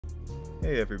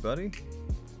Hey everybody,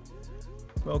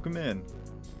 welcome in.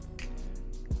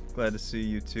 Glad to see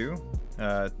you too.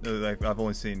 I've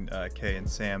only seen Kay and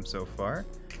Sam so far,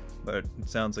 but it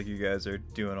sounds like you guys are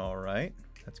doing alright.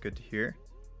 That's good to hear.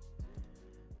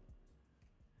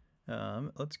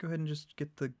 Let's go ahead and just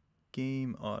get the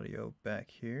game audio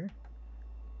back here.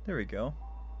 There we go.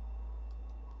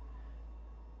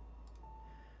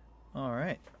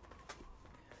 Alright.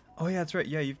 Oh yeah, that's right.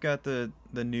 Yeah, you've got the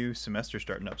new semester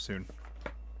starting up soon.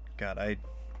 God,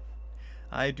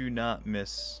 I do not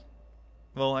miss...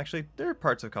 Well, actually, there are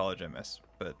parts of college I miss,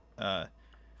 but I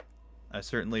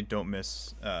certainly don't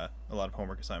miss a lot of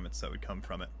homework assignments that would come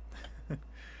from it.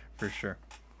 For sure.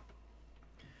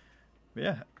 But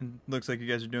yeah, looks like you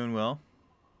guys are doing well.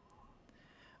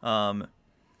 Yeah,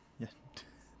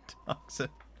 Toxic.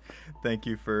 Thank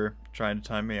you for trying to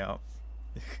time me out.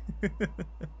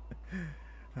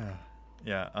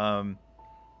 Yeah,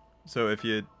 so if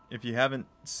you haven't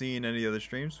seen any other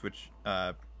streams, which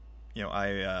you know,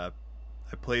 I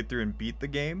played through and beat the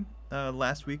game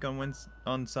last week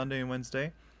on Sunday and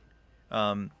Wednesday.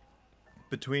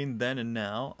 Between then and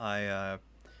now, I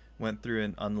went through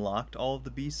and unlocked all of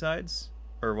the B-sides,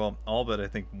 or well, all but I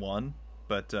think one.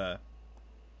 But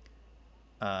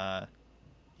yeah,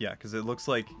 because it looks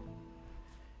like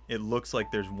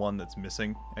there's one that's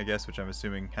missing, I guess, which I'm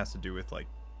assuming has to do with like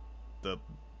the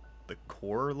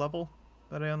core level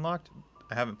that I unlocked.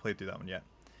 I haven't played through that one yet,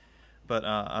 but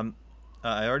I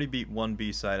already beat one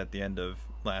B-side at the end of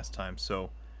last time, so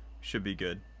should be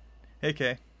good. Hey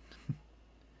Kay.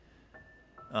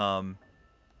 Yeah,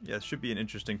 it should be an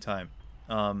interesting time.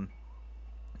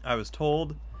 I was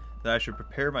told that I should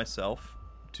prepare myself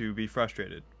to be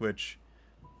frustrated, which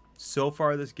so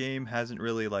far this game hasn't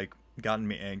really like gotten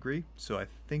me angry, so I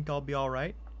think I'll be all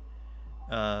right.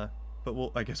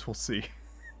 But I guess we'll see.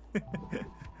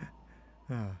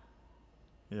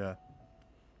 Yeah.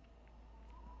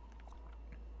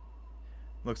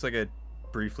 Looks like I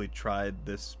briefly tried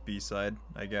this B-side,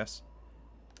 I guess.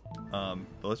 But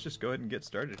let's just go ahead and get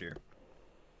started here.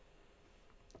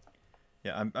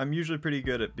 Yeah, I'm usually pretty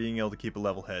good at being able to keep a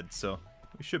level head, so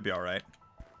we should be all right.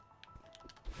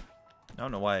 I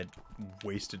don't know why I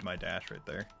wasted my dash right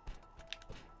there.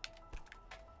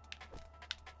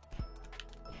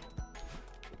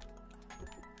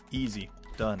 Easy.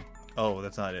 Done. Oh,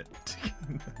 that's not it.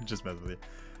 Just mess with you.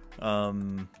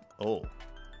 Oh.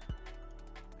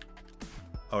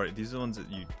 Alright, these are the ones that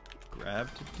you grab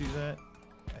to do that,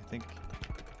 I think.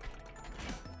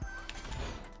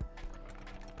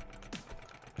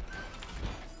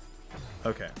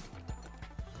 Okay.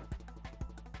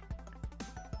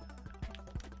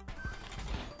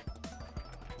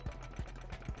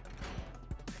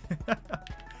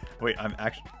 Wait, I'm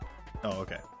actually... Oh,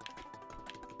 okay.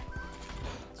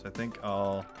 So I think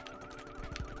I'll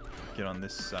get on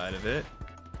this side of it.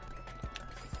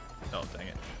 Oh, dang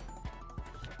it.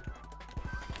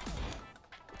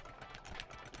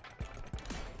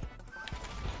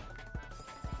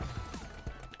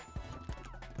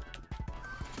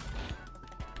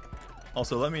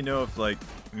 Also, let me know if like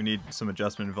we need some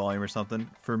adjustment in volume or something.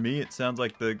 For me, it sounds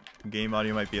like the game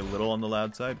audio might be a little on the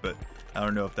loud side, but I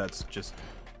don't know if that's just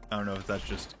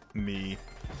me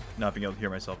not being able to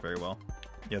hear myself very well.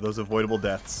 Yeah, those avoidable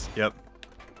deaths. Yep.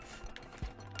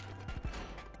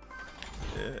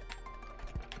 Yeah.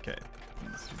 Okay,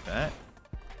 let's do that.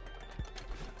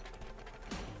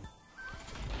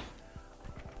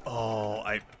 Oh,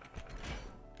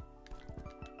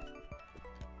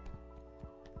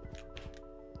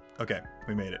 Okay,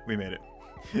 we made it. We made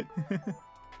it.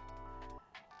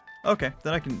 Okay,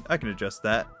 then I can adjust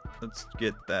that. Let's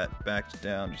get that backed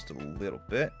down just a little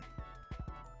bit.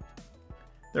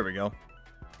 There we go.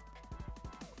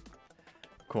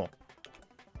 Cool.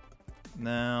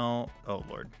 Now, oh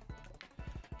lord.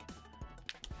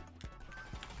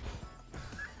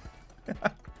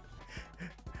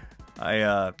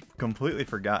 I completely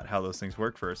forgot how those things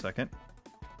work for a second.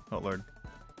 Oh lord.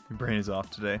 Your brain is off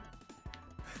today.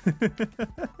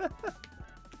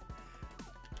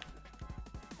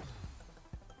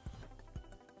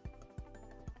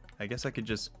 I guess I could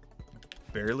just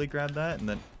barely grab that and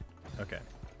then... Okay.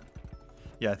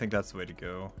 Yeah, I think that's the way to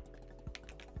go.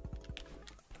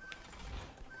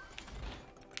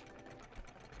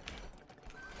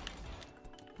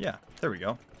 Yeah, there we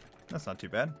go. That's not too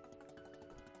bad.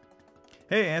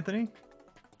 Hey, Anthony.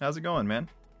 How's it going, man?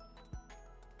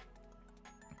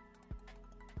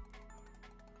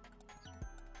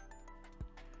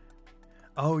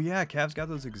 Oh yeah, Cav's got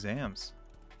those exams.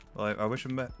 Well, I wish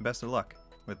him best of luck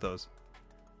with those.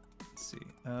 Let's see.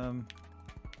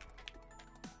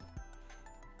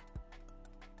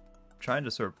 trying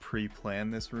to sort of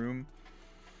pre-plan this room.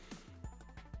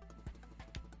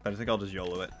 But I think I'll just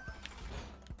YOLO it.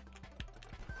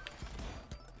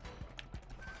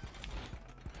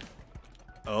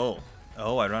 Oh.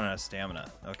 Oh, I run out of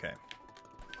stamina. Okay.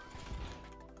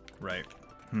 Right.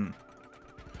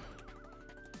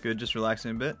 Good, just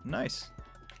relaxing a bit. Nice.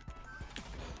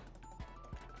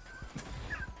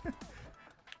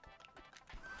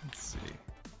 Let's see.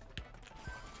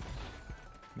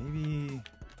 Maybe...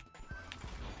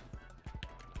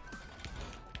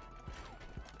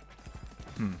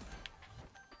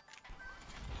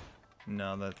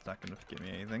 No, that's not going to give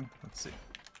me anything. Let's see.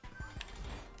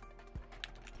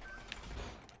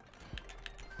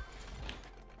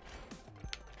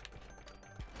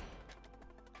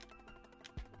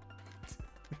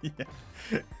 Yeah.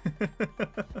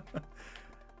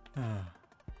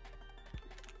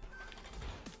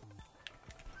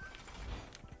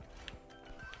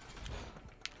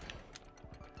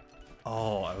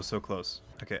 Oh, I was so close.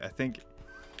 Okay, I think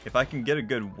if I can get a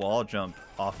good wall jump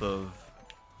off of...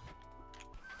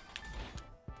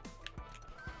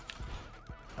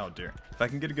 Oh dear. If I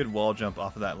can get a good wall jump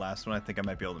off of that last one, I think I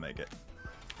might be able to make it.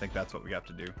 I think that's what we have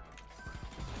to do.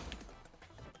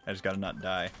 I just gotta not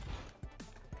die.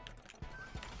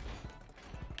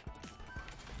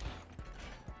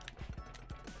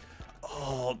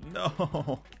 Oh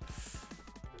no!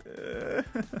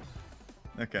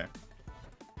 Okay.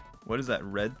 What is that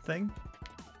red thing?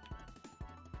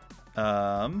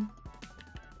 I'm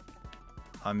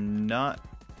not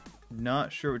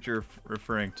sure what you're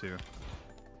referring to.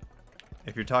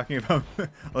 If you're talking about,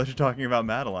 unless you're talking about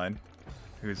Madeline,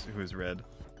 who's red.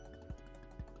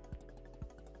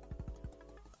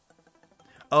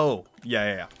 Oh,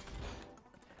 yeah.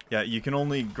 Yeah, you can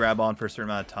only grab on for a certain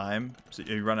amount of time, so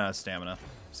you run out of stamina.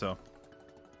 So,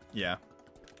 yeah.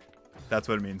 That's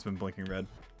what it means when blinking red.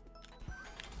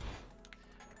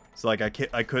 So, like, I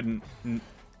could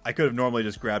have normally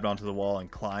just grabbed onto the wall and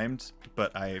climbed,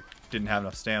 but I didn't have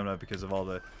enough stamina because of all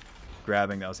the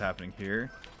grabbing that was happening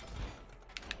here.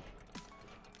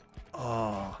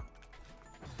 Oh.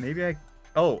 Maybe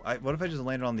what if I just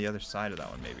landed on the other side of that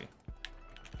one, maybe?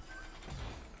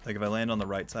 Like, if I land on the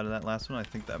right side of that last one, I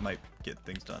think that might get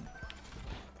things done.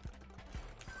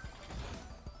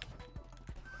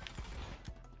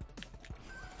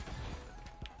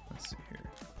 Let's see here.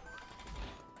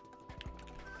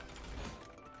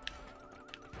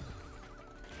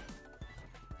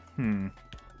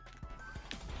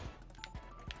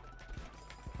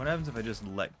 What happens if I just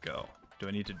let go? Do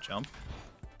I need to jump?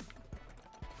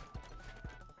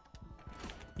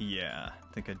 Yeah,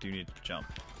 I think I do need to jump.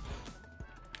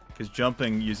 Because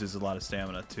jumping uses a lot of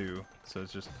stamina too, so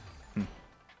it's just...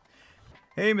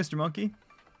 Hey, Mr. Monkey.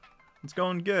 It's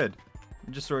going good.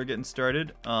 I'm just sort of getting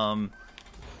started,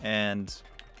 and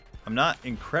I'm not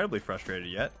incredibly frustrated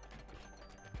yet.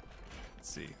 Let's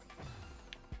see.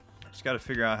 I just gotta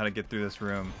figure out how to get through this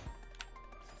room.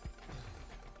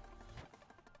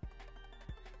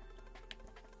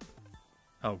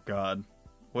 Oh god.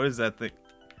 What is that thing?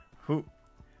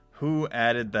 Who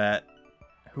added that?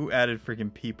 Who added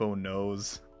freaking Peepo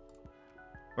nose?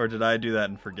 Or did I do that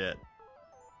and forget?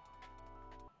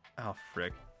 Oh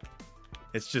frick.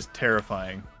 It's just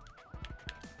terrifying.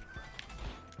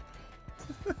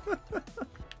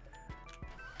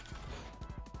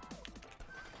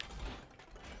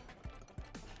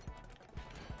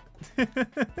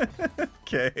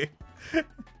 Okay.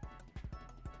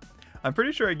 I'm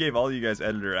pretty sure I gave all you guys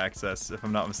editor access, if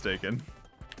I'm not mistaken.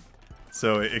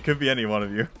 So it could be any one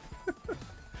of you.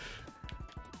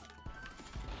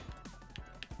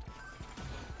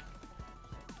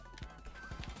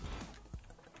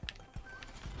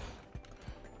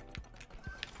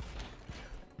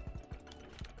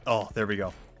 Oh, there we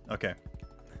go. Okay.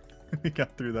 We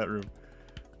got through that room.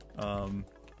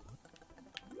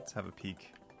 Let's have a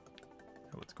peek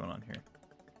at what's going on here.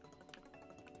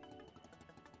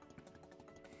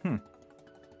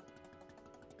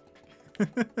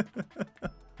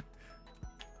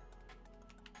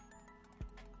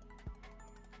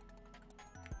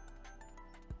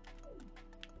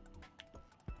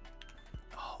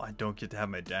 Oh, I don't get to have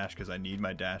my dash because I need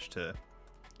my dash to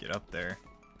get up there.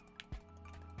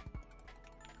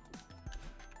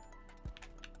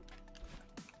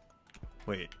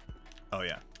 Wait. Oh,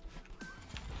 yeah.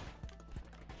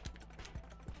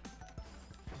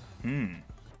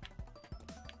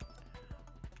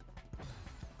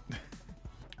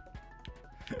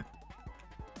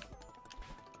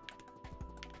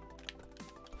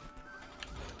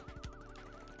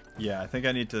 Yeah, I think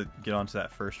I need to get onto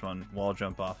that first one, wall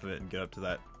jump off of it, and get up to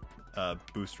that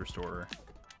boost restorer.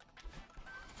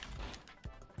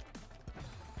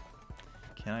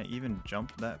 Can I even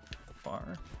jump that far?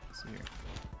 Let's see here.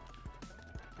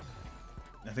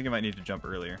 I think I might need to jump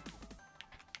earlier.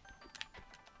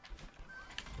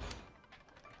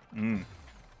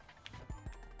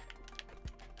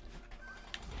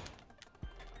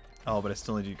 Oh, but I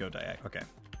still need to go diag. Okay.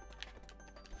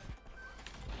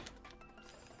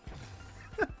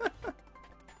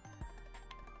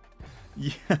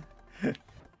 Yeah.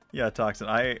 Yeah, Toxin.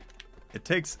 It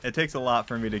takes a lot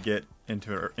for me to get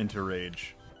into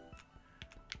rage.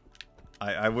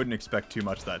 I wouldn't expect too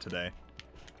much that today.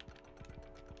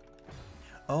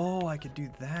 Oh, I could do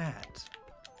that.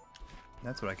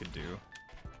 That's what I could do.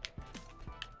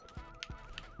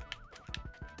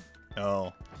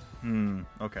 Oh.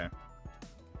 Okay.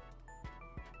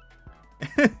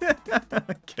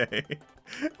 Okay.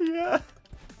 Yeah.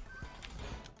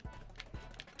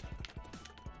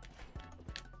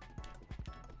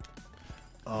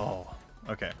 Oh,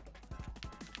 okay.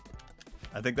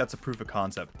 I think that's a proof of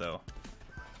concept, though.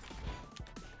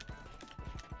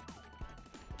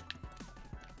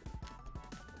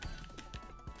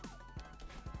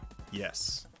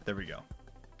 Yes. There we go.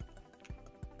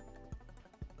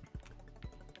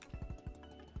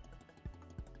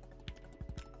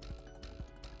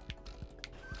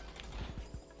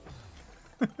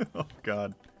 Oh,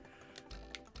 God.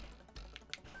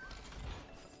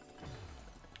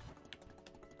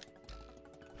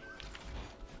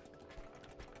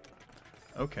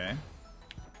 Okay.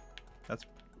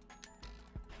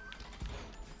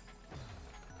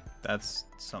 That's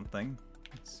something.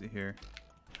 Let's see here.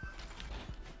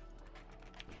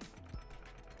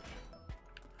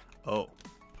 Oh.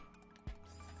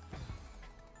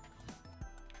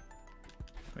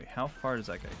 Wait, how far does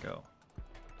that guy go?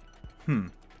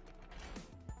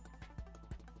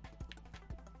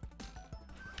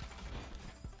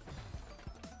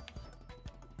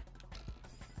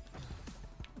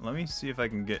 Let me see if I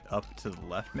can get up to the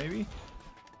left, maybe?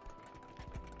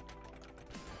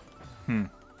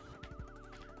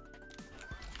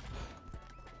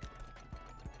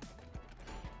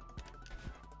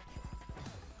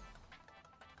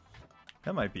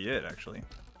 That might be it, actually.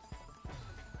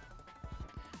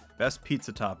 Best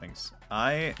pizza toppings.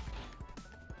 I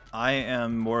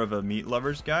am more of a meat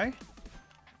lovers guy,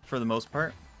 for the most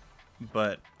part.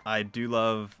 But I do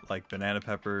love, like, banana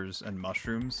peppers and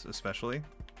mushrooms, especially.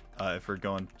 If we're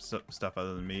going stuff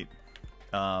other than meat.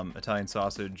 Italian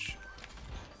sausage.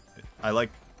 I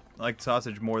like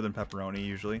sausage more than pepperoni,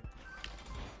 usually.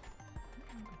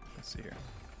 Let's see here.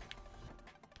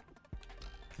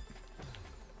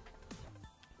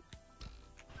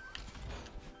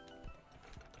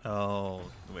 Oh,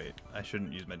 wait. I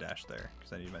shouldn't use my dash there,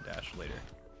 because I need my dash later.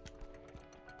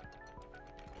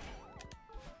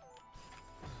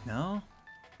 No?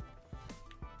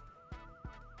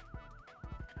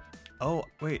 Oh,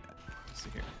 wait. Let's see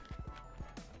here.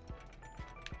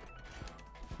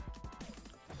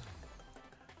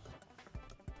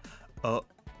 Oh,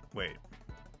 wait.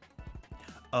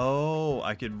 Oh,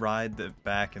 I could ride the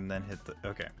back and then hit the...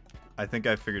 Okay. I think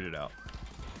I figured it out.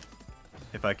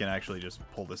 If I can actually just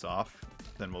pull this off,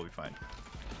 then we'll be fine.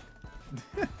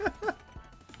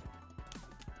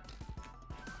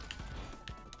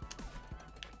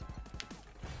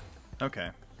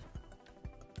 Okay.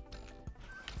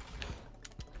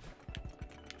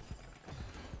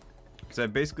 Because I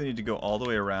basically need to go all the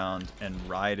way around and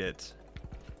ride it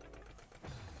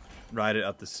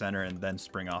up the center and then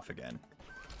spring off again.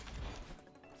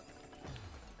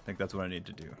 I think that's what I need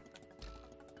to do.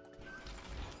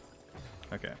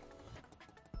 Okay.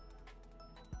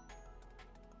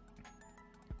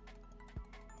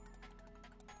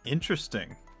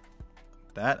 Interesting.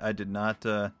 That I did not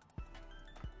know.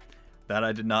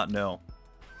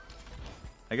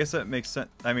 I guess that makes sense.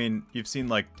 I mean, you've seen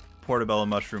like portobello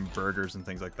mushroom burgers and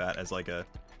things like that as like a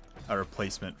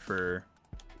replacement for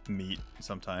meat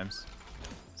sometimes.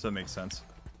 So it makes sense.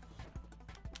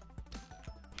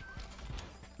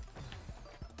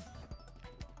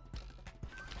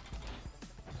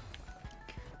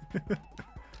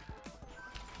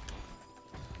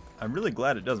 I'm really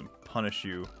glad it doesn't punish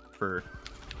you for...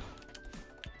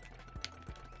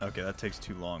 Okay, that takes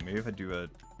too long. Maybe if I do a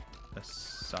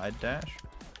side dash?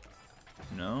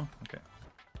 No? Okay.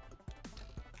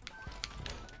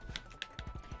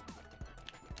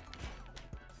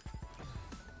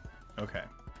 Okay.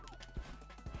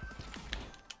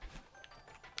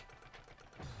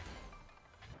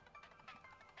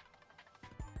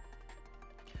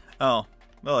 Oh.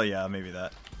 Well, yeah, maybe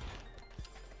that.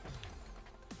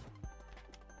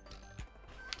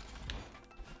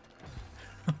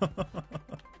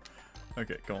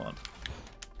 Okay, go on.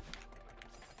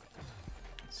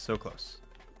 So close.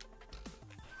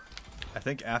 I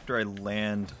think after I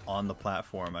land on the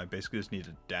platform, I basically just need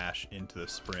to dash into the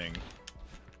spring.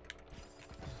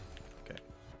 Okay.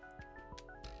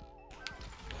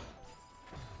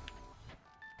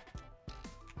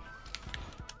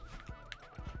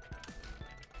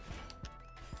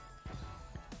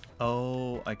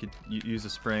 Oh, I could use a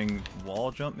spring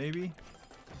wall jump maybe?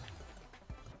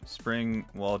 Spring,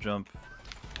 wall jump,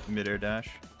 mid-air dash.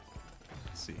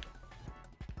 Let's see.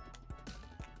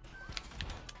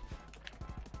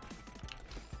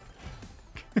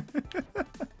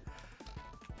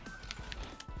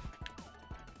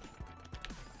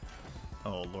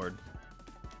 Oh, Lord.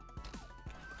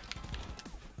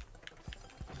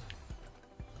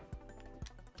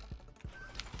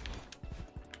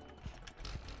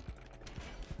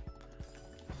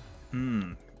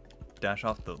 Dash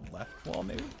off the left wall,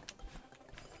 maybe?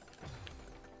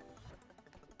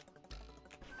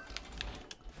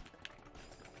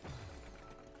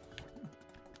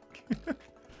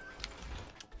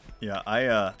 Yeah,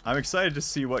 I'm excited to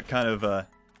see what kind of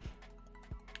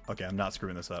okay, I'm not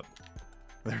screwing this up.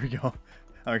 There we go.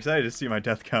 I'm excited to see my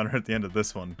death counter at the end of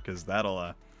this one, because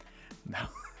that'll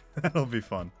that'll be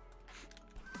fun.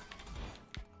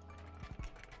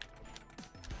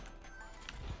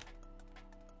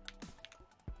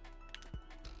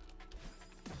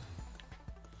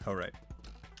 All right.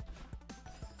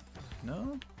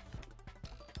 No?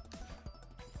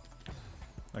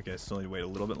 Okay, still need to wait a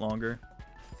little bit longer.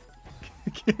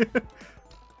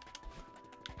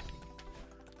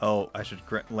 Oh, I should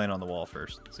land on the wall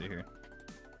first. Let's see here.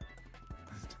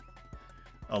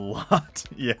 A lot.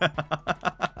 Yeah.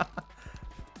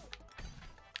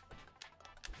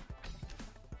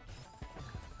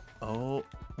 Oh,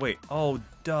 wait. Oh,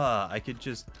 duh. I could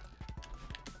just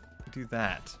do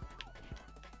that.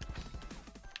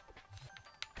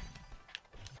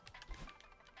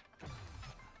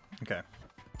 Okay.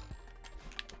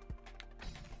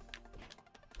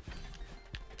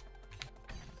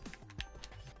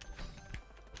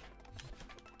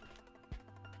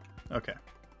 Okay.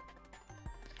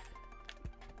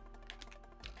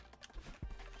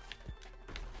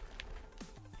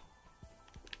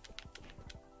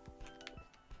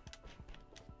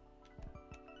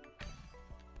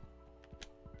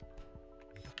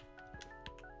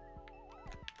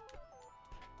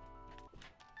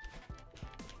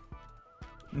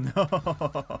 No.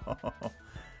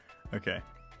 Okay.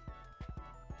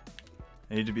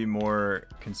 I need to be more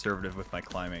conservative with my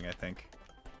climbing, I think.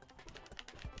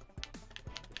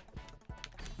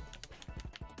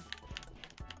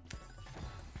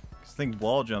 I think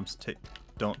wall jumps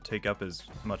don't take up as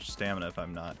much stamina if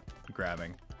I'm not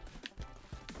grabbing.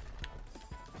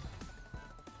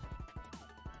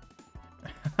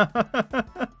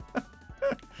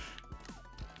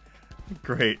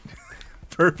 Great.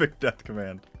 Perfect death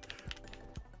command.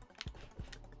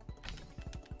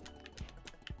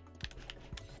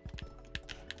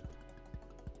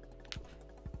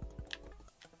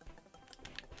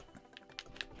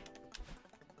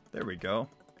 There we go.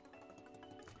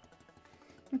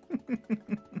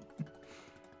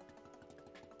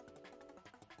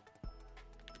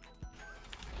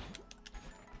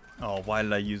 Oh, why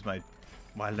did I use my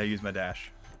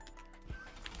dash?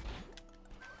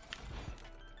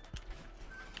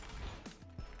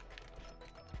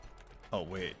 Oh,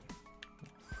 wait.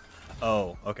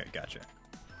 Oh, okay, gotcha.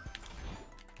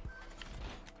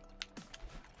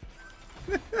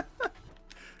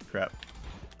 Crap.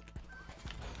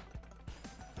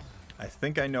 I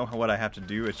think I know what I have to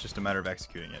do, it's just a matter of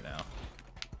executing it now.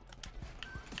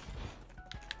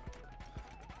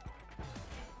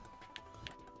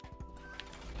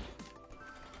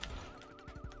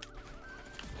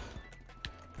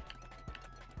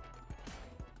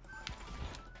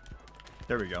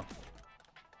 There we go.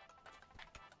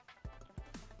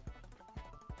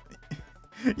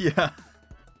 Yeah.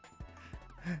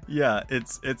 Yeah,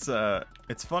 it's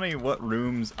funny what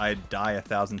rooms I die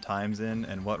 1,000 times in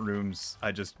and what rooms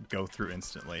I just go through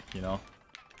instantly, you know?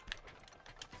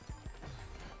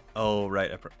 Oh,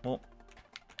 right. Well,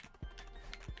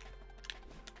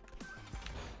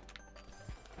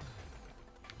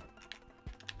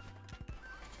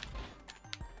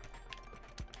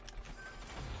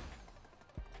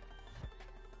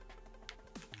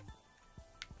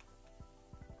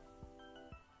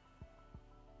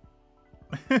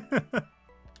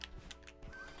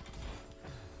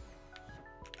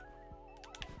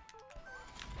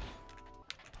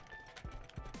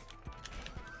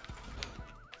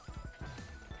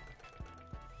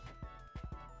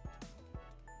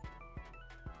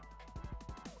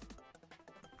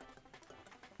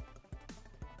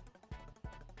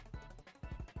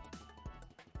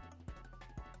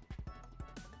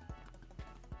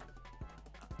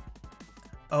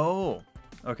 Oh,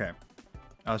 okay.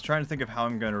 I was trying to think of how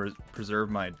I'm going to preserve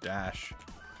my dash.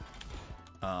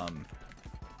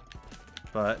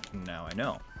 But now I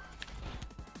know.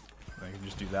 I can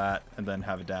just do that and then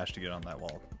have a dash to get on that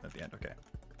wall at the end. Okay.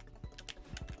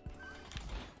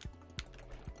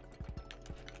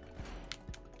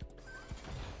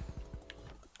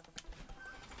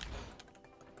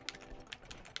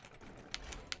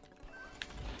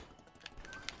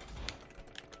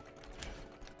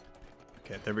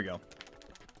 Okay, there we go.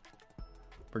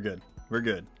 We're good. We're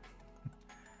good.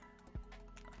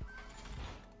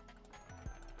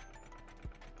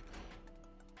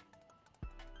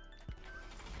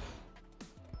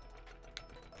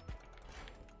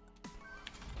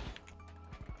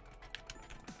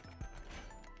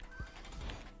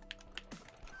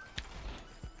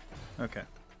 Okay.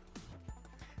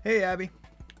 Hey, Abby.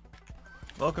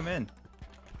 Welcome in.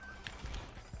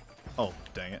 Oh,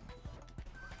 dang it.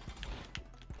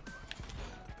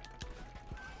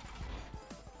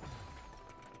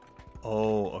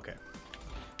 Oh, okay.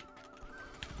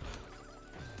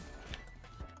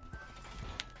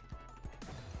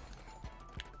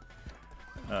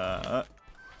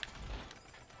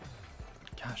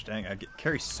 Gosh dang,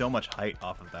 carry so much height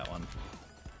off of that one.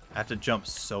 I have to jump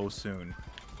so soon.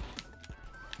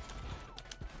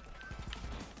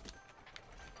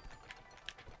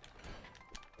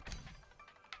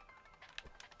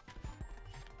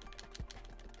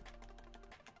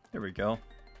 There we go.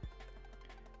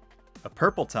 A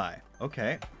purple tie.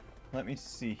 Okay. Let me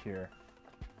see here.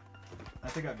 I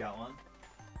think I've got one.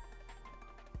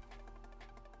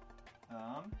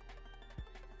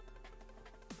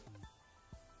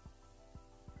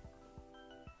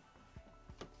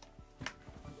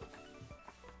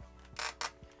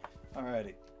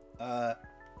 Alrighty. I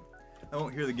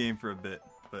won't hear the game for a bit,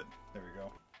 but there we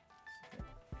go.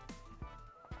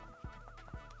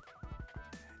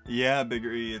 Yeah,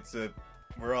 Bigger E,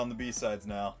 we're on the B-sides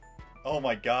now. Oh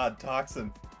my god,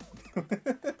 Toxin.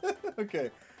 Okay.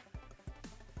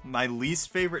 My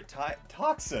least favorite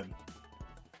Toxin.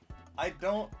 I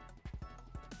don't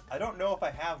know if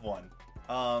I have one.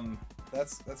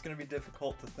 That's gonna be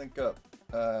difficult to think up.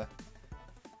 Let's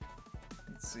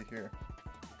see here.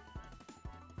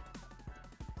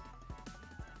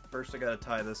 First I gotta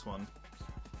tie this one.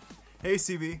 Hey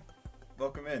CB,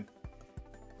 welcome in.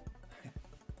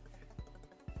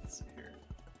 Let's see here.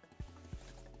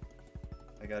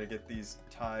 I gotta get these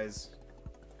ties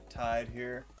tied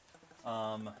here.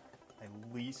 My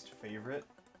least favorite.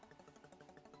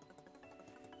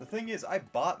 The thing is, I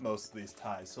bought most of these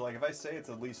ties, so like if I say it's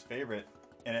a least favorite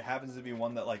and it happens to be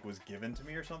one that like was given to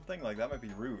me or something, like that might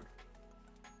be rude.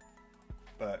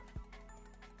 But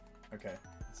okay,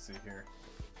 let's see here.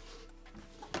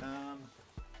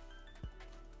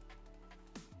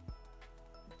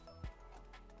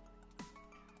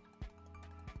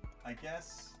 I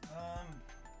guess,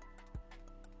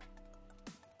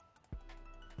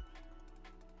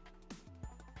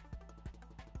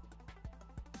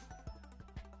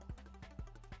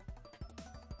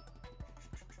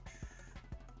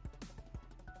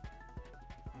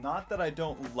 not that I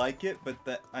don't like it, but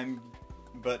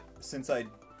but since I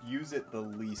use it the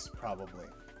least, probably,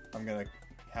 I'm gonna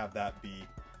have that be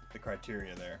the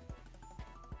criteria there.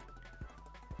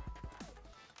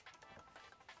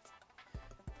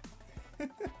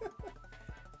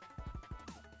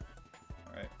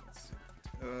 Alright, let's see.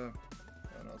 Oh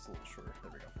no, it's a little shorter.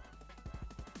 There we go.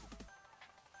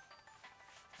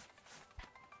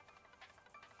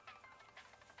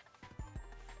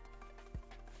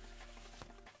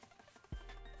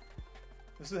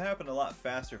 This would happen a lot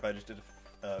faster if I just did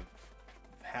a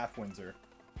half Windsor,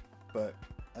 but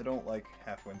I don't like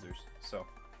half Windsors, so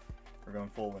we're going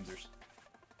full Windsors.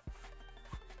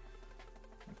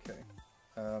 Okay.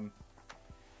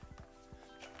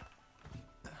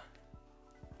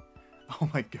 Oh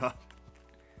my god.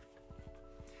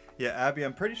 Yeah, Abby,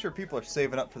 I'm pretty sure people are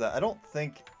saving up for that. I don't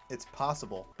think it's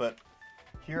possible, but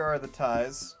here are the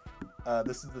ties.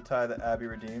 This is the tie that Abby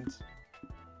redeemed.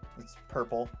 It's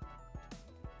purple.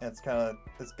 And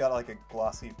it's got like a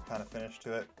glossy kind of finish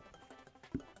to it.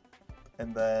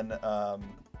 And then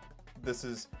this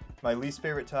is my least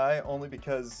favorite tie, only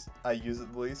because I use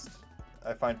it the least.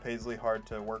 I find paisley hard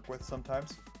to work with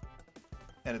sometimes.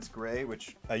 And it's gray,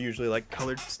 which I usually like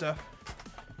colored stuff.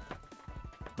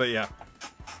 But yeah.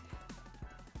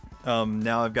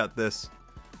 Now I've got this.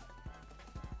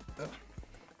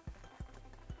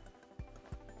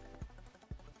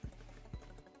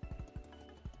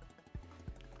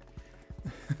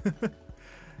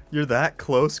 You're that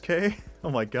close, Kay?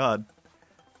 Oh my god.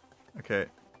 Okay.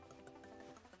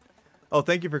 Oh,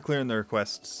 thank you for clearing the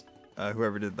requests.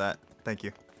 Whoever did that. Thank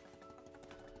you.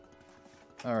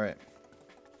 Alright.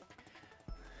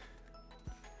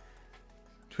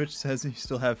 Twitch says you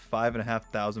still have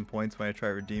 5,500 points when I try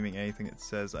redeeming anything. It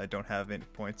says I don't have any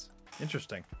points.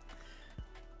 Interesting.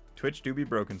 Twitch do be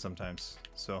broken sometimes,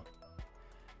 so.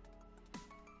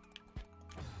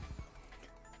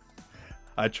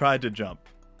 I tried to jump.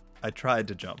 I tried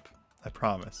to jump. I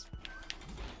promise.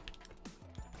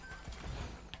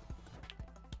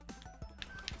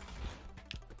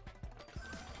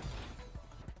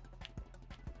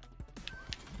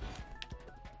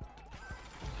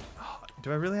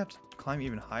 Do I really have to climb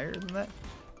even higher than that?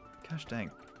 Gosh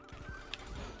dang.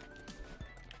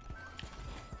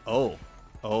 Oh.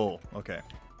 Oh, okay.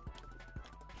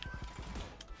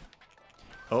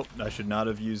 Oh, I should not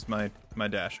have used my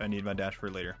dash. I need my dash for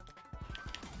later.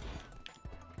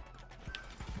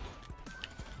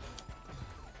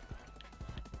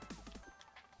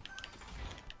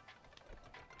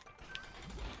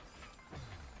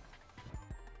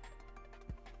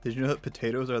 Did you know that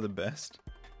potatoes are the best?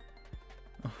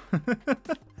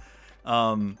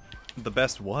 The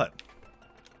best what?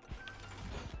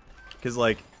 Because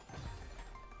like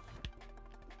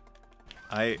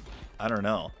I don't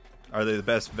know. Are they the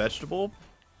best vegetable?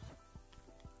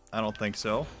 I don't think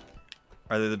so.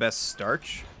 Are they the best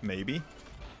starch? Maybe.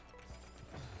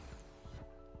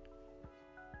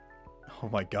 Oh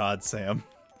my god, Sam.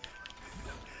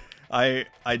 I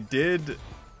did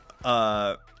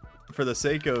for the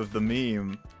sake of the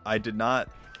meme, I did not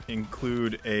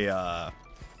include a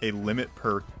limit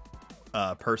per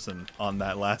person on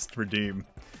that last redeem,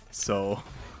 so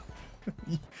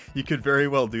you could very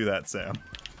well do that, Sam.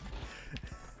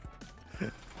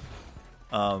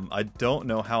 I don't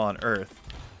know how on earth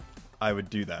I would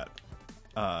do that.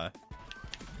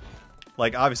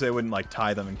 Like, obviously I wouldn't like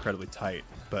tie them incredibly tight,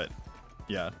 but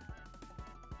yeah.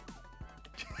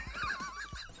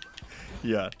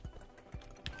 Yeah.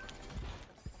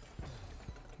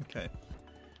 Okay.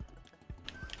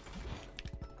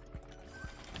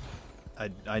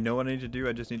 I know what I need to do,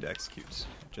 I just need to execute.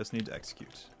 Just need to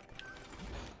execute.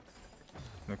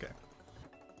 Okay.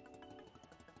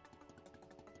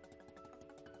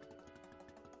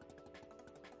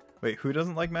 Wait, who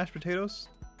doesn't like mashed potatoes?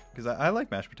 Because I like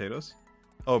mashed potatoes.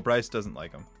 Oh, Bryce doesn't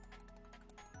like them.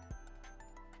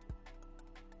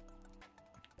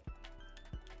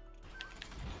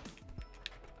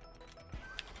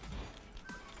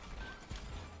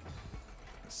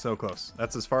 So close.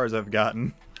 That's as far as I've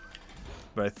gotten.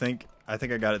 But I think I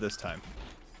got it this time.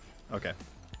 Okay.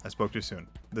 I spoke too soon.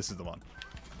 This is the one.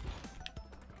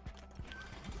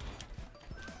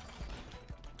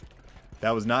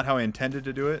 That was not how I intended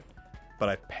to do it, but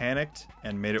I panicked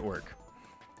and made it work.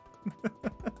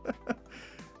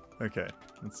 Okay,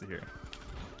 let's see here.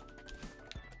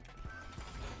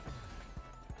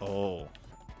 Oh.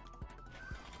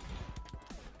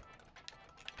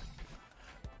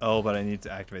 Oh, but I need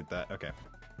to activate that. Okay.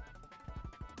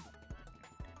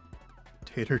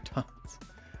 Tater tots.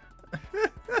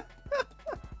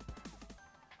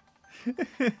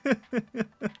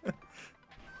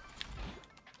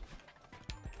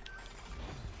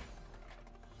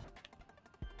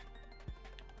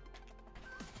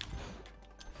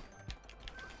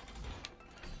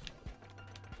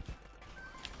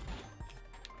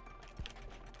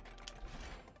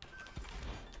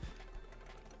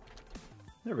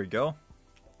 There we go.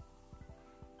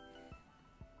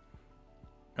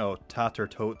 Oh, tater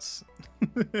totes.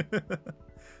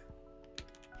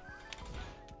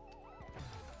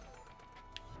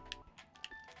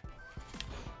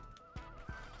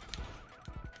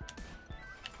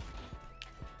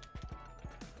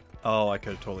 Oh, I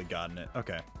could have totally gotten it.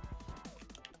 Okay.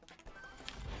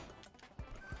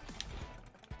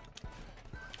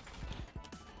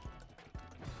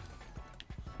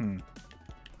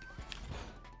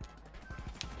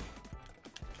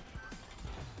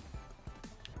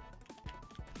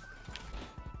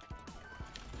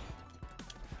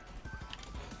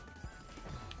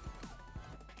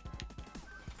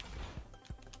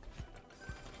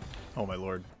 Oh my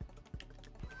lord.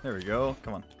 There we go.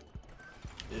 Come on.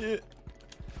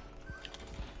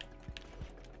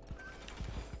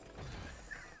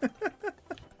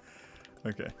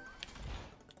 Okay.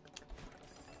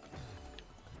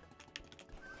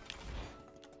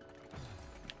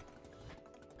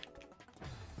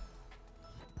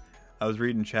 I was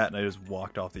reading chat and I just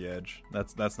walked off the edge.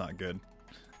 That's not good.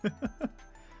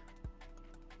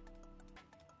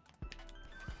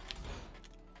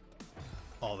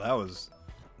 Oh, that was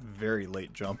very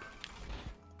late jump.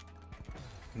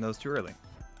 And that was too early.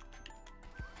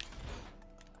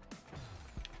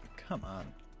 Come on.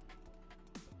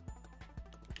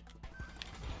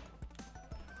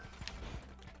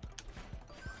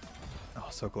 Oh,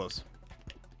 so close.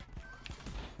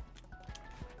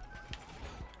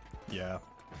 Yeah.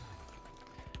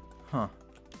 Huh.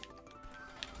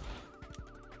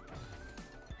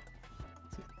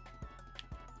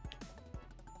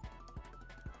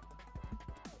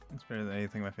 It's better than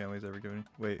anything my family's ever given me.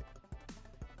 Wait.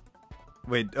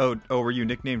 Wait, oh, were you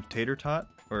nicknamed Tater Tot?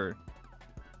 Or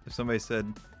if somebody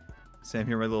said, Sam,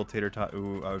 you're my little tater tot,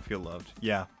 ooh, I would feel loved.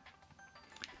 Yeah.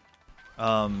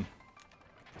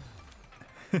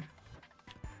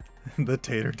 The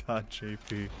Tater Tot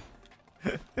JP.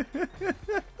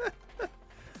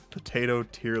 Potato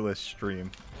tier list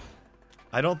stream.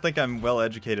 I don't think I'm well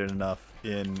educated enough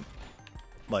in,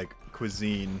 like,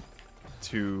 cuisine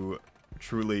to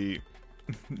truly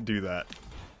do that.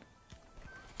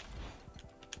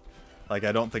 Like,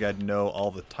 I don't think I'd know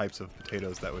all the types of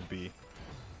potatoes that would be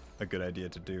a good idea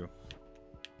to do.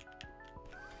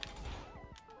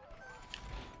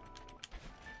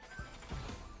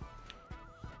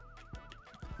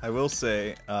 I will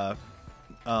say,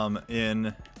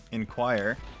 in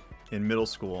choir, in middle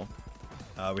school,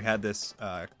 we had this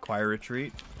choir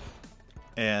retreat,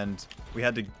 and we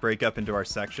had to break up into our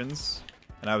sections,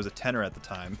 and I was a tenor at the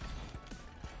time.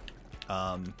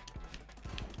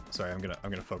 Sorry, I'm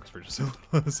gonna focus for just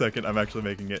a second. I'm actually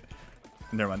making it.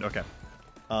 Never mind. Okay.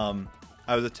 I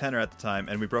was a tenor at the time,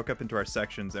 and we broke up into our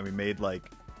sections, and we made like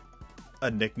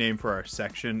a nickname for our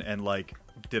section, and like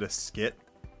did a skit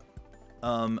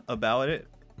about it,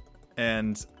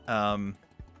 and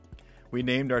we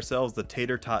named ourselves the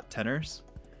Tater Tot Tenors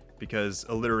because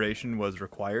alliteration was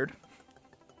required.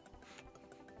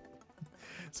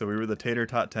 So we were the Tater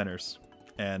Tot Tenors,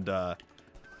 and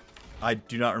I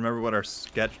do not remember what our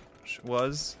sketch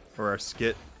was, or our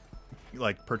skit,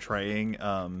 like portraying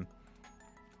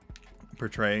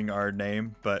our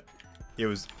name, but it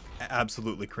was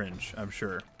absolutely cringe, I'm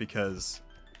sure, because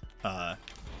well,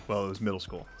 it was middle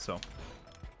school, so.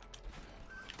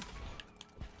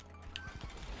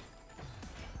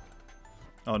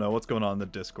 Oh no, what's going on in the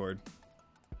Discord?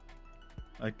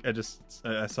 I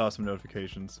saw some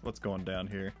notifications. What's going down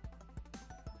here?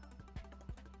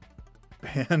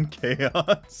 Ban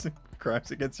chaos. Crimes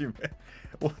against humanity.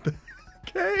 What the?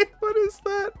 Okay, what is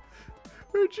that?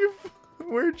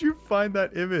 Where'd you find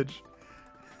that image?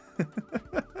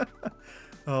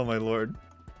 Oh my lord.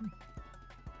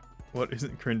 What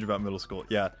isn't cringe about middle school?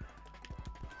 Yeah.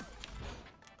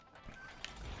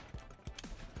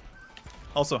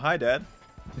 Also, hi Dad.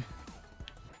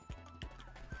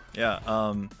 Yeah,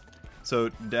 so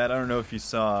Dad, I don't know if you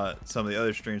saw some of the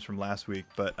other streams from last week,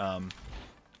 but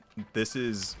this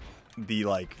is the,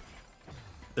 like,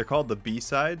 they're called the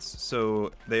B-sides,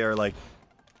 so they are like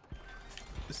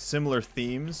similar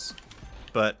themes,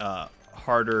 but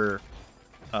harder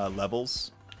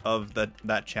levels of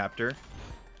that chapter,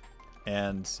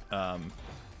 and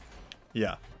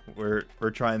yeah, we're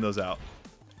trying those out.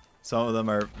 Some of them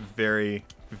are very,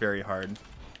 very hard.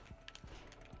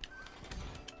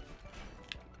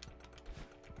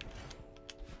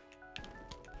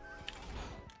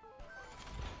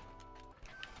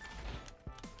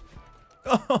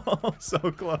 Oh, so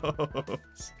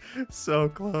close. So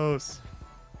close.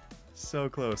 So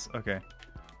close. Okay.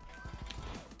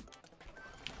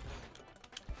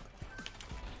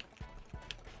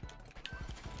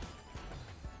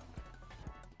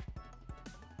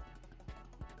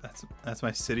 That's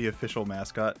my city official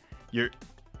mascot.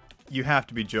 You have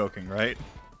to be joking, right?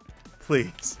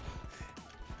 Please.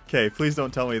 Okay, please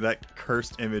don't tell me that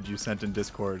cursed image you sent in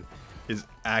Discord is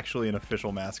actually an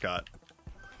official mascot.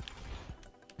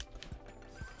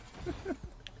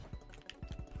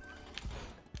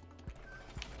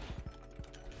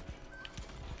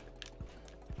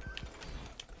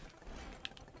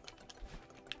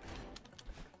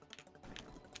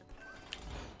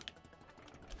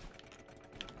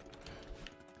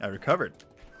 I recovered.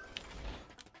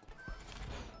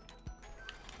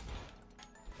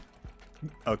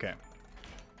 Okay.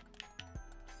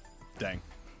 Dang.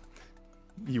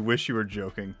 You wish you were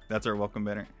joking. That's our welcome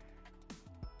banner.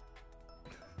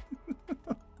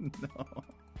 No.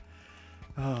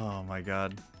 Oh my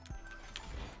god.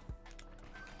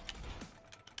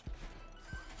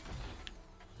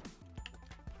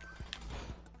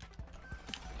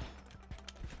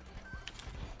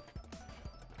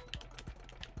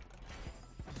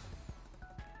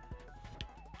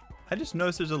 I just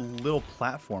noticed there's a little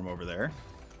platform over there.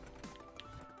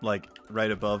 Like,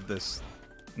 right above this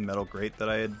metal grate that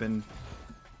I had been...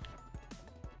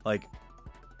 Like...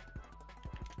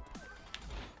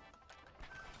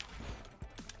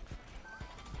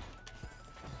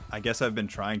 I guess I've been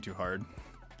trying too hard.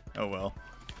 Oh well.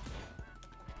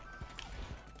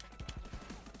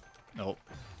 Oh.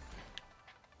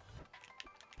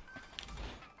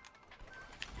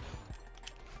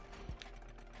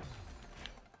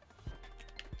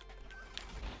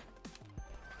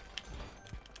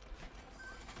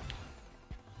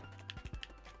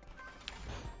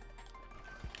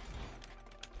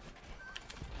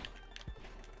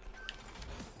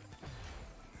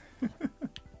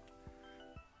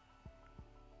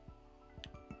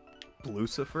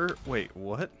 Lucifer? Wait,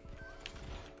 what?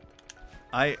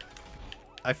 I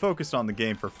focused on the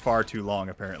game for far too long,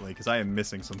 apparently, because I am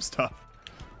missing some stuff.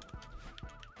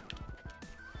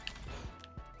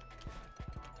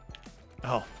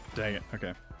 Oh, dang it.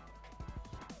 Okay.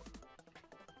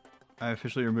 I'm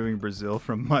officially removing Brazil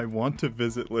from my want to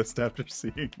visit list after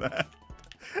seeing that.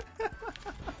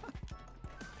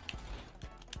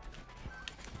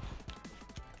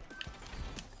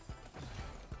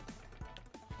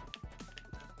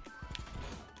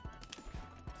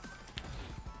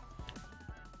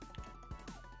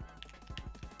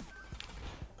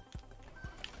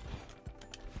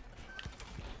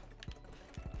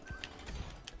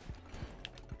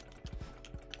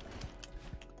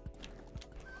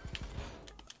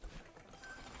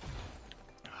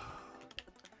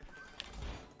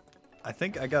 I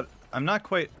think I'm not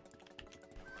quite,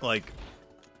 like,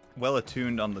 well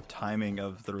attuned on the timing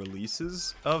of the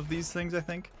releases of these things, I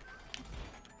think.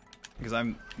 Because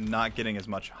I'm not getting as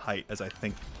much height as I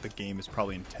think the game is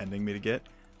probably intending me to get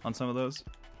on some of those.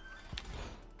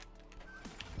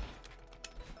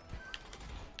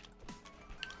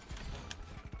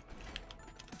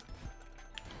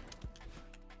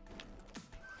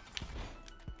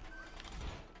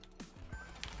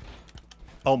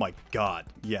 Oh my god.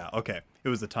 Yeah, okay. It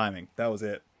was the timing. That was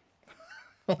it.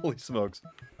 Holy smokes.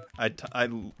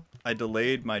 I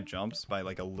delayed my jumps by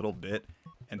like a little bit,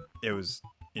 and it was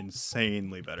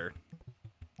insanely better.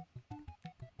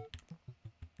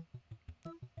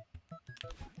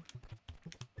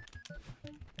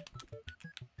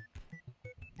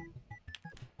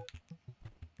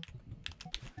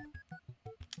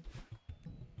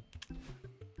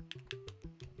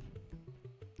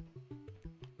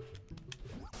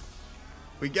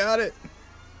 We got it!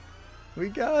 We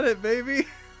got it, baby!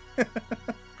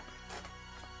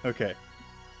 Okay.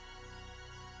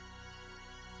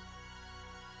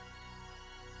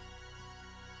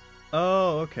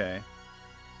 Oh, okay.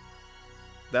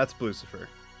 That's Lucifer.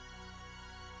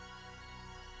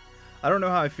 I don't know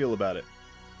how I feel about it.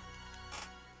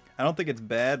 I don't think it's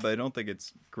bad, but I don't think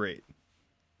it's great.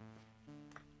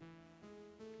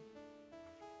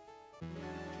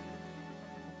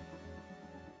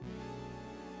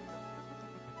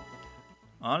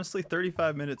 Honestly,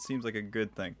 35 minutes seems like a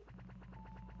good thing.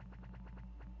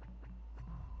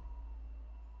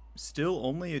 Still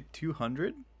only at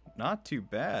 200? Not too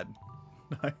bad.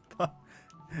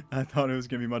 I thought it was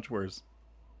gonna be much worse.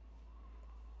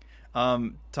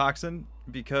 Toxin,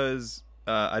 because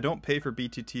I don't pay for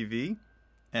BTTV,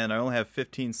 and I only have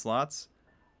 15 slots.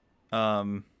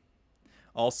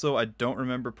 Also, I don't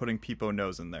remember putting Peepo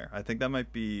Nose in there. I think that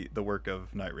might be the work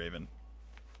of Night Raven.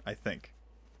 I think.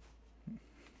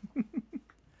 Wait,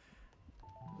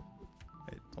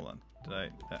 hold on. Did I?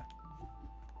 Yeah.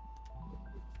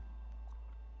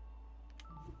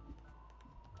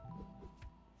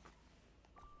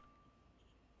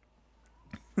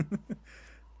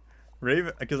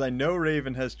 Raven, because I know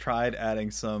Raven has tried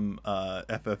adding some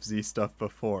FFZ stuff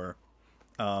before.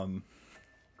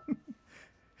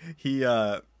 He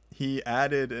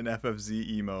added an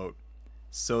FFZ emote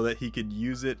so that he could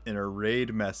use it in a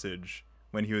raid message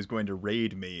when he was going to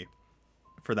raid me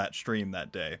for that stream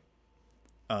that day.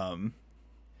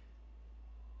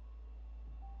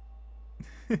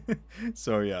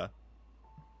 So yeah.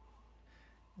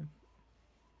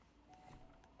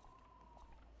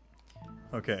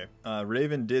 Okay,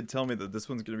 Raven did tell me that this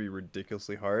one's going to be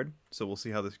ridiculously hard, so we'll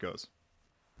see how this goes.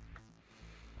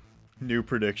 New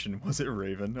prediction. Was it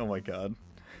Raven? Oh my god.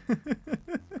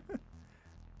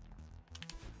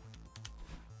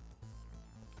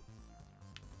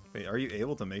 Wait, are you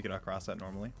able to make it across that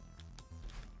normally?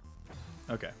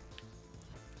 Okay.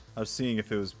 I was seeing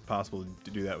if it was possible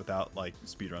to do that without, like,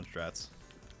 speedrun strats.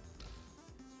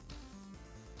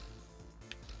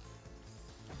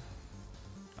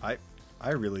 I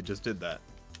really just did that.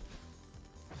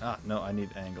 Ah, no, I need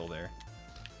angle there.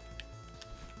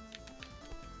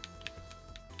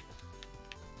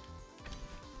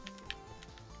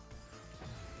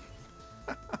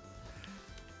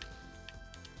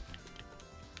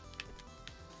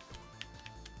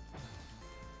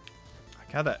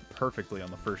 Got that perfectly on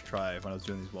the first try when I was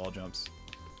doing these wall jumps.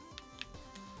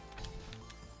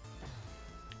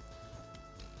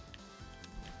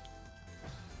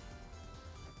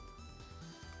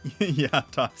 Yeah,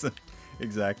 Toxin.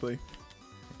 Exactly.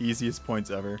 Easiest points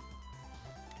ever.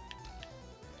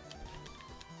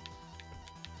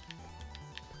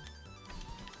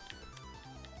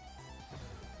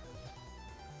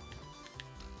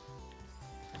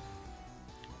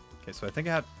 Okay, so I think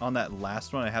I have, on that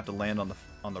last one I have to land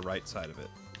on the right side of it.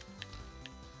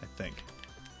 I think.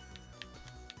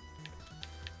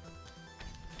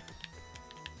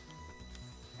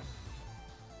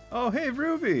 Oh, hey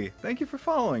Ruby! Thank you for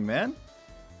following, man.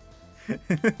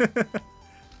 Good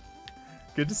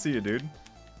to see you, dude.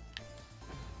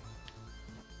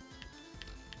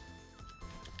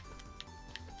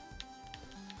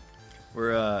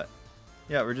 We're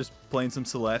just playing some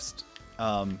Celeste.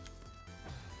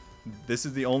 This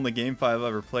is the only game file I've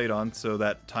ever played on, so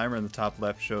that timer in the top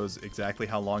left shows exactly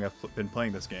how long I've been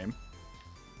playing this game.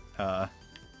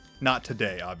 Not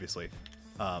today, obviously.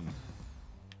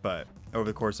 But over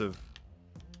the course of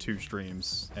 2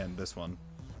 streams and this one.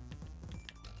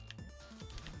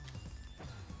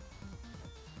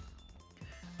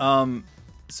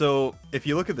 So if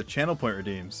you look at the channel point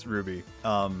redeems, Ruby,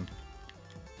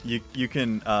 you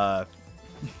can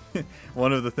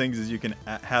one of the things is you can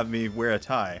have me wear a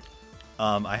tie.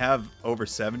 I have over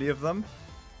 70 of them,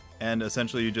 and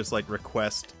essentially you just like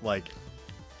request like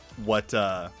what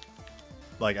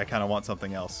like I kind of want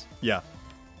something else. Yeah,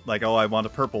 like, oh, I want a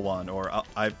purple one, or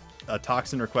a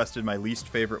Toxin requested my least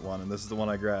favorite one, and this is the one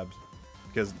I grabbed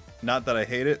because not that I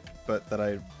hate it, but that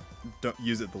I don't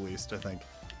use it the least, I think.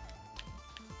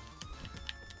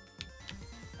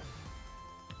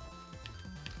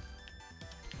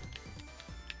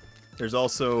 There's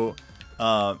also,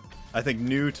 I think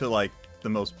new to like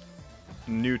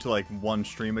one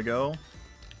stream ago,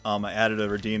 I added a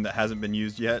redeem that hasn't been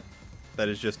used yet. That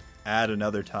is just add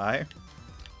another tie.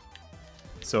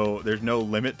 So there's no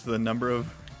limit to the number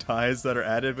of ties that are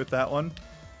added with that one.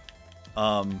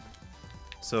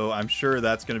 So I'm sure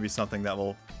that's going to be something that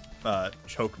will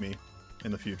choke me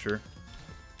in the future.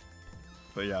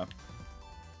 But yeah,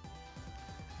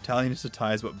 Italian is to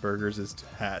ties what burgers is to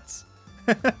hats.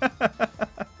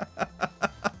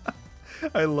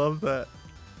 I love that.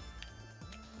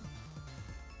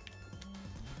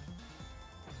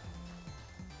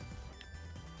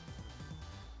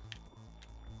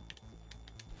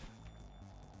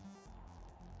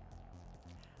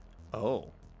 Oh.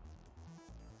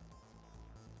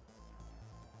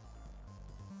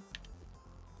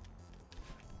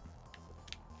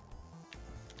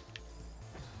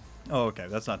 Oh, okay,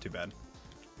 that's not too bad.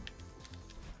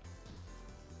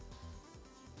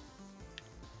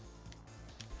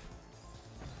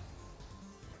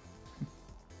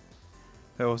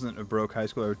 If I wasn't a broke high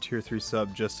schooler, I would tier 3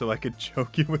 sub just so I could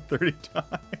choke you with 30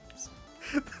 times.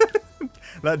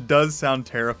 That does sound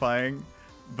terrifying,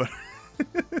 but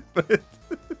but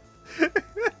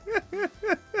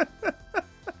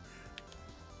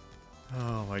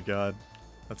oh my god,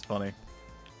 that's funny.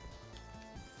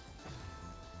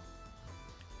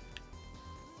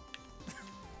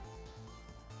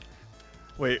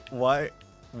 Wait, why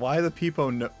the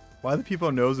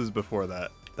Peepo noses before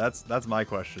that? That's my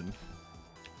question.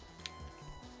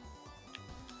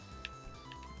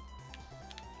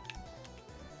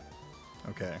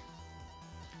 Okay.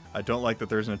 I don't like that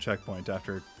there's no checkpoint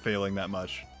after failing that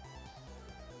much.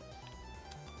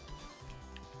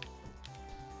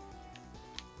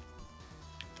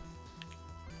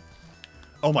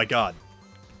 Oh my god.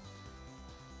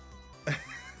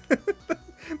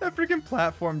 That freaking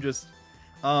platform just...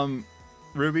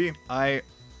 Ruby, I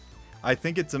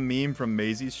think it's a meme from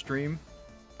Maisie's stream.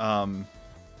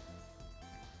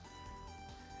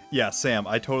 Yeah, Sam,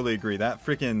 I totally agree. That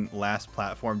freaking last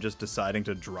platform just deciding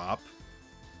to drop.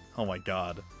 Oh my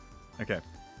god. Okay.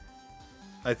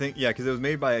 I think, yeah, because it was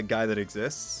made by a guy that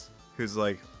exists, who's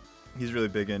like, he's really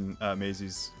big in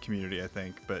Maisie's community, I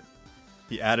think, but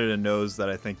he added a nose that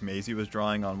I think Maisie was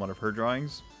drawing on one of her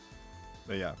drawings.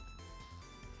 But yeah.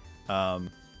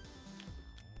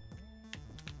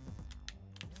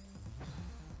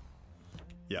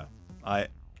 Yeah.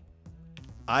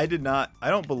 I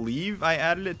don't believe I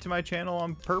added it to my channel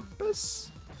on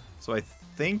purpose. So I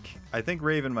think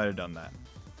Raven might have done that.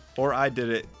 Or I did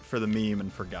it for the meme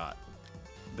and forgot.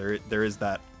 There is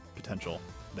that potential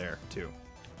there too.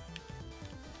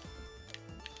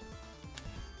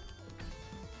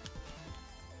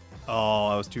 Oh,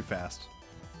 I was too fast.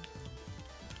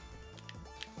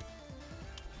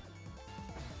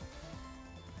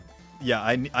 Yeah,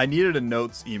 I needed a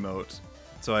notes emote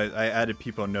So I added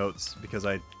Peepo Notes because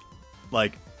I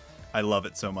love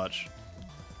it so much.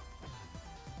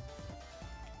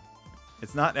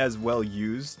 It's not as well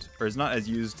used, or it's not as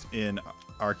used in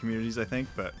our communities, I think,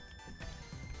 but...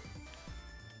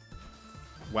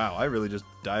 Wow, I really just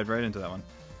dived right into that one.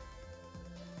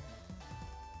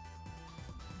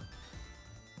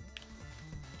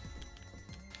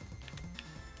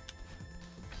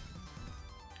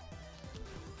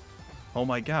 Oh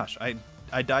my gosh,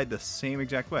 I died the same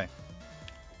exact way.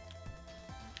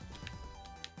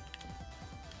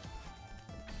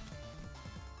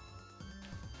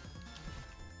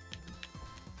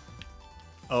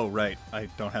 Oh, right. I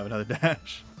don't have another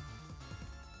dash.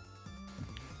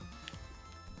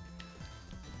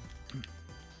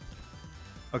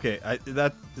 Okay,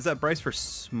 is that Bryce for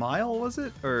Smile, was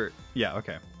it? Or yeah,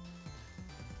 okay.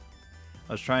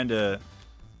 I was trying to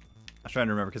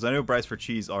remember because I know Bryce for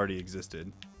Cheese already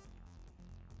existed.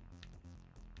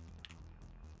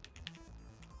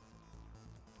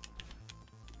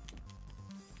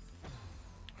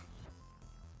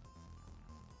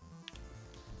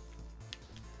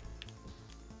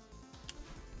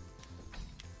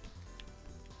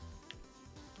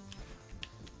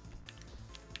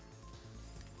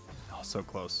 Oh, so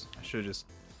close. I should have just...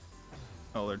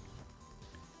 Oh, Lord.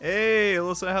 Hey,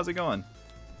 Alyssa, how's it going?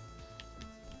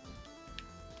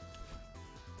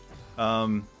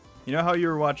 You know how you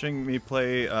were watching me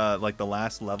play, like, the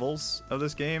last levels of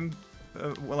this game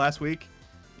last week?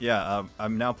 Yeah,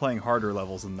 I'm now playing harder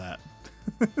levels than that.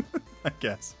 I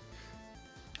guess.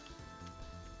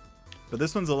 But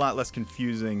this one's a lot less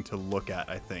confusing to look at,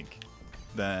 I think,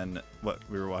 than what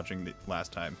we were watching the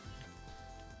last time.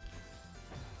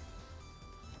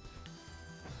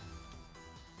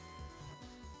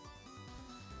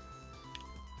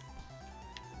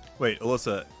 Wait,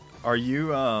 Alyssa, are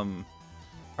you on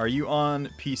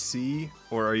PC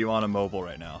or are you on a mobile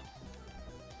right now?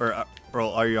 Or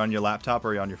are you on your laptop or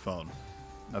are you on your phone?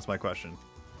 That's my question.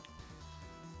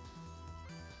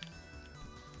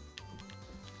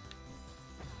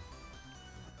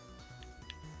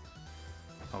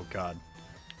 Oh God.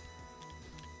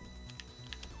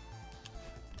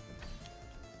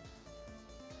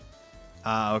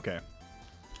 Ah, okay.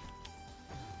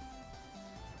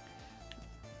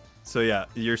 So yeah,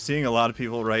 you're seeing a lot of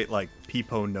people write like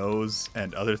Peepo Nose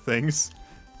and other things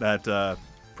that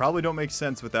probably don't make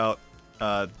sense without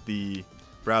the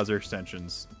browser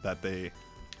extensions that they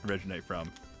originate from.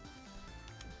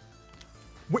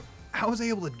 Wait, how was I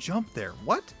able to jump there?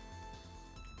 What?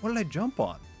 What did I jump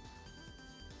on?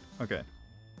 Okay.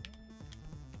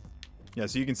 Yeah,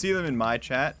 so you can see them in my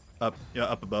chat up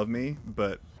above me,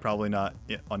 but probably not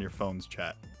on your phone's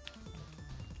chat.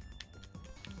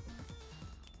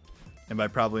 And by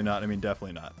probably not, I mean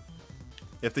definitely not.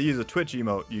 If they use a Twitch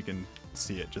emote, you can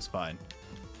see it just fine.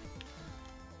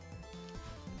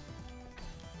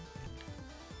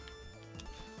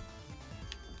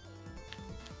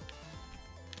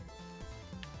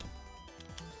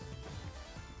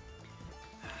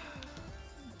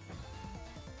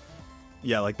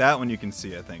 Yeah, like that one you can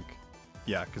see, I think.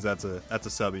 Yeah, because that's a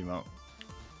sub emote.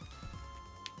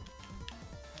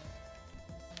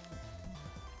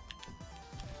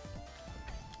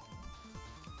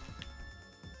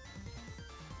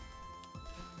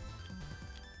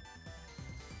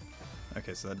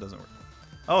 Okay, so that doesn't work.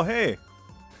 Oh, hey!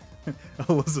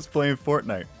 Alyssa's playing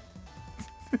Fortnite.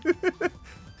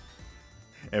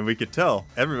 And we could tell.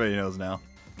 Everybody knows now.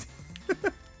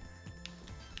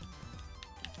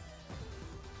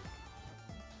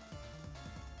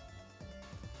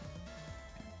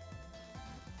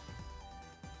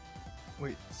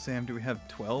 Wait, Sam, do we have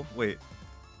 12? Wait.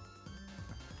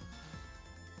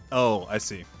 Oh, I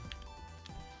see.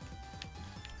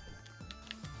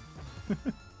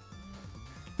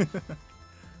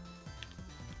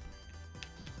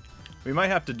 We might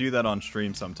have to do that on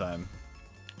stream sometime.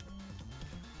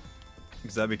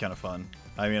 Because that'd be kind of fun.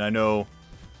 I mean, I know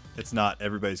it's not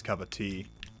everybody's cup of tea,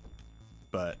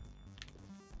 but...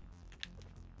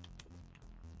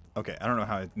 Okay, I don't know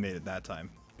how I made it that time,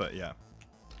 but yeah.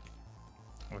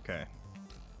 Okay.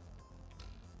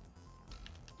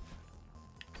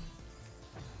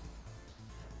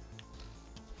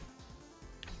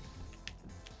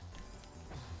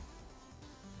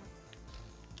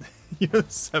 You're the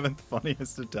 7th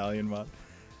funniest Italian mod.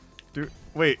 Dude,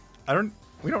 wait,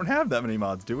 we don't have that many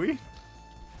mods, do we?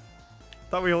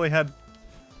 Thought we only had...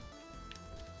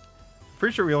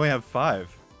 Pretty sure we only have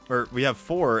 5. Or we have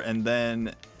 4, and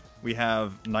then we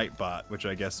have Nightbot, which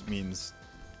I guess means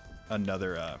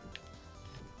another,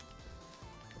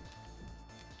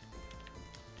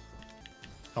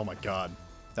 Oh my god.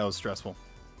 That was stressful.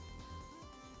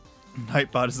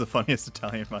 Nightbot is the funniest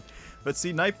Italian mod. But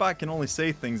see, Nightbot can only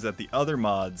say things that the other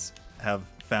mods have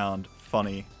found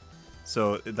funny.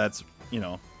 So that's, you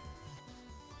know.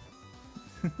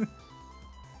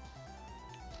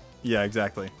 Yeah,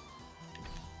 exactly.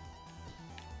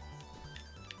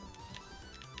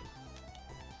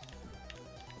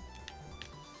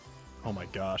 Oh my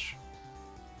gosh.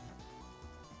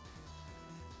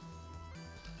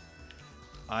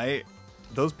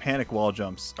 Those panic wall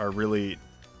jumps are really...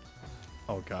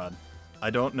 Oh god. I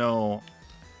don't know.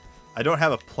 I don't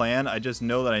have a plan. I just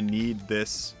know that I need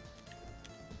this.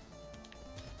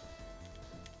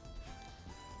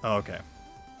 Oh, okay.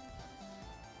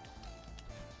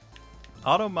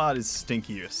 Automod is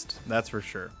stinkiest, that's for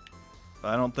sure. But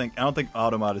I don't think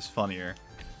Automod is funnier.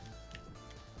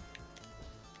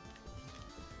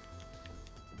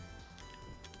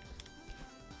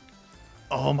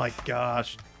 Oh my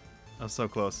gosh. That was so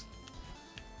close.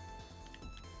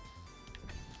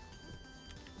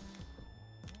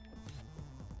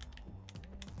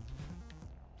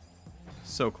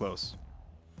 So close.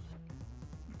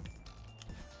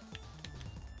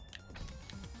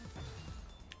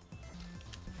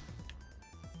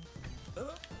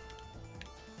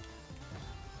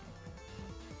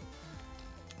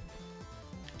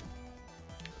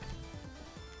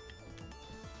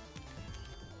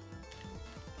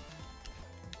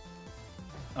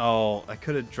 Oh, I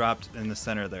could have dropped in the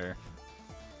center there.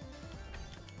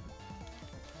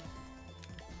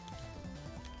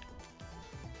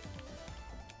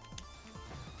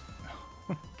 Oh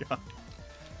my god.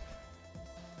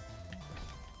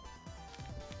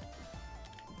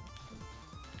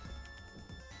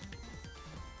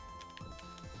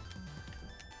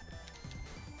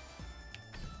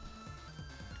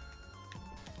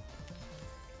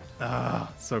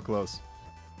 Ah, so close.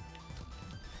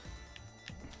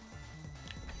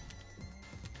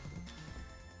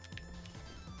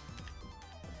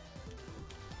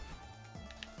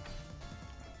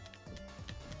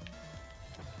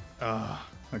 Ah,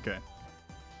 okay.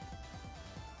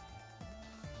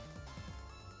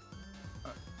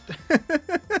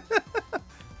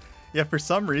 Yeah, for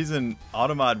some reason,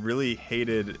 Automod really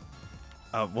hated...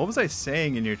 what was I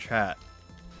saying in your chat?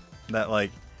 That, like,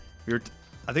 I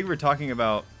think we were talking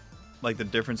about, like, the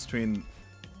difference between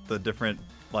the different,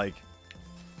 like,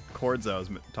 chords I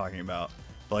was talking about.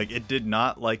 But, like, it did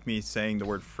not like me saying the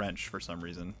word French for some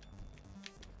reason.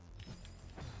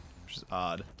 Which is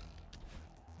odd.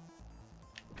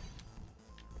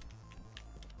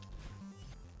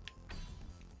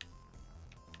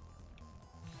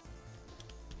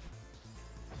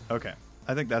 Okay,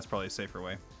 I think that's probably a safer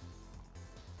way.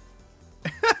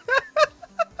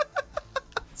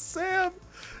 Sam!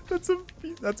 That's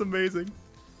amazing.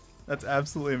 That's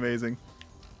absolutely amazing.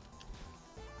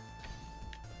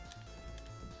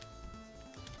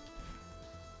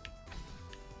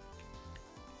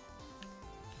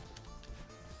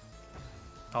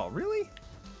 Oh, really?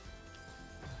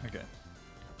 Okay.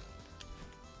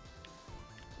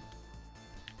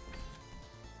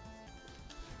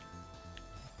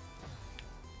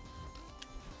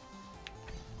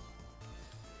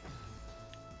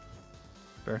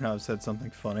 Bernard said something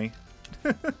funny.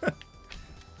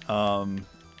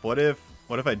 What if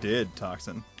I did,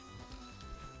 Toxin?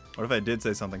 What if I did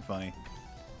say something funny?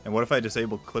 And what if I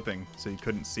disabled clipping so you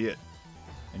couldn't see it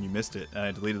and you missed it and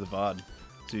I deleted the VOD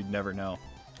so you'd never know?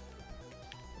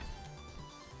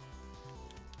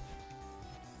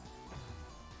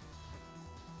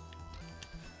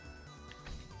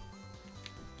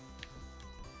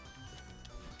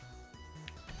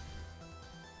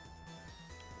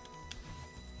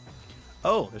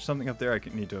 Oh, there's something up there I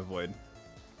need to avoid.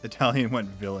 Italian went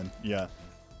villain, yeah.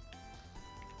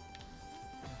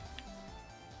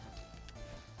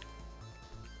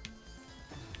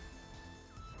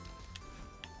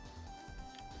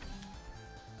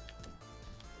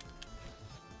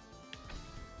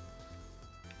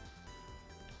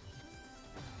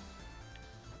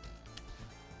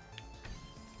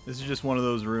 This is just one of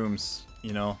those rooms,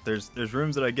 you know. There's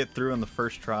rooms that I get through on the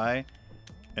first try,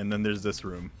 and then there's this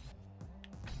room.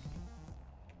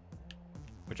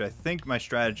 Which I think my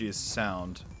strategy is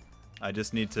sound. I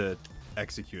just need to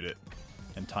execute it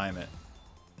and time it.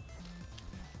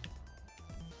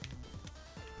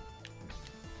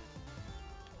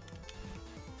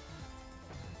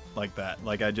 Like that.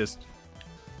 Like I just...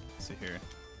 Let's see here.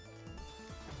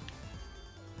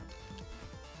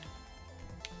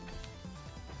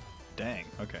 Dang,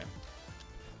 okay.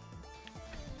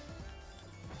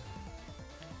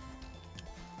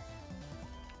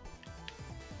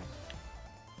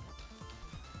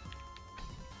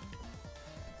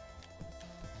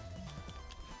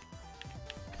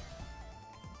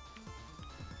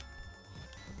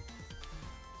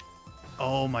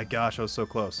 Oh my gosh, I was so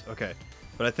close. Okay.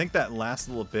 But I think that last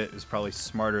little bit is probably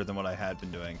smarter than what I had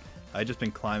been doing. I just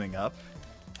been climbing up,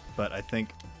 but I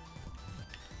think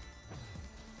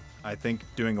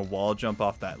doing a wall jump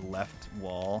off that left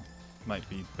wall might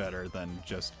be better than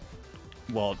just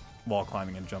wall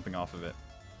climbing and jumping off of it.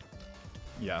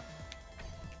 Yeah.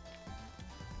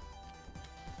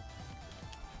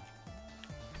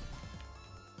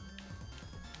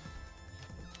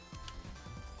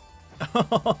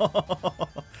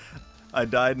 I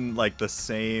died in like the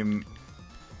same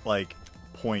like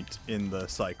point in the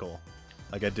cycle.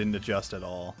 Like I didn't adjust at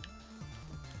all.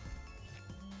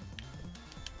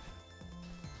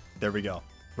 There we go.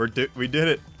 We did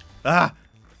it. Ah!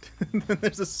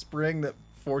 There's a spring that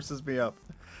forces me up.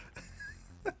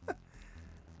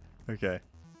 Okay.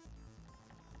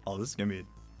 Oh, this is gonna be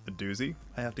a doozy.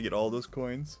 I have to get all those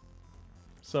coins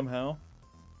somehow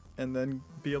and then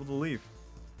be able to leave.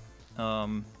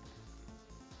 Well,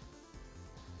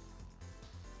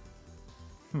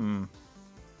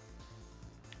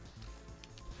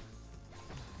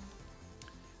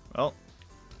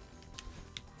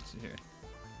 let's see here.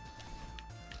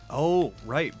 Oh,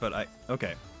 right, but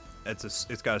okay.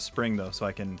 It's got a spring though, so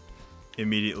I can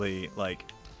immediately like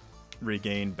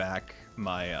regain back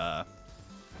my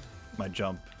my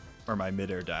jump or my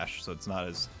midair dash, so it's not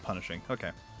as punishing.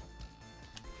 Okay.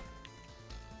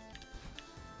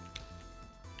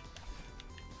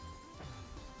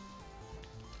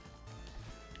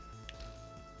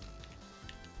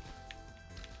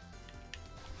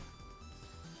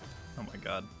 Oh my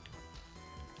god.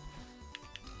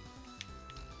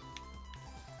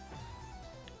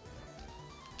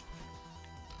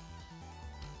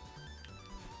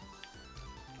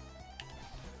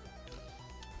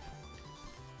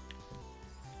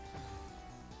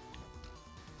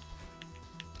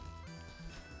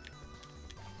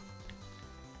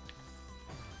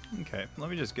 Okay, let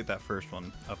me just get that first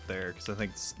one up there, because I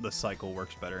think the cycle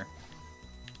works better.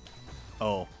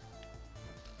 Oh.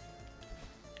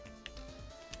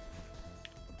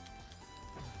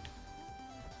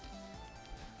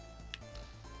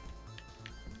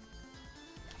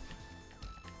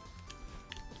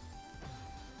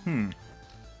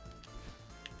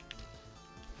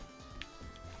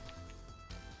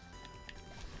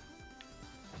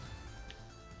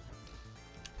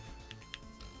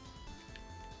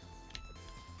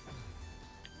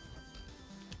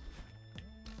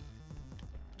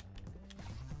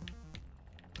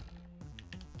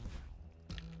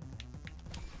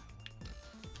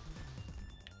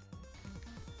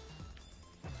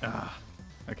 Ah,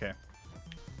 okay.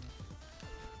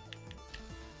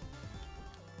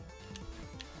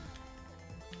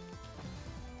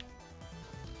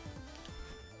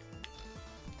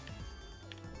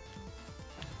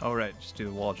 All right, just do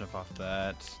the wall jump off of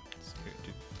that. Let's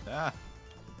do, ah.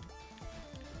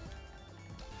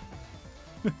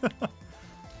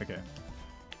 Okay.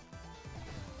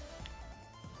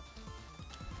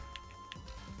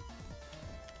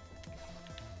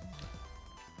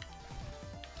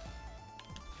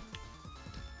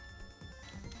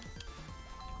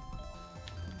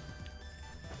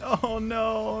 Oh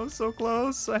no, I'm so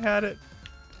close. I had it.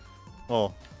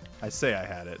 Well, I say I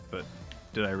had it, but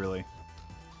did I really?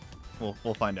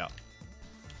 We'll find out.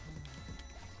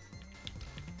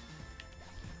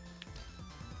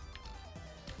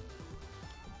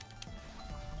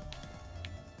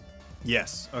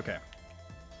 Yes, okay.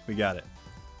 We got it.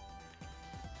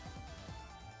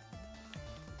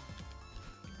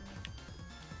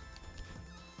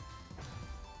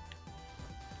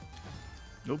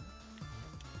 Nope.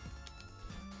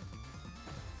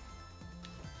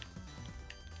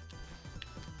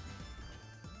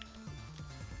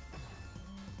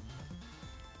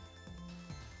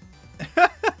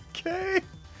 Okay.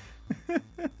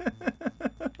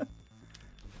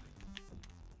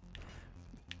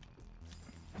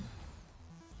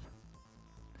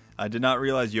 I did not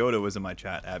realize Yoda was in my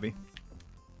chat, Abby.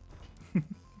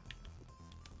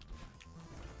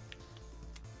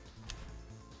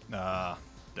 Ah,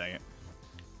 dang it.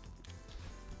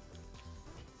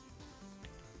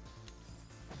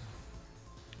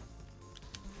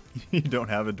 You don't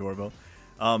have a doorbell.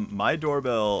 My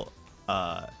doorbell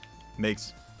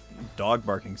makes dog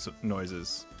barking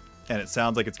noises, and it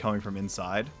sounds like it's coming from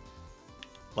inside.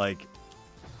 Like,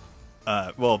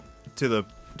 well, to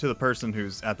the person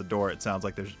who's at the door, it sounds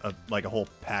like there's like a whole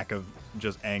pack of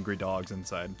just angry dogs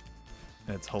inside,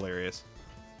 and it's hilarious.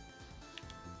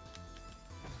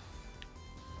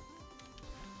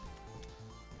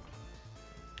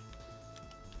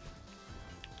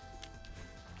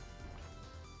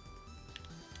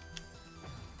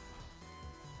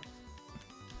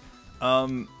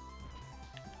 To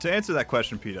answer that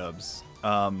question, P-dubs,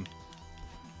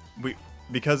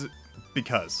 because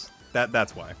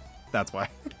that's why.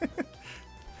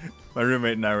 My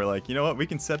roommate and I were like, you know what? We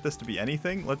can set this to be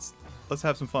anything. Let's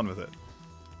have some fun with it.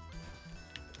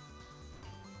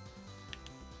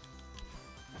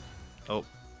 Oh,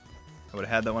 I would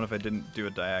have had that one if I didn't do a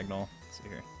diagonal. Let's see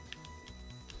here.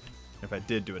 If I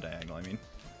did do a diagonal, I mean.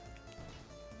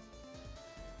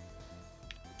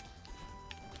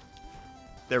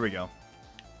 There we go.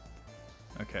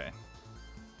 Okay.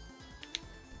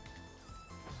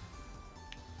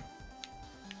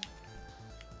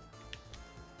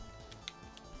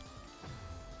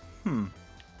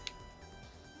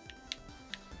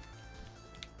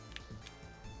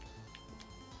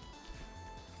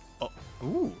 Oh,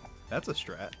 ooh, that's a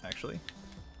strat, actually.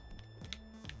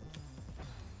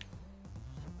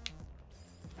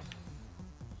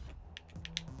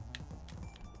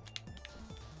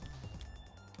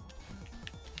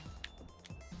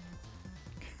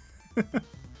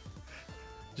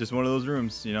 Just one of those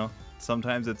rooms, you know?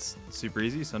 Sometimes it's super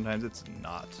easy, sometimes it's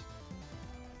not.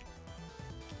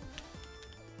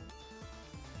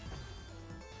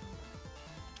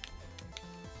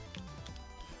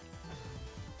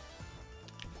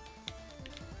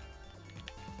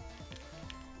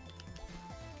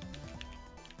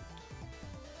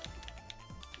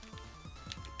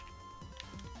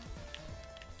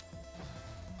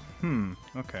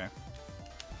 Okay.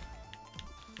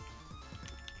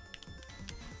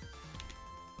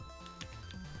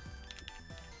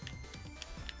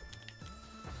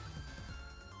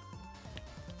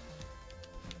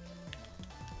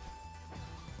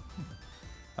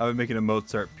 I would make it a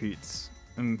Mozart Pizza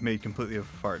made completely of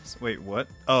farts. Wait, what?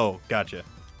 Oh, gotcha.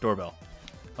 Doorbell.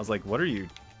 I was like, what are you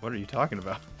talking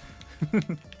about?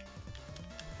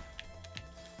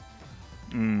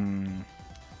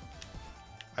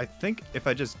 I think if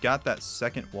I just got that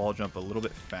second wall jump a little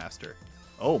bit faster.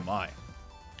 Oh my.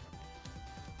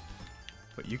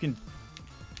 But you can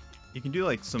do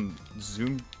like some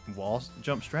zoom wall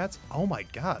jump strats. Oh my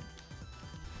god.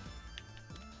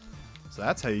 So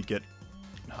that's how you get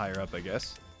higher up, I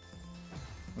guess.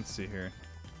 Let's see here.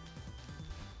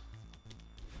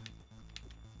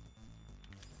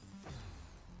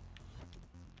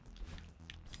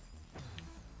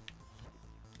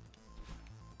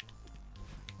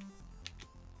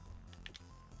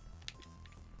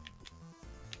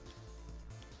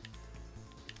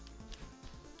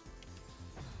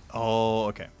 Oh,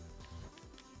 okay.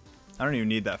 I don't even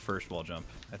need that first wall jump.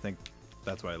 I think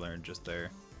that's what I learned just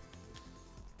there.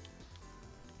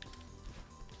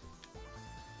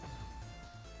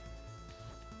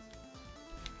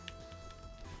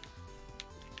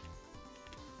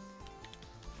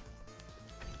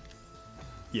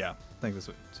 Yeah, I think that's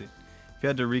what. See, if you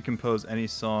had to recompose any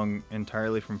song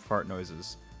entirely from fart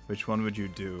noises, which one would you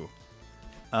do?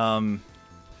 Oh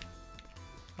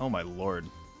my lord,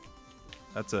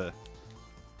 that's an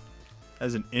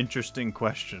interesting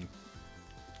question.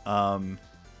 I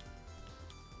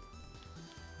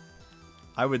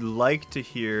would like to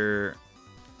hear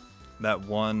that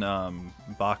one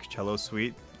Bach cello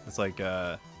suite. It's like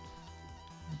no,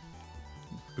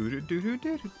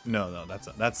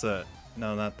 that's a.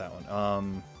 No, not that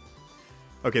one.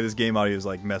 Okay, this game audio is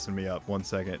like messing me up. 1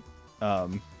 second.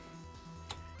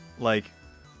 Like,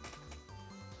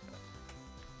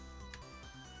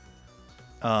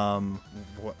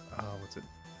 what? What's it?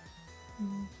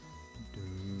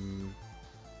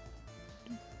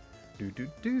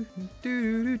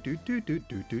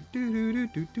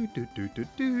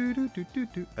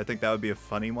 I think that would be a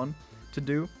funny one to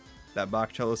do. That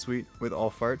Bach cello suite with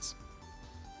all farts.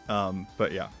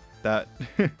 But yeah.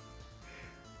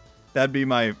 That'd be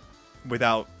my,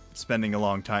 without spending a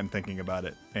long time thinking about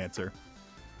it, answer.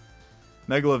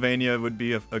 Megalovania would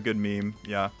be a good meme,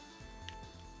 yeah.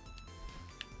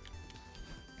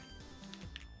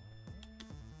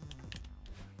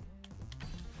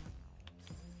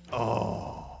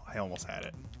 Oh, I almost had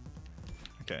it.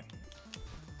 Okay.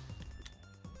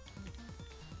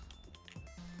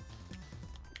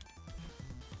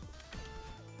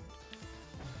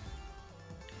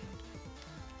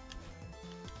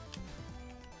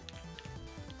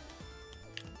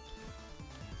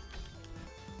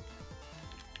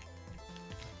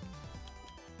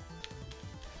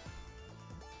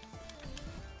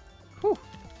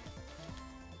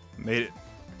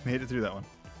 Made it through that one.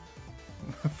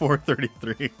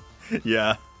 433.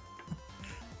 Yeah.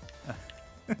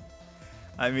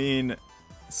 I mean,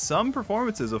 some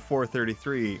performances of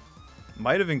 433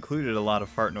 might have included a lot of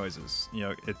fart noises. You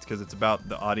know, it's because it's about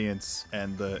the audience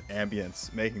and the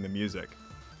ambience making the music.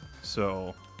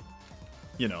 So,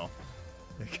 you know,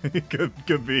 it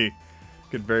could be,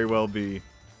 could very well be.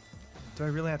 Do I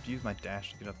really have to use my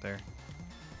dash to get up there?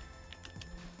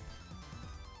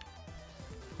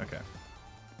 Okay.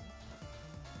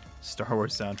 Star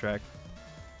Wars soundtrack.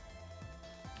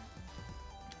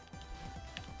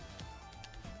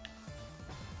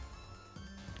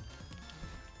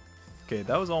 Okay,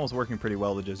 that was almost working pretty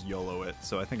well to just YOLO it,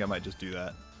 so I think I might just do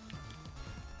that.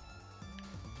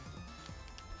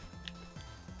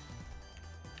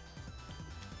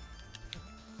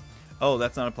 Oh,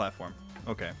 that's not a platform.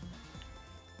 Okay.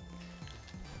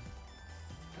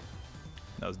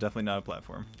 That was definitely not a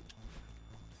platform.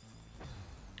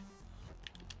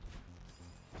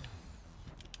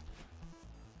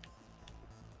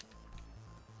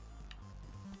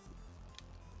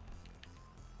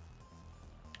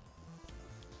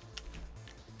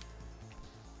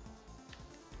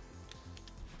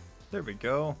 There we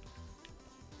go.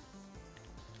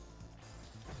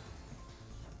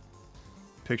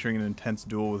 Picturing an intense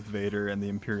duel with Vader and the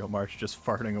Imperial March just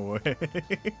farting away.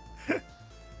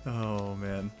 Oh,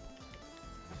 man.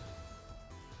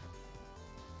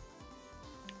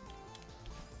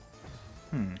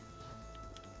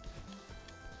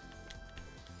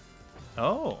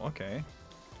 Oh, okay.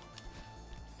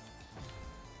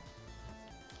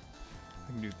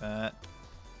 I can do that.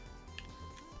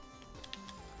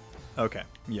 Okay,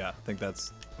 yeah, I think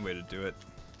that's the way to do it.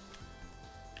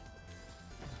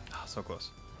 Oh, so close.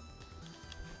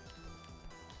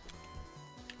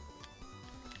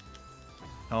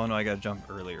 Oh no, I gotta jump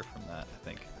earlier from that, I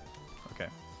think. Okay.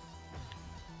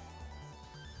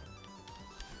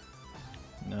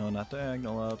 No, not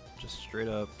diagonal up, just straight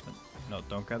up. No,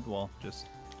 don't grab the wall, just...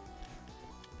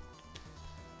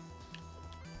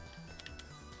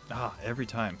 Ah, every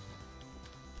time.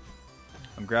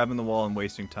 I'm grabbing the wall and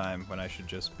wasting time when I should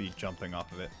just be jumping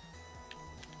off of it.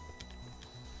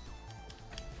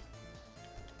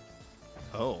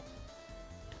 Oh.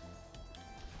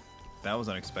 That was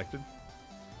unexpected.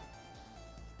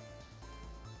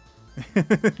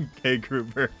 Hey,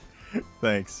 Grouper.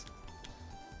 Thanks.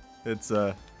 It's,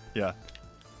 yeah.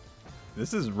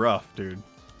 This is rough, dude.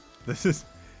 This is,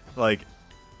 like,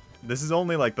 this is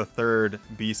only, like, the third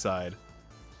B-side,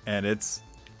 and it's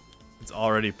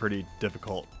already pretty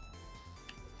difficult.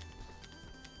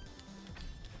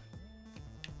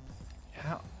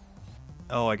 How?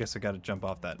 Oh, I guess I gotta jump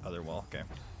off that other wall. Okay.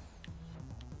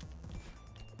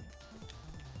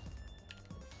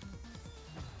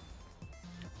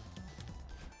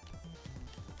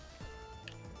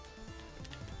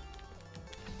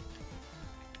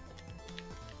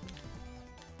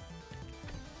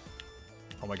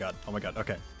 Oh my god. Oh my god.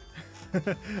 Okay.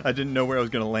 I didn't know where I was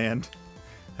gonna land.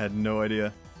 I had no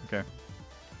idea. Okay.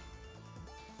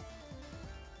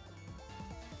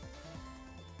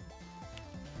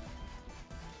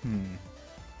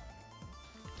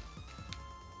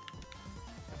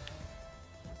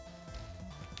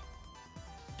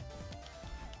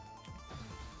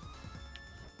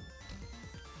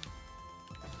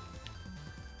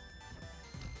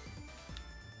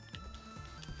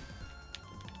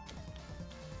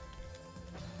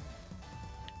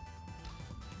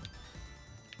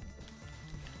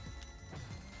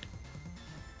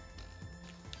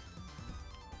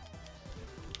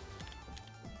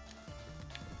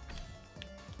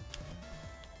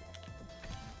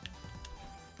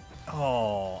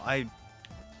 Oh,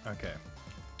 okay.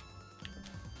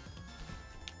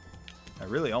 I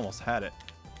really almost had it.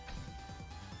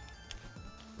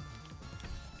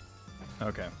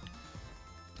 Okay.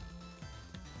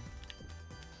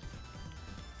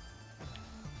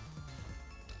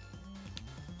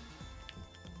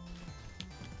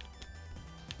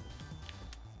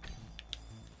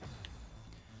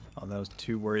 Oh, I was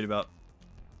too worried about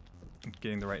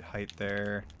getting the right height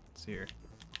there. Let's see here.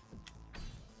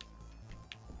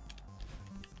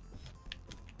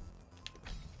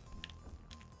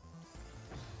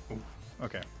 Ooh,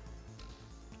 okay.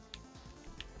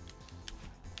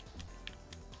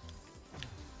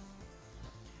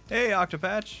 Hey,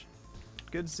 Octopatch.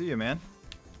 Good to see you, man.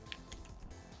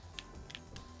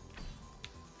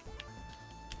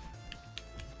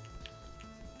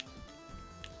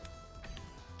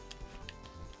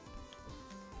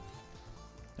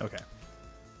 Okay.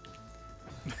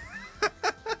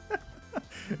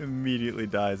 Immediately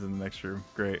dies in the next room.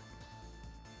 Great.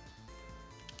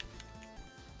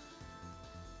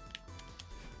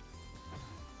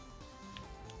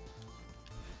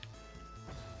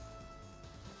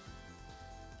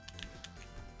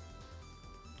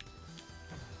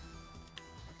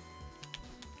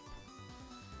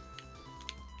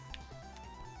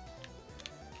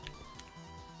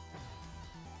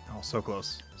 Oh, so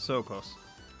close. So close.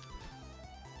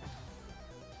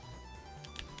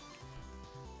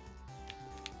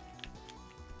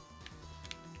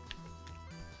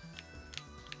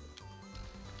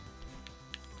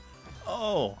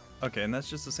 Oh, okay, and that's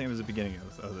just the same as the beginning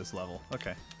of this level.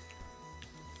 Okay.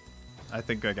 I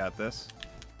think I got this.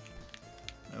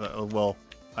 Well,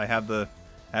 I have the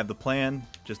plan,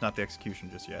 just not the execution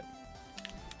just yet.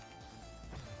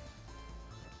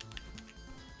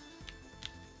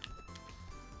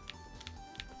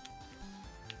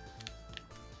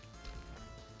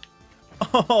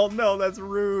 Oh no, that's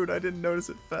rude. I didn't notice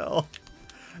it fell.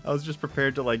 I was just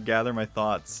prepared to like gather my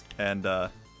thoughts, and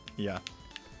yeah.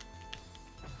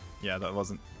 Yeah, that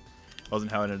wasn't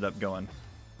how it ended up going.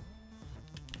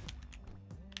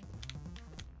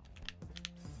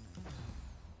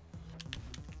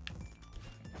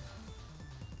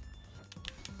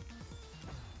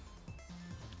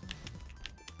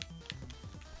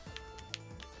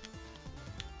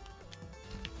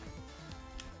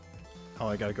 Oh,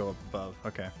 I gotta go up above.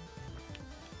 Okay.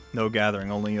 No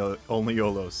gathering, only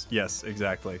YOLOs. Yes,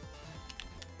 exactly.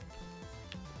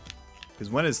 Because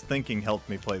when has thinking helped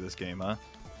me play this game, huh?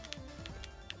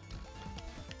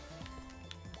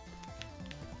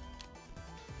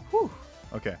 Whew.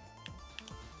 Okay.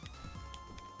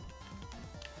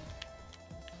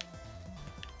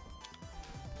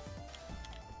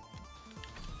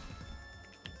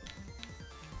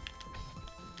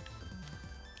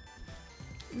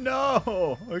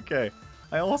 No! Okay.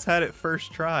 I almost had it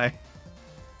first try.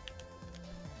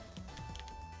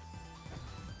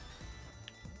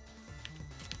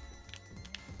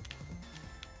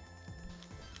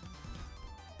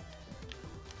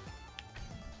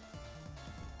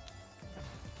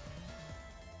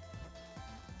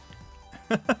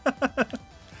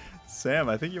 Sam,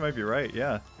 I think you might be right,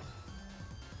 yeah.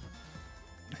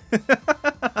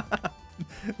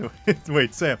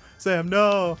 Wait, Sam,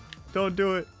 no! Don't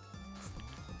do it!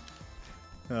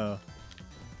 Oh.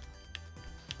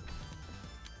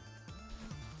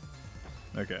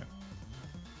 Okay.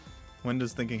 When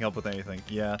does thinking help with anything?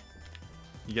 Yeah.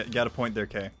 You got a point there,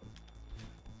 Kay.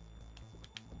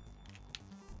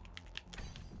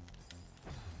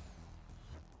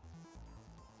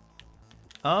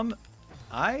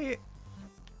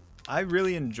 I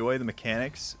really enjoy the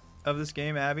mechanics of this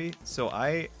game, Abby, so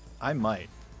I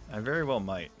very well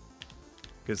might.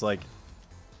 Because, like,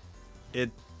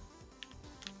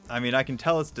 I mean, I can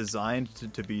tell it's designed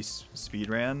to be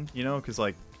speedran, you know, because,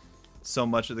 like, so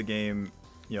much of the game,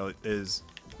 you know, is,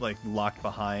 like, locked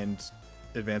behind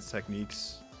advanced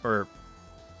techniques, or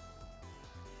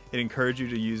it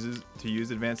encourages you to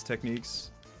use advanced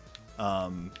techniques.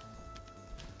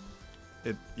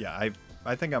 Yeah,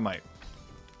 I think I might.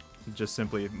 Just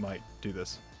simply might do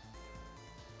this.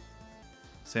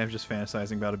 Sam's just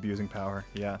fantasizing about abusing power.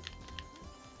 Yeah.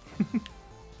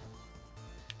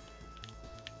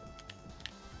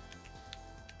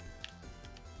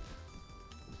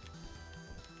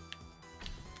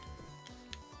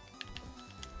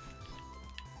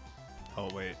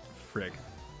 Oh wait, frick.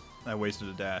 I wasted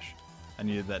a dash. I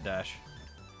needed that dash.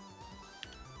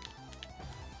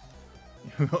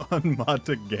 Unmod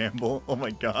to gamble? Oh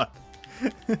my god.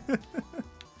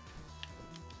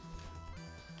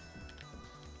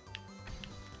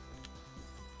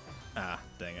 Ah,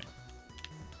 dang it.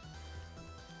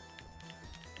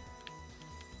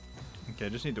 Okay, I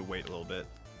just need to wait a little bit.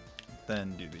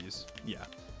 Then do these. Yeah.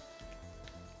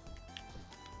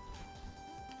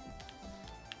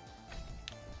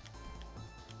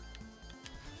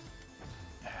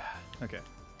 Okay.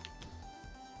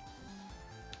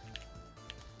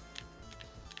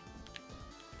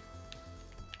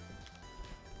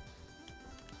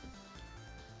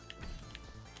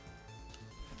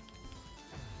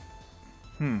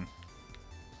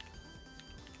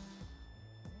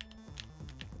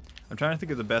 I'm trying to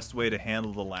think of the best way to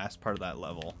handle the last part of that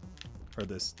level. Or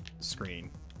this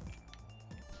screen.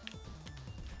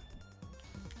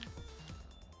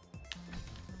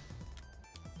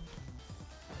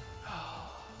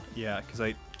 Yeah, because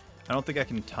I don't think I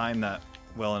can time that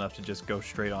well enough to just go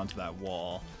straight onto that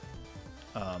wall.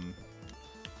 Or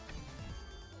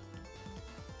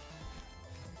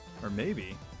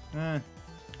maybe.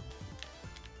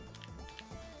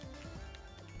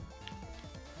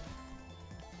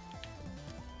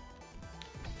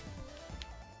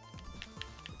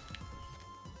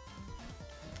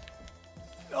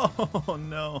 Oh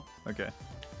no. Okay.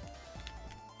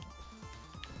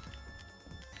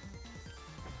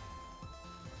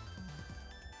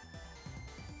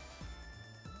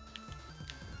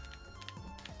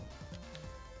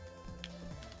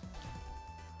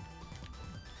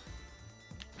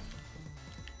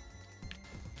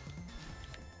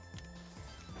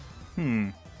 Hmm.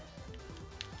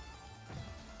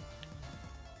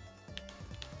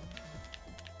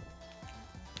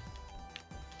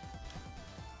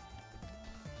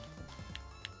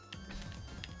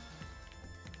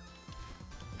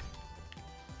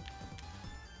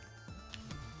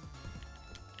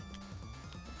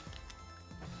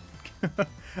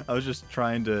 I was just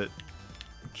trying to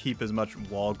keep as much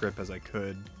wall grip as I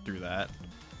could through that.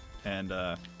 And,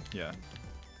 yeah.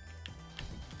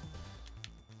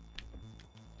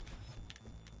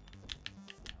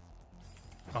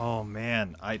 Oh,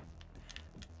 man.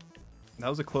 That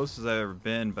was the closest I've ever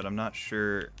been, but I'm not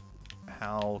sure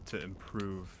how to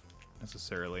improve,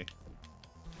 necessarily.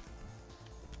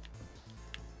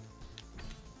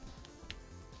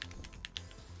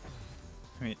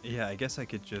 I mean, yeah, I guess I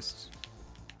could just...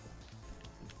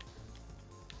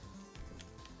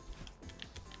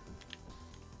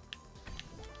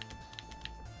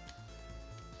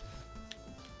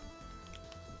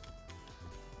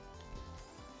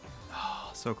 Oh,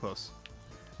 so close.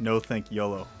 No think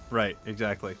YOLO. Right,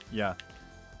 exactly. Yeah.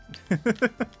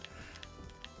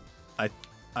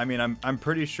 I mean, I'm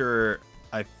pretty sure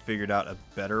I figured out a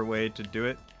better way to do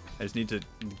it. I just need to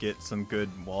get some good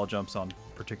wall jumps on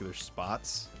particular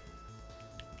spots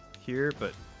here,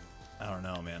 but I don't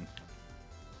know, man.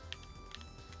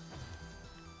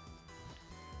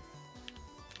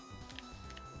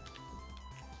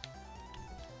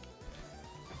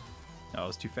 Oh, it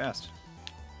was too fast.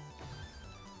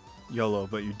 YOLO,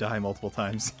 but you die multiple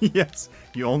times. Yes,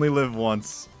 you only live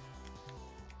once,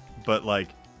 but like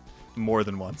more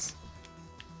than once.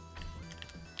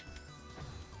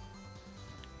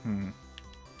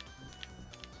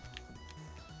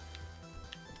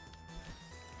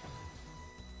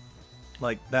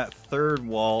 Like that third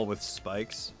wall with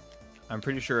spikes, I'm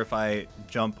pretty sure if I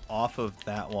jump off of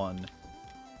that one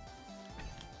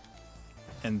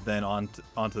and then onto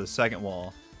the second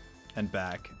wall and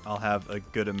back, I'll have a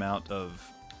good amount of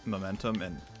momentum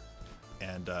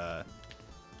and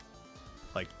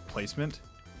like placement.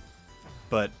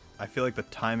 But I feel like the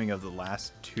timing of the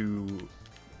last two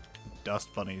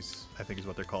dust bunnies, I think is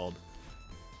what they're called,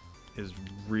 is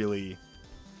really,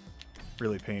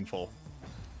 really painful.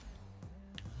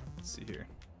 Let's see here.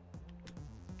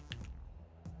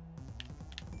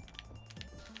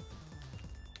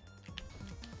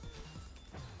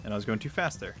 And I was going too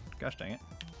fast there. Gosh dang it.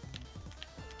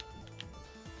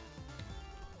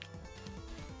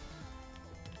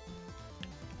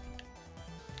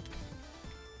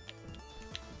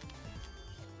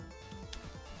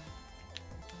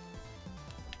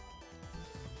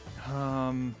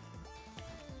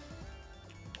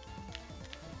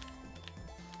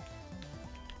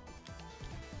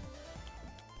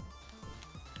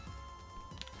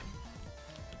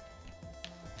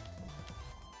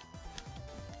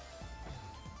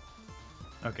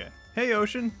 Okay. Hey,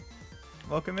 Ocean.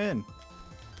 Welcome in.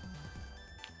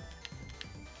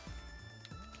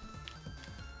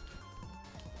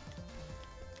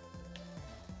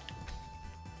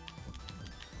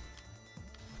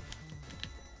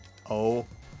 Oh,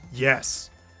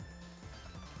 yes.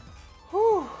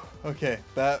 Whew. Okay,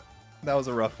 that was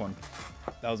a rough one.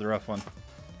 That was a rough one.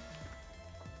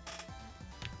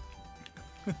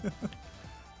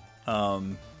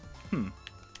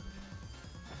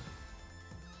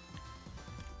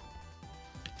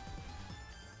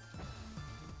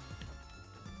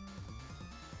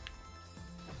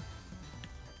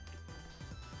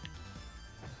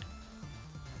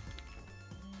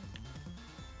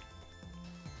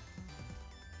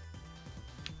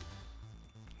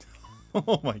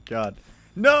 Oh my god.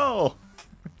 No!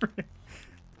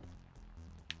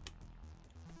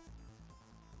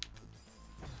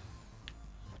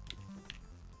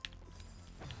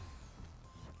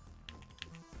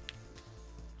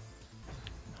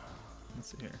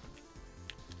 Let's see here.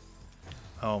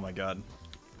 Oh my god.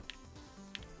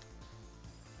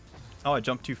 Oh, I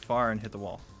jumped too far and hit the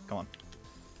wall. Come on.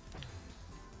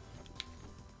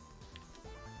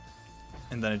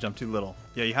 And then I jumped too little.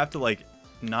 Yeah, you have to like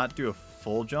not do a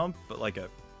full jump, but like a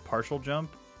partial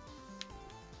jump.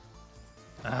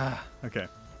 Ah, okay.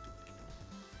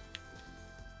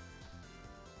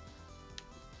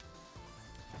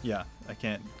 Yeah, I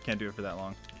can't do it for that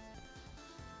long.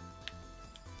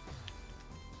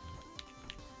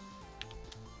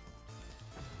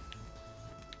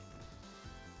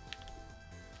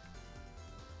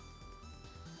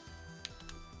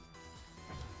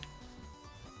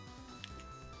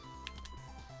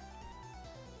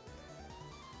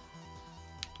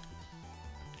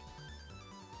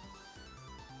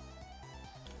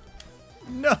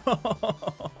 No!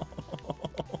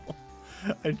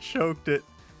 I choked it.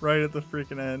 Right at the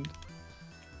freaking end.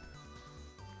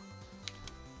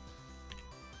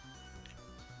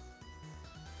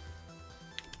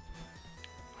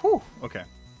 Whew, okay.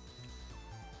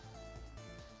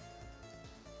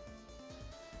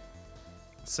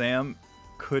 Sam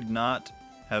could not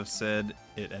have said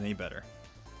it any better.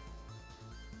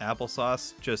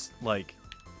 Applesauce, just like,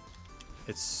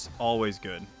 it's always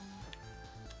good.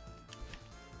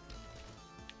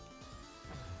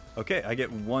 Okay, I get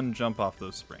one jump off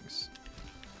those springs.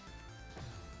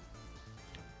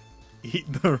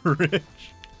 Eat the rich.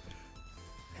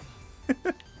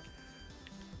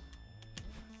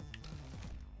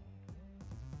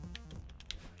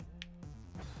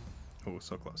 Oh,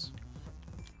 so close.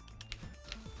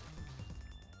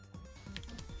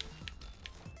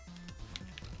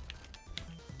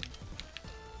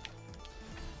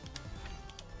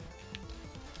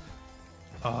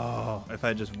 Oh, if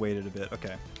I just waited a bit.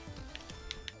 Okay.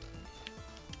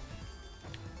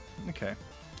 Okay.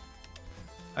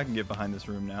 I can get behind this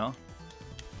room now.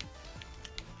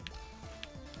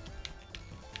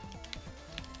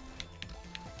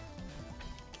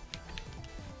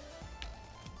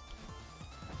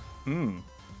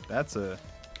 That's a...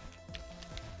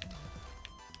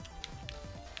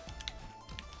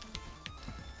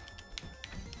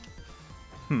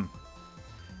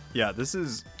 Yeah, this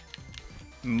is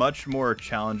much more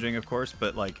challenging, of course,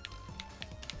 but, like,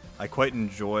 I quite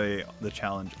enjoy the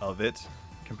challenge of it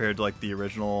compared to, like, the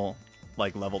original,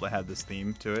 like, level that had this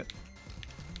theme to it.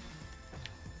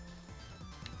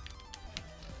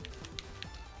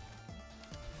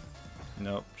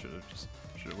 Nope, should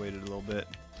have waited a little bit.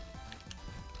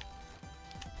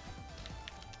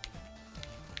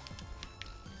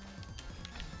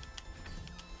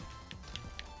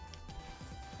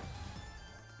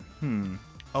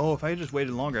 Oh, if I had just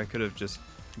waited longer, I could have just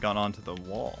gone onto the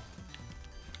wall.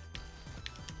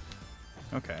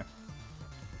 Okay.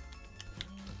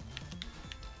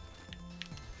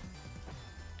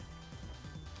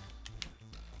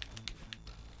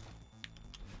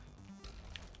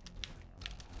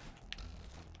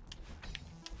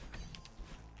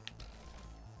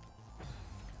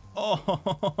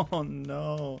 Oh,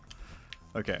 no.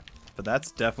 Okay, but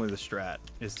that's definitely the strat,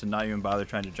 is to not even bother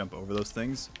trying to jump over those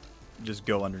things. Just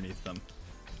go underneath them.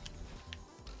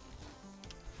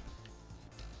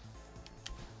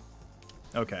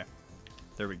 Okay,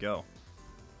 there we go.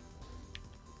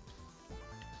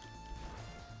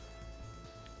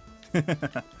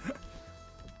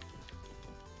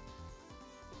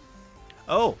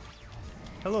 Oh,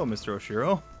 hello, Mr.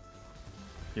 Oshiro.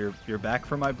 You're back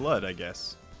for my blood, I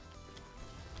guess.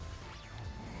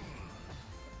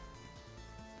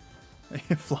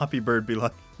 Floppy Bird be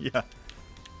like, yeah.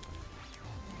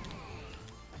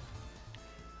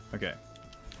 Okay.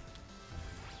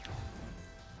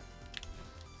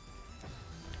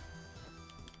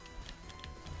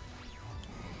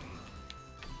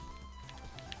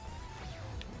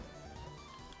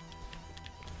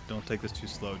 Don't take this too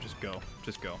slow, just go.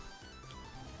 Just go.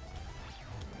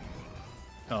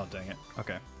 Oh, dang it.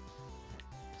 Okay.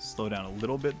 Slow down a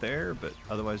little bit there, but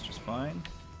otherwise just fine.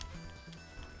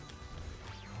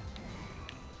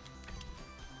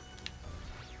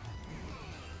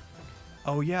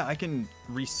 Oh yeah, I can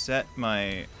reset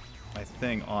my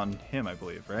thing on him, I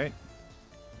believe, right?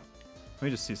 Let me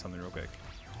just see something real quick.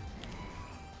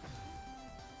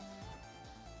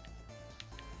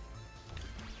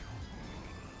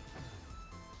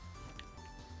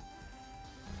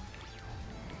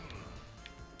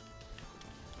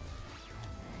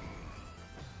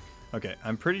 Okay,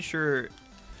 I'm pretty sure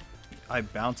I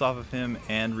bounce off of him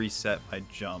and reset my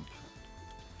jump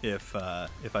if I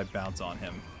bounce on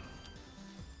him.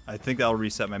 I think that'll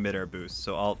reset my mid-air boost,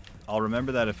 so I'll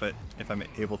remember that if I'm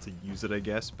able to use it, I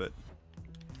guess, but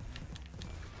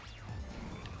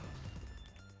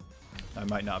I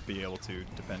might not be able to,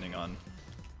 depending on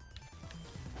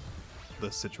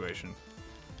the situation.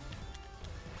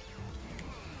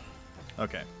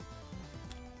 Okay.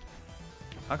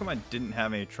 How come I didn't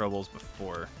have any troubles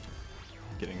before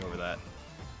getting over that?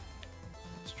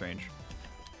 Strange.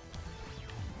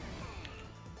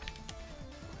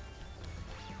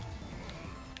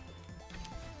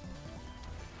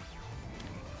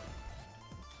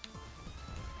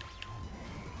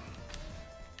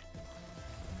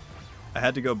 I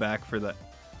had to go back for that.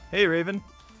 Hey, Raven.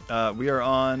 We are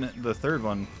on the third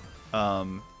one,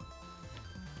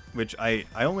 which I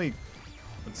only...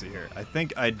 Let's see here. I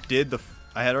think I did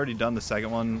I had already done the second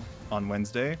one on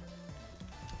Wednesday.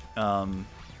 But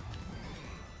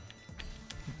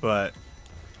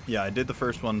yeah, I did the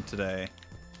first one today.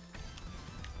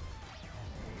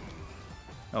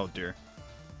 Oh dear.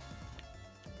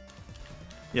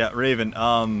 Yeah, Raven.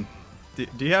 Do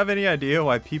you have any idea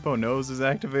why Peepo Nose is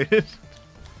activated?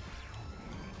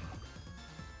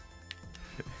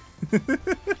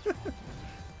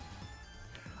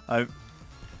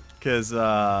 Cause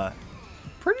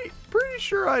pretty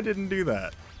sure I didn't do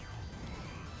that.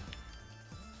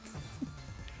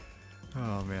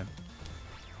 Oh man.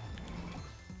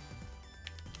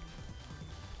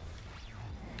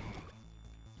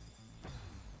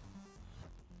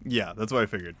 Yeah, that's what I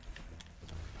figured.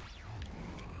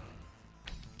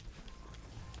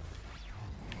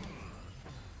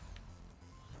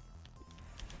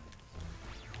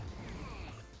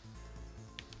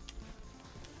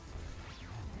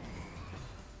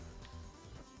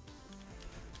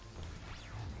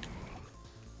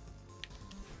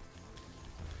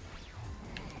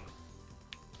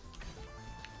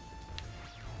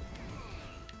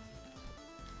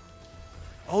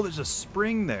 Oh, there's a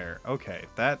spring there. Okay,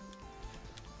 that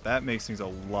makes things a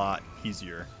lot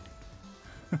easier.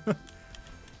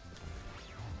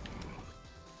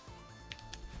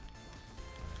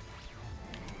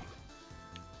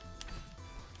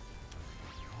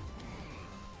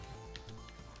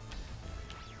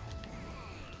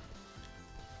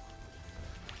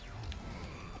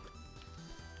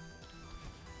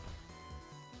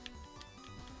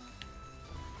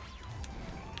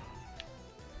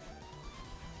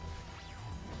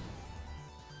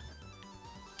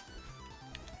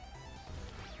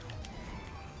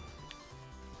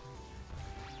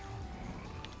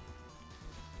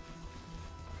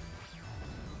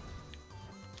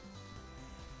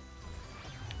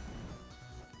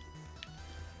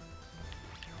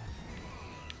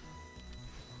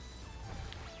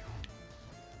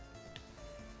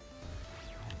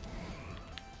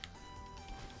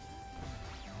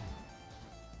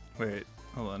 Wait,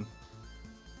 hold on.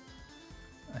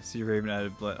 I see Raven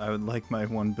added blood. I would like my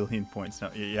 1 billion points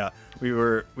now. Yeah, we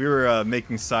were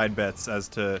making side bets as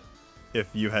to if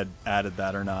you had added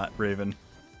that or not, Raven,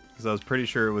 because I was pretty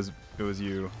sure it was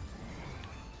you.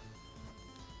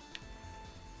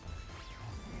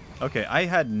 Okay, I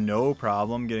had no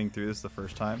problem getting through this the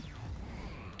first time.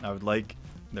 I would like,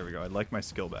 there we go. I'd like my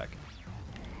skill back.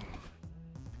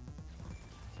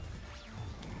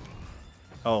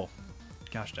 Oh.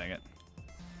 Gosh dang it.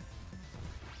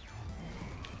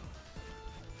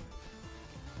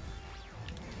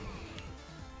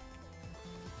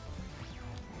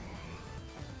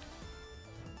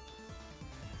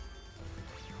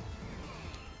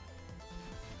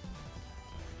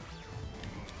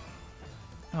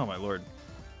 Oh my lord.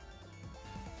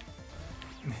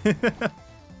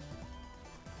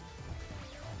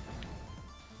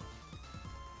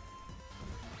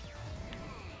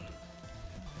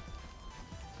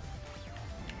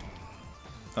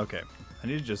 Okay, I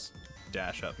need to just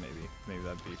dash up maybe. Maybe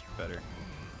that'd be better.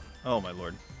 Oh my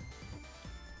lord.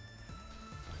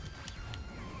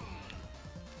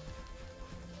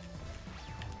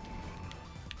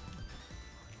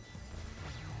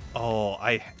 Oh,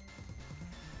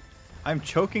 I'm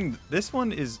choking. This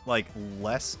one is like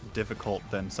less difficult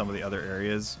than some of the other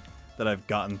areas that I've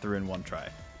gotten through in one try.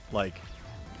 Like,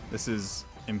 this is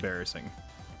embarrassing.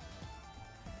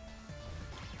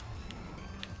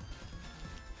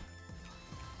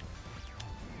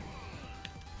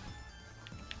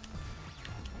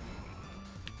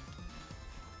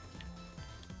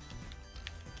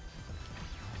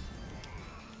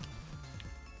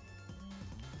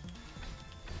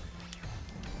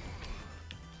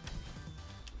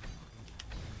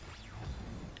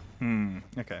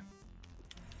 Okay.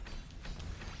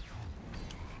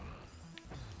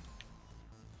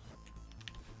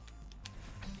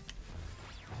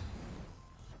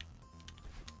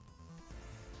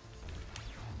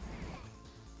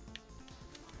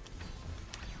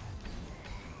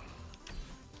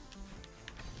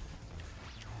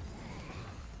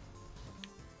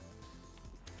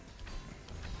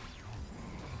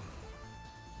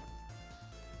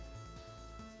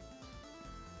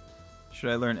 Should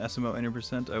I learn SMO any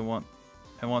percent? I want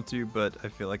to, but I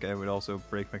feel like I would also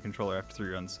break my controller after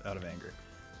 3 runs out of anger.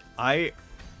 I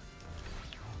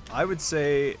would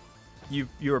say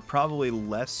you are probably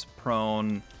less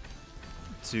prone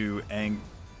to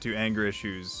anger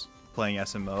issues playing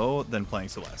SMO than playing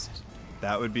Celeste.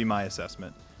 That would be my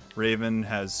assessment. Raven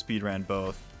has speedran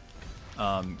both,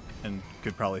 and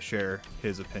could probably share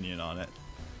his opinion on it.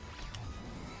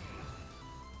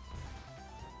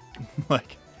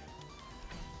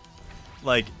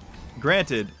 Like,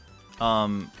 granted,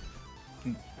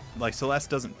 like Celeste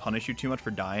doesn't punish you too much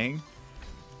for dying,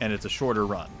 and it's a shorter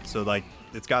run, so like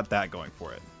it's got that going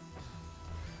for it.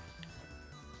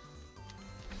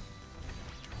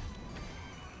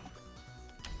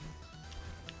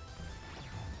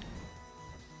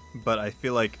 but I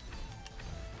feel like...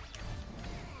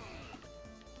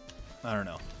 I don't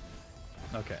know.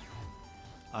 Okay.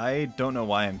 I don't know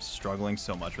why I'm struggling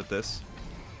so much with this.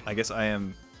 I guess I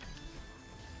am...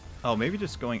 Oh, maybe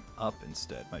just going up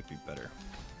instead might be better.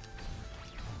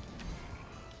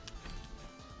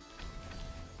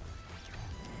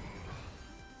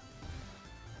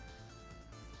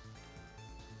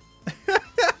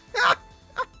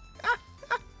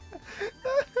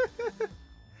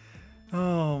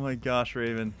 Oh my gosh,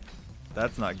 Raven.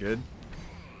 That's not good.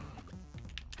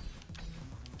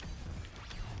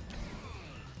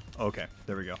 Okay,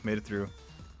 there we go. Made it through.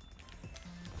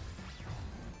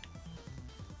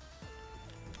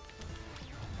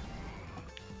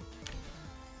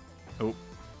 Oh.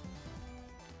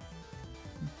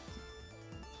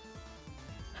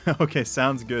 Okay,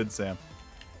 sounds good, Sam.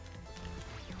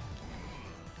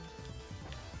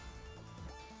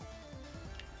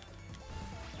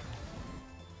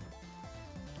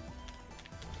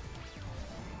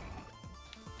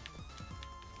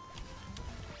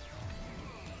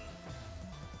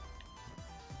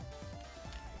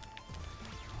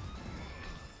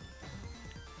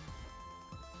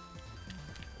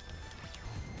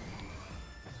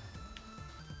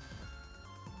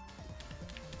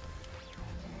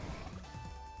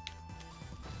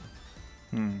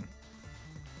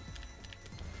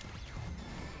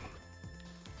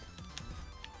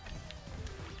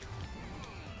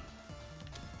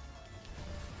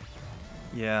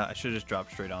 Yeah, I should have just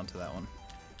dropped straight onto that one.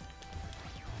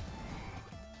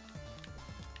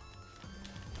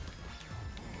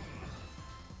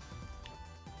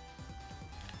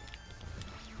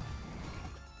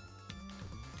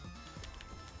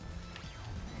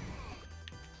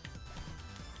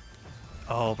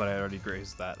 Oh, but I already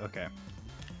grazed that. Okay.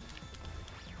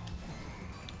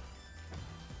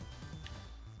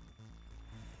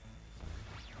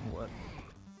 What?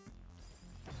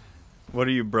 What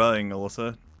are you braying,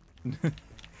 Alyssa?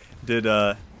 Did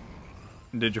your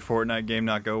Fortnite game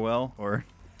not go well, or?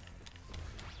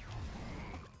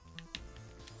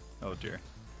 Oh dear.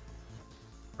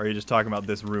 Or are you just talking about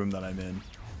this room that I'm in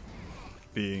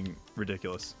being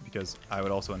ridiculous? Because I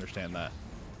would also understand that.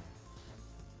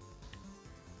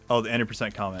 Oh, the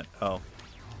 90% comment. Oh.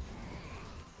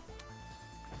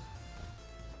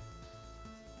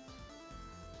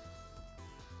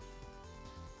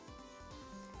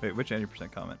 Wait, which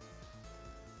 90% comment?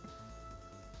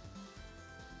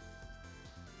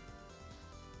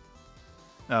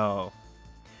 Oh.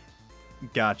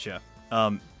 Gotcha.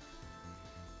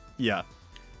 Yeah.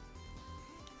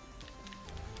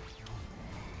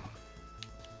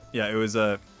 Yeah, it was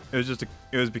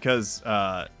because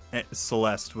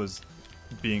Celeste was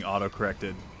being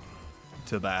auto-corrected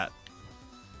to that.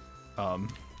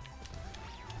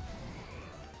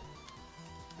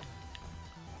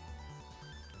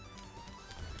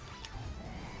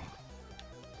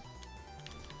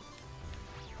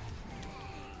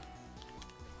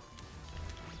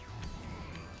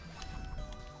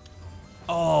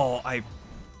 Oh, I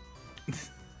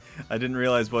didn't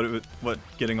realize what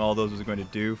getting all those was going to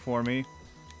do for me.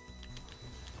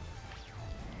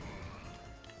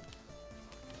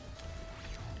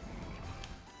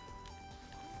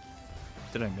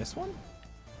 Did I miss one?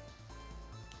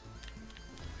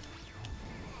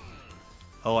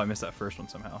 Oh, I missed that first one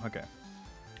somehow. Okay.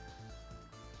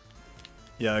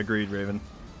 Yeah, agreed, Raven.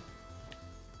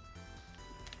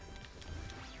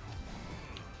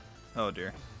 Oh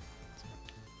dear.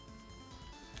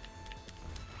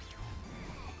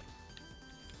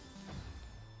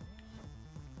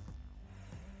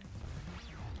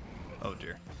 Oh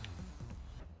dear.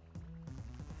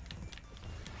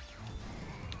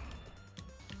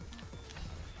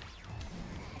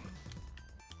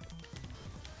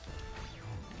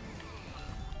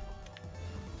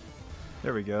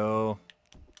 There we go.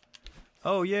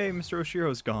 Oh yay, Mr.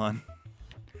 Oshiro's gone.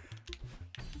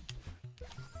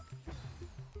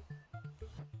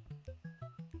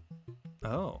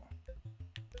 Oh.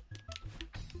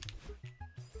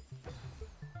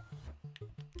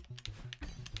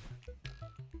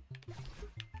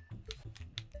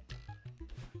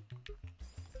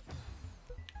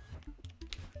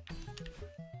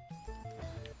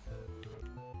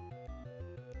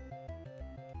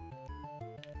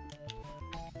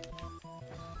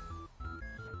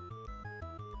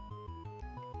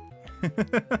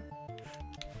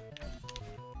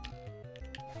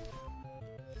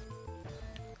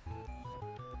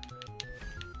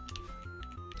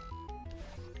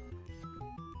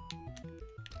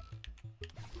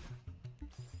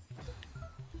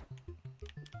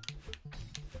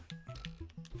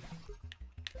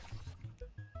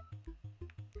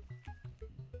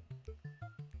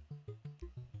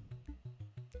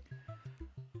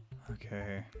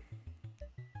 Okay.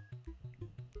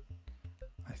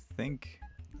 I think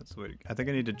that's the way I think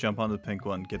I need to jump onto the pink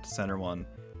one, get the center one,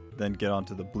 then get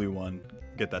onto the blue one,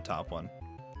 get that top one.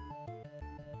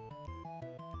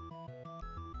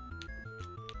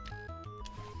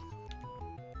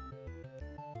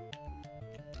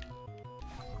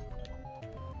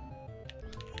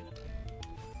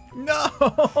 No!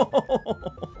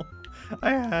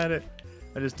 I had it.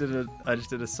 I just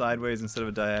did a sideways instead of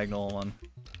a diagonal one.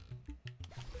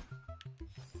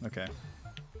 Okay.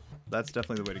 That's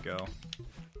definitely the way to go.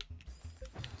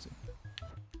 Let's see.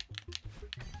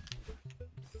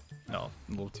 No,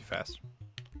 a little too fast.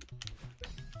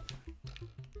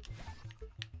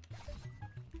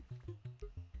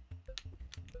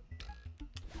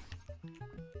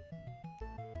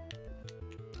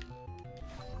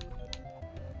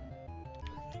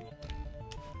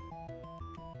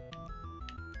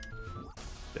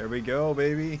 There we go,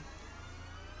 baby.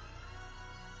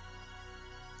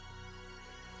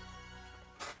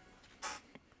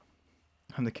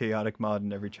 I'm the chaotic mod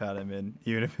in every chat I'm in,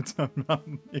 even if it's I'm not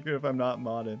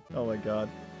modded. Oh my god.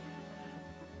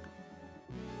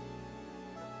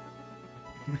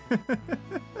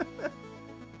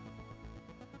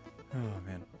 Oh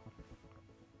man.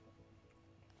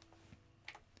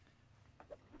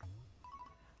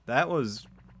 That was,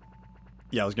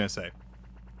 yeah, I was gonna say.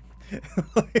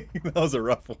 That was a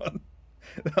rough one.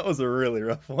 That was a really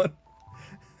rough one.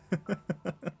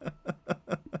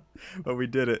 But we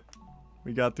did it.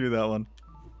 We got through that one.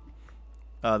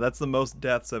 That's the most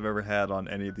deaths I've ever had on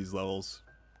any of these levels.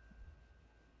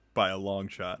 By a long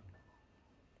shot.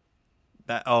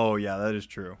 That, oh yeah, that is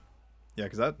true. Yeah,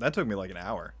 because that took me like an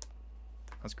hour.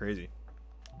 That's crazy.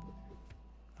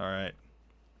 Alright.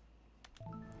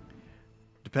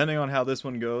 Depending on how this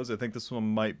one goes, I think this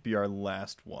one might be our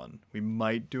last one. We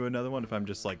might do another one if I'm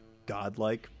just like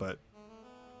godlike, but...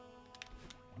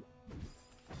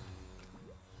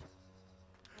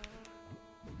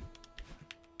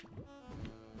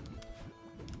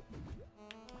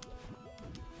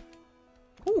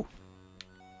 Whew.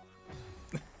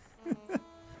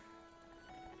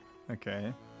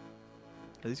 Okay.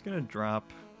 Are these gonna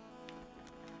drop?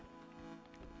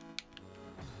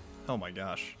 Oh my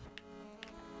gosh.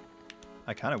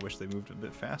 I kind of wish they moved a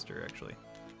bit faster, actually.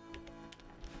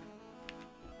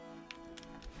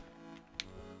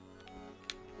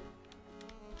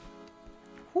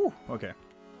 Whew, okay.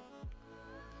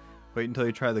 Wait until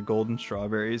you try the golden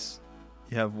strawberries.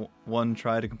 You have one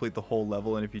try to complete the whole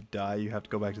level, and if you die, you have to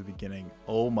go back to the beginning.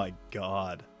 Oh my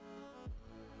god.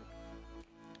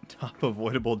 Top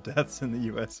avoidable deaths in the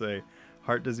USA.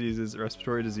 Heart diseases,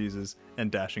 respiratory diseases,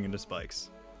 and dashing into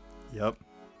spikes. Yep.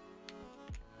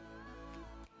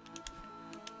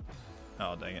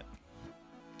 Oh, dang it.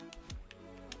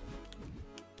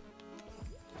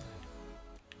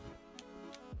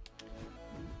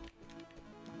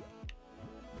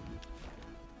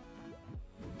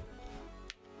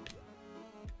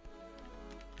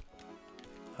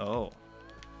 Oh.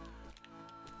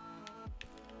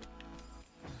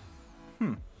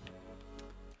 Hmm.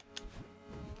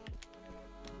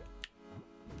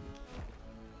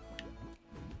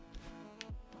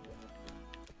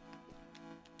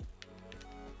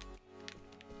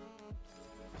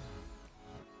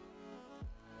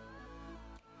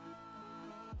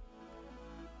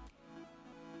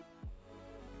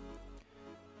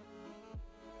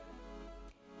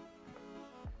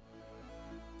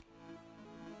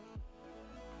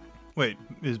 Wait,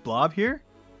 is Blob here?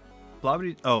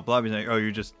 Blobby? Oh, Blobby's not. Oh, you're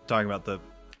just talking about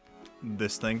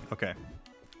this thing? Okay.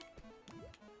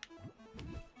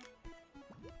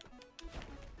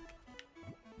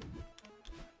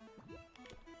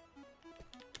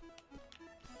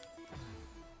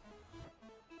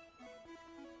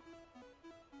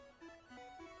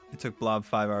 It took Blob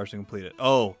 5 hours to complete it.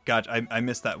 Oh, gotcha. I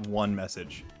missed that one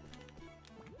message.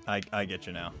 I get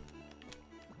you now.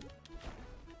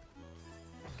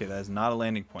 Okay, that is not a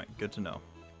landing point. Good to know.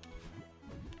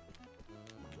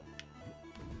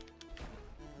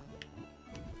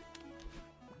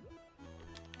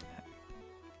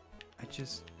 I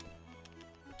just...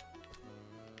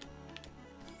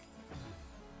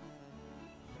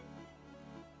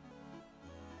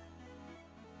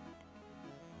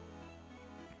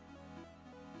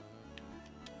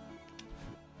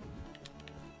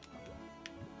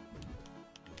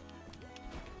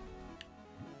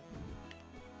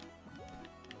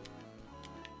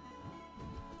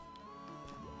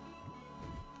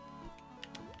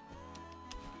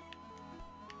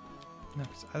 No,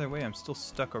 because either way, I'm still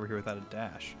stuck over here without a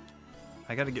dash.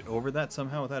 I gotta get over that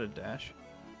somehow without a dash?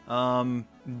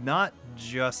 Not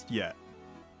just yet.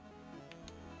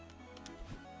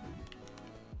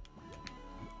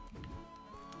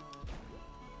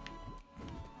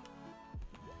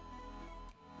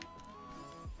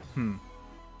 Hmm.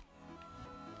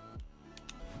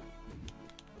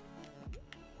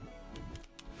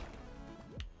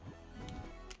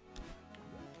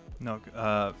 No,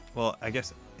 well, I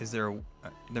guess, is there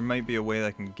there might be a way that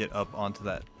I can get up onto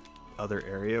that other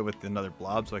area with another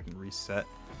blob so I can reset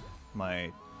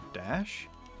my dash?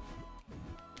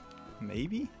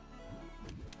 Maybe?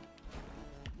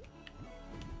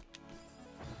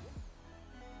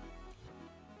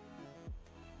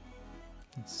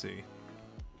 Let's see.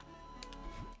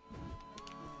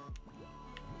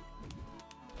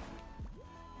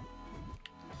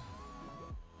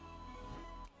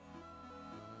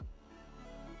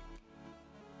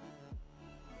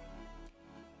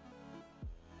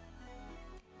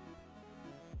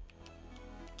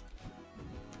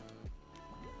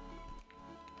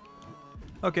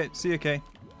 Okay, see you, Kay.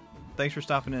 Thanks for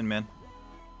stopping in, man.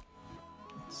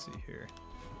 Let's see here.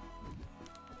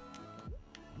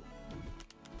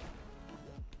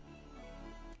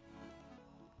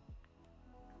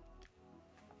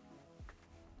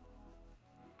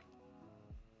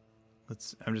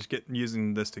 I'm just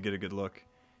using this to get a good look.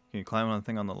 Can you climb on the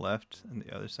thing on the left and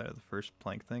the other side of the first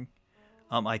plank thing?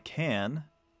 I can.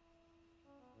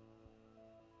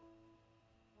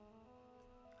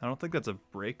 I don't think that's a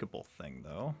breakable thing,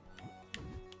 though.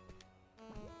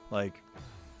 Like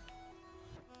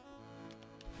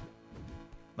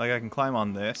I can climb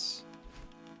on this,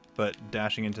 but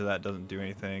dashing into that doesn't do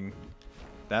anything.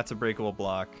 That's a breakable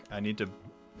block. I need to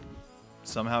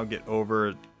somehow get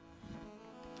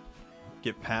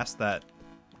past that,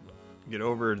 get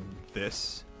over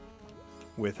this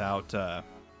without, let's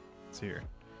see here.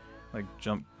 Like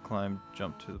jump, climb,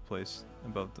 jump to the place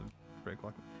above the break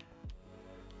block.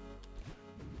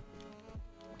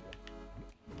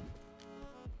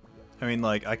 I mean,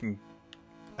 like, I can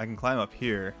climb up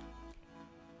here,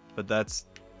 but that's,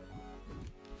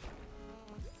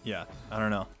 yeah, I don't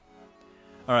know.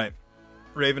 All right,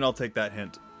 Raven, I'll take that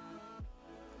hint.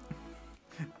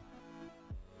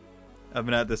 I've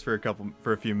been at this for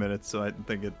a few minutes, so I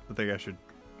think I should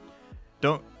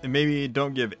maybe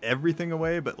don't give everything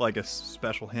away, but like a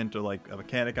special hint or like a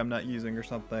mechanic I'm not using or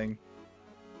something.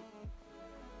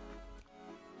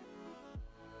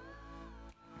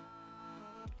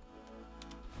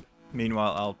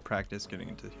 Meanwhile, I'll practice getting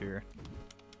into here.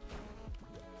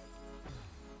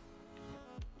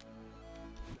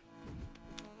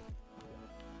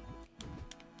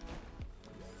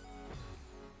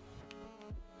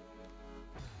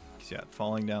 Yeah,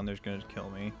 falling down there's gonna kill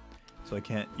me, so I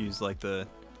can't use like the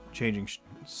changing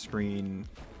screen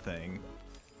thing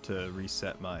to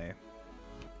reset my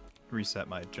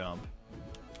jump.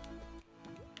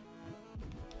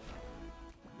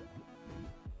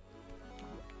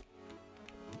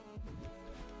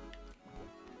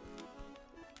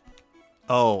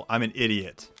 Oh, I'm an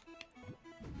idiot.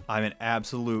 I'm an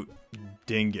absolute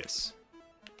dingus.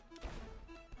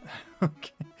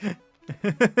 Okay.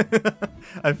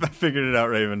 I figured it out,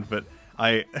 Raven, but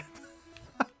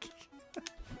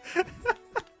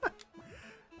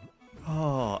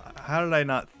oh, how did I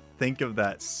not think of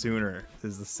that sooner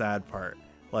is the sad part.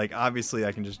 Like, obviously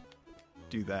I can just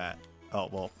do that. Oh,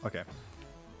 well, okay.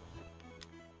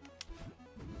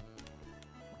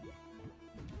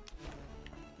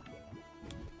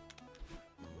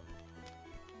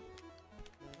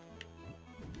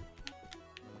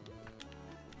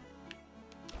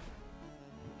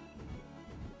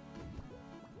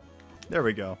 There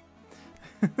we go.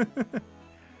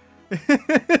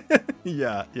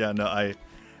 yeah, no,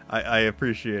 I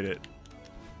appreciate it.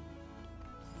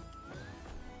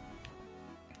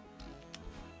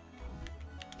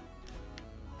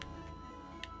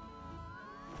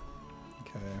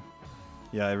 Okay.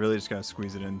 Yeah, I really just gotta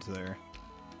squeeze it into there.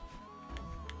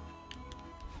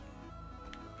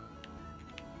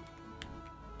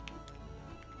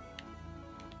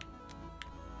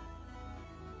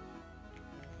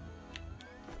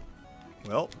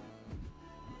 Well.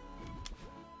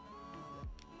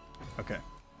 Okay.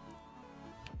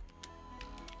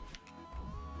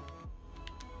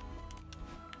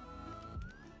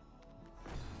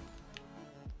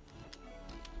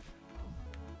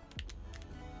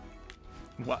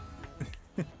 What?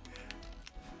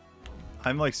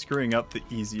 I'm like screwing up the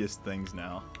easiest things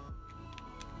now.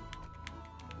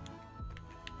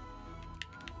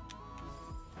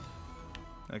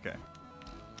 Okay.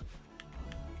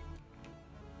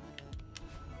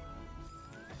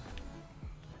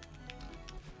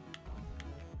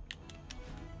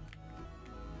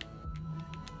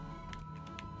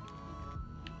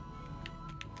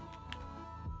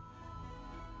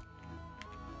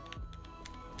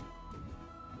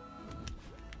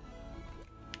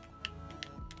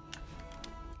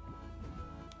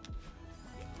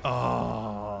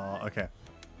 Oh, okay.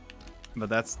 But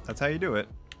that's how you do it,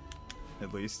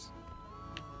 at least.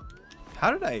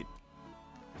 How did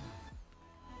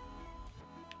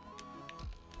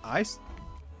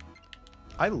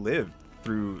I lived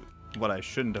through what I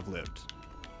shouldn't have lived.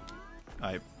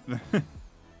 I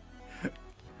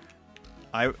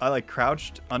I like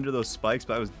crouched under those spikes,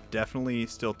 but I was definitely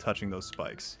still touching those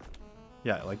spikes.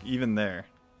 Yeah, like even there.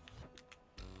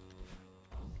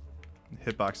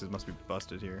 Hitboxes must be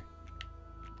busted here.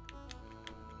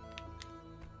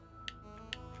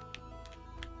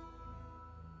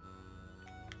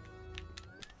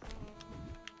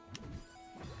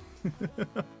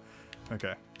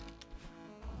 Okay.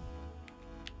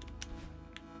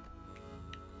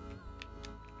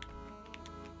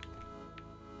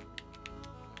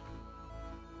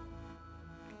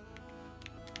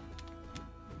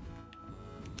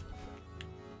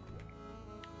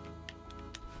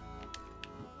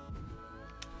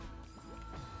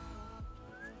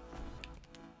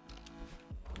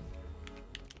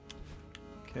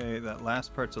 Okay, that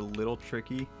last part's a little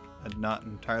tricky. I'm not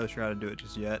entirely sure how to do it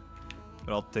just yet,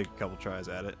 but I'll take a couple tries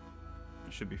at it.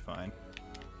 It should be fine.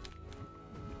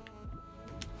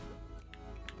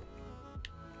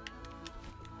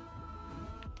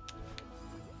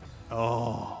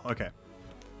 Oh, okay.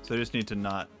 So I just need to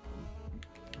not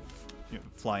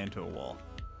fly into a wall.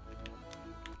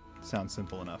 Sounds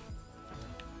simple enough.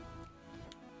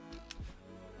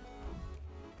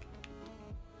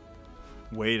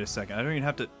 Wait a second. I don't even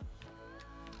have to...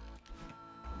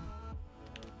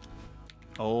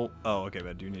 Oh, okay, but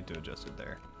I do need to adjust it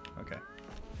there. Okay.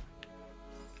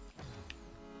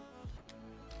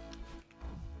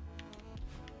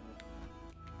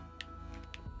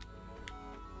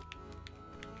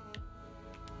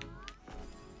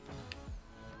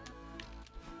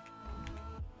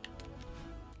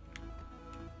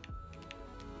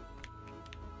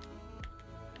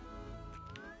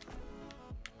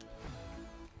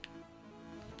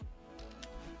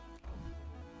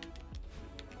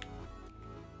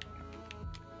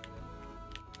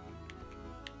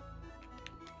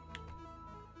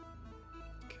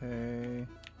 Okay.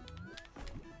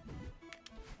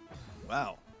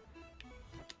 Wow.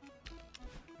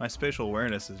 My spatial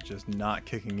awareness is just not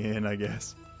kicking in, I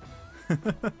guess.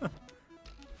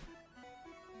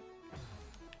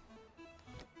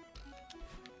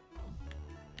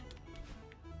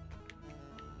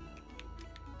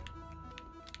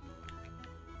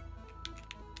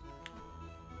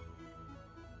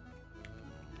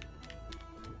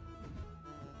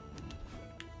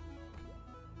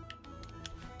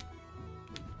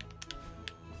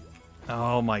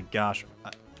 Oh my gosh.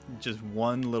 Just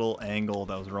one little angle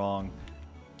that was wrong.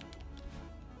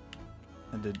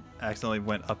 I did accidentally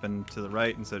went up and to the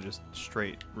right instead of just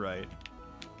straight right.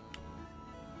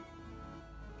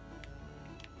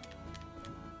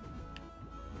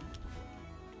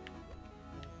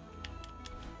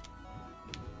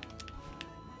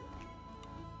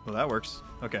 Well, that works.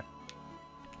 Okay.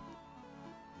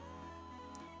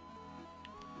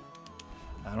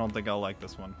 I don't think I'll like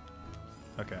this one.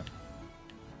 Okay.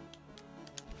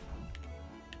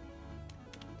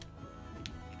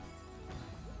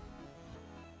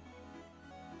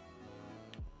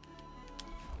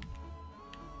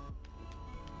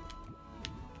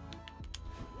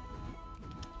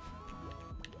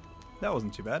 That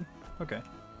wasn't too bad. Okay.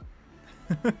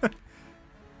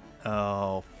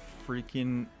 Oh,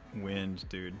 freaking wind,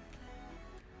 dude.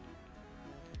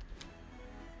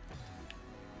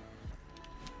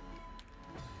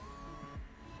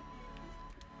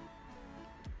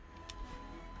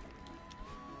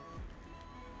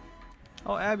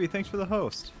 Oh, Abby, thanks for the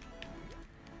host.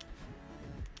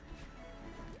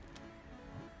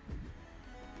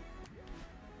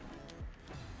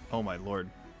 Oh my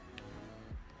lord.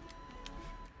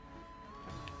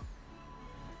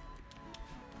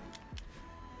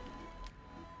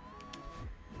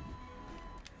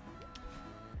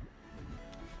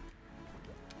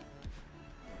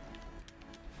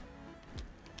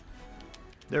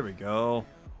 There we go.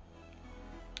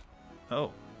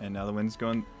 Oh, and now the wind's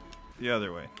going the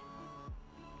other way.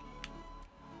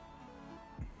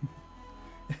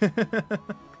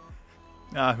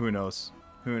 Who knows?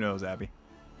 Who knows, Abby?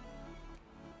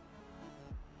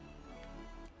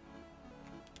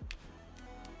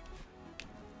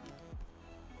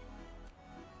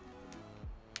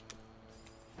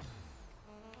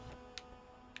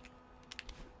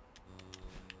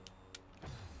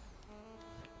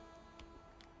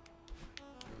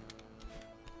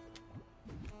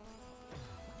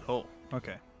 Oh,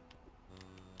 okay.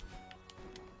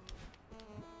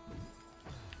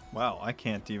 Wow, I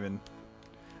can't even...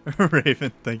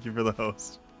 Raven, thank you for the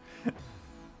host.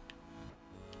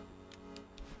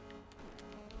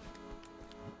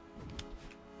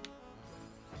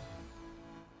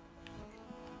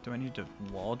 Do I need to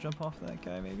wall jump off that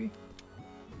guy, maybe?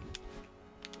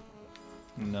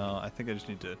 No, I think I just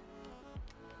need to...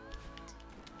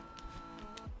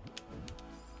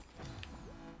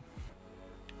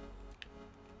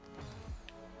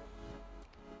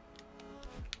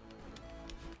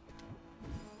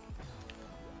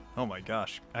 Oh my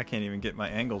gosh, I can't even get my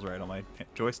angles right on my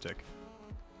joystick.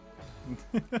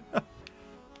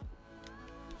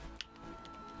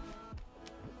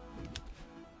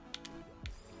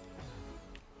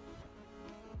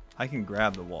 I can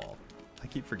grab the wall. I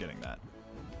keep forgetting that.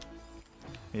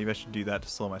 Maybe I should do that to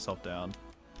slow myself down.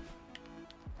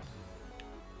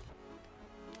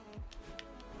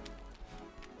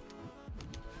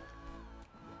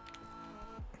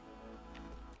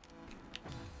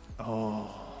 Oh,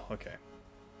 okay.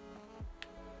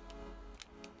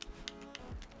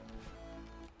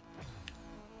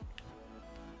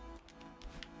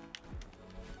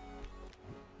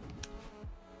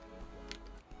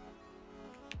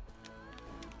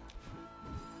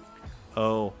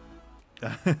 Oh.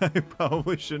 I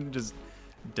probably shouldn't just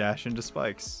dash into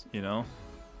spikes, you know?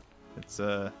 It's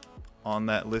on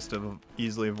that list of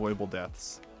easily avoidable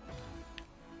deaths.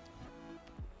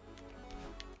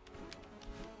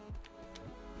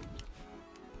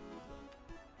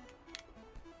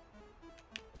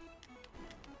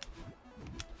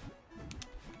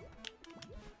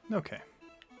 Okay.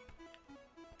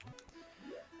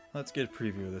 Let's get a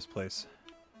preview of this place.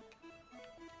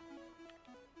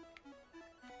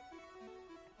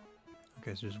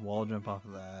 Okay, so just wall jump off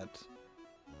of that.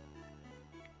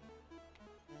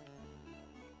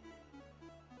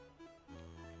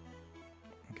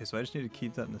 Okay, so I just need to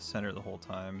keep that in the center the whole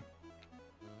time.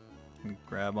 And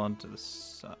grab onto the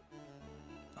side.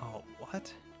 Oh,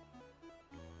 what?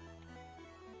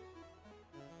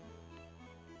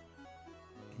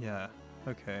 Yeah,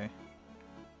 okay.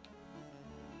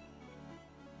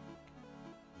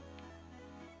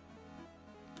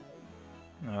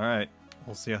 Alright,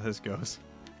 we'll see how this goes.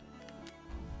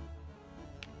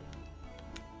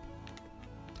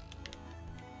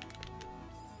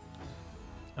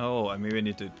 Oh, maybe I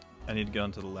need to get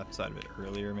onto the left side of it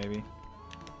earlier, maybe.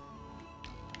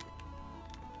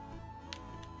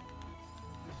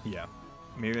 Yeah,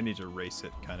 maybe I need to race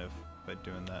it kind of by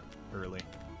doing that early.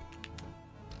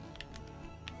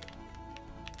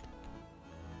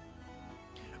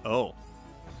 Oh.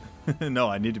 No,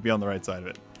 I need to be on the right side of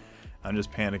it. I'm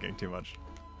just panicking too much.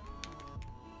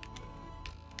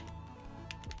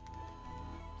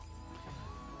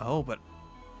 Oh, but...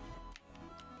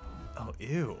 Oh,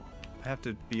 ew. I have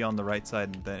to be on the right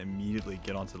side and then immediately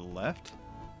get onto the left?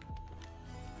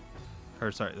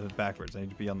 Or, sorry, backwards. I need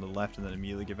to be on the left and then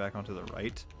immediately get back onto the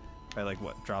right? By, like,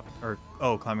 what? Drop... Or,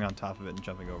 oh, climbing on top of it and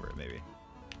jumping over it, maybe.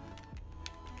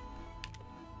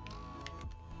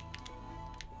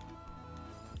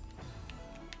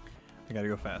 I gotta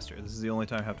go faster. This is the only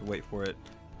time I have to wait for it.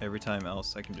 Every time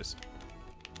else, I can just...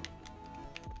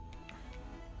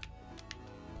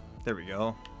 There we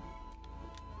go.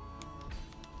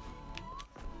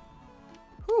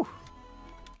 Whew!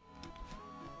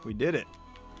 We did it.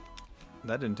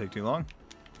 That didn't take too long.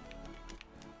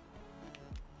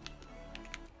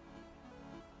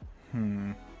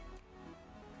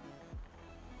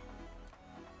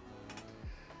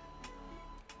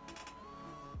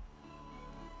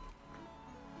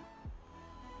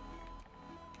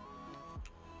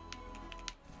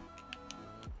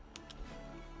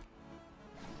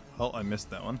 Oh, I missed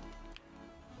that one.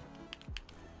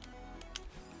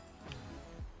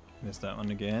 Missed that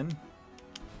one again.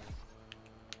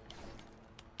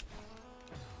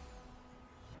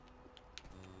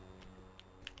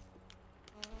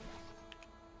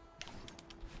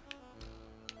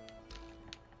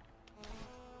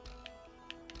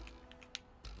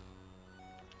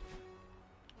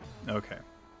 Okay.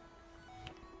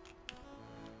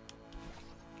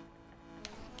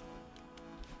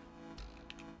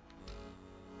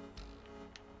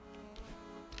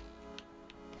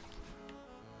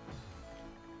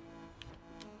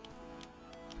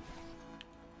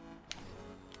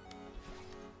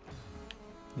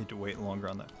 Need to wait longer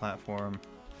on that platform.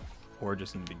 Or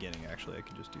just in the beginning, actually. I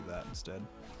could just do that instead.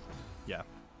 Yeah.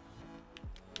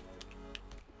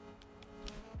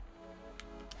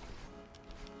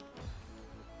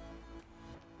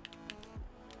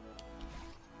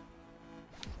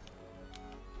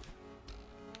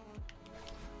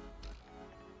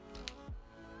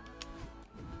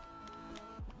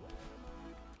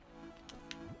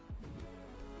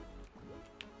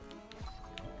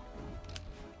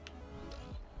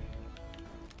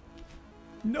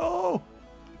 No!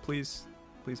 Please.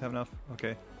 Please have enough.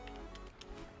 Okay.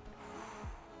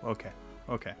 Okay.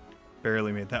 Okay.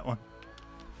 Barely made that one.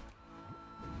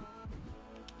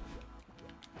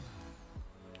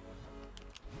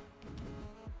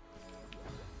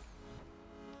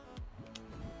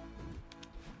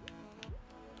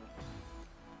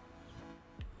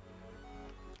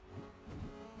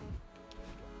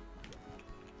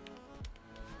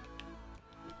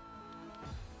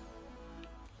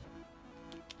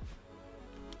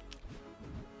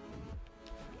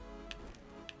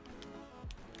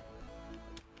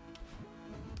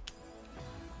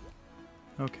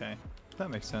 Okay, that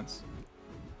makes sense.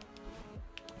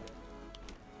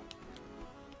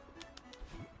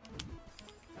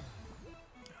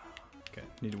 Okay,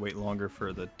 need to wait longer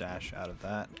for the dash out of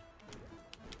that.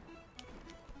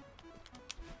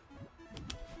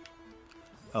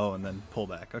 Oh, and then pull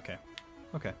back. Okay.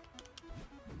 Okay.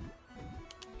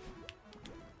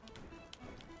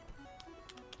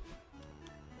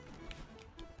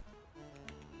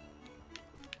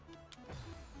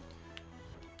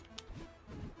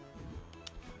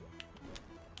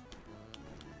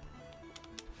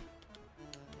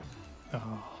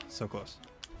 Oh, so close.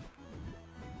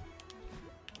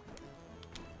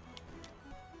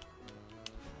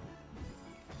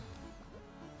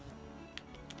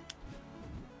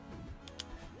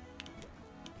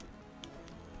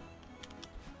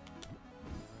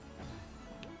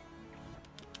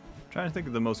 Trying to think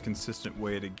of the most consistent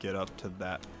way to get up to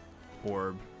that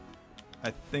orb.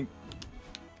 I think...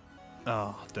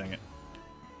 Oh, dang it.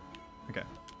 Okay.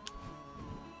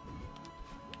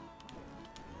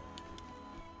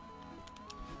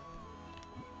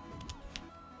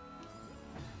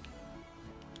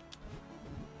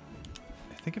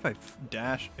 I think if I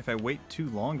if I wait too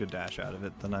long to dash out of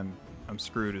it, then I'm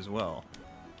screwed as well.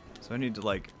 So I need to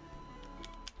like...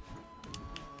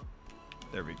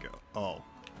 There we go. Oh.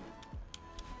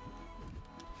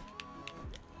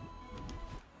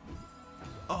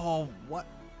 Oh, what?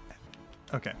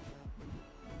 Okay.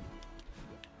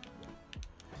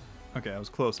 Okay, I was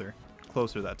closer.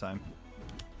 Closer that time.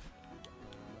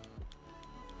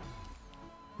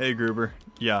 Hey, Gruber.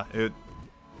 Yeah, it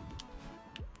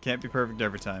can't be perfect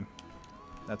every time.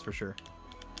 That's for sure.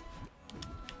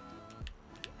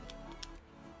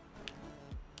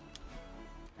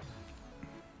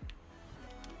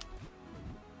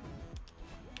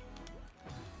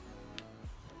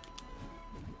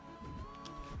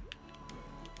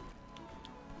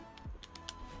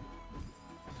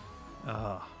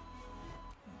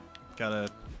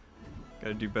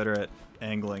 Gotta do better at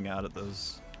angling out at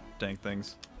those dang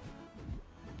things.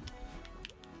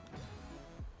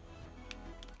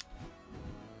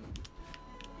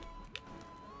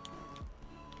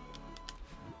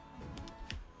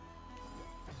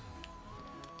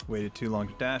 Waited too long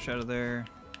to dash out of there.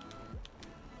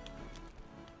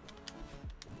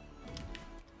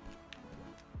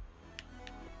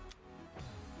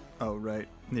 Oh, right.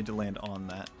 Need to land on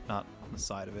that, not on the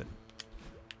side of it.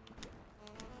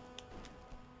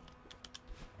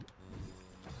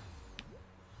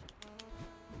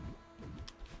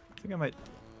 I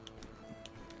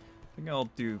think I'll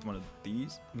do one of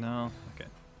these. No? Okay.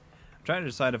 I'm trying to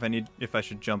decide if I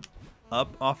should jump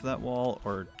up off that wall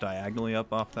or diagonally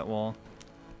up off that wall.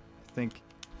 I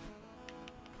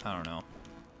don't know.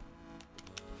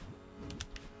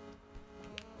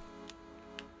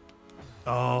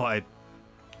 Oh, I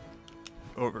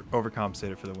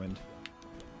overcompensated for the wind.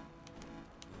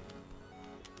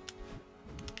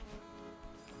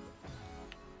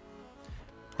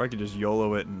 Or I could just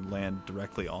YOLO it and land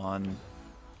directly on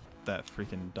that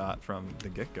freaking dot from the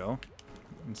get-go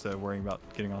instead of worrying about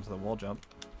getting onto the wall jump.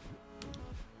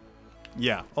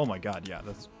 Yeah. Oh my god, yeah,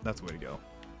 that's the way to go.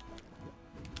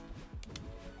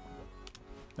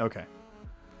 Okay.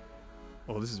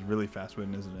 Oh, this is really fast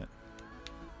wind, isn't it?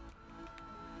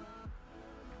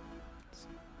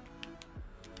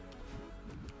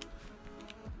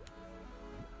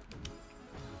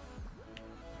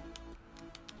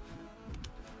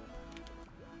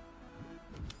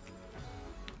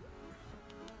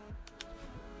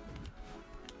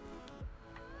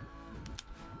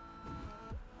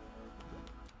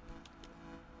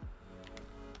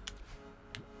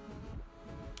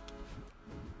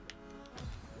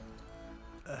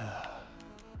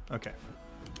 Okay.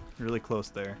 Really close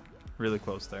there. Really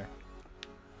close there.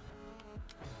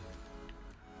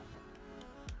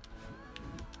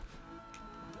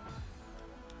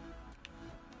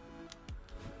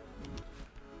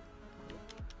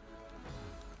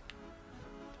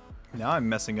 Now I'm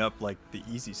messing up like the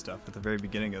easy stuff at the very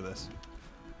beginning of this.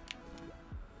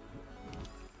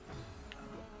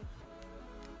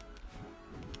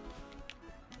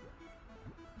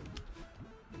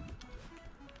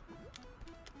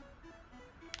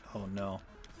 Oh no.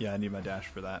 Yeah, I need my dash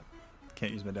for that.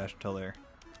 Can't use my dash until there.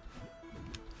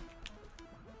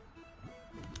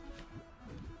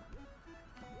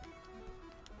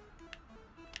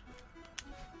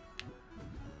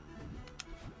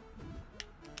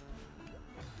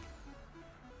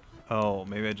 Oh,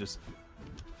 maybe I just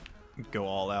go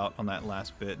all out on that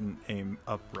last bit and aim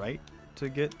upright to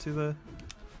get to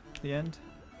the end.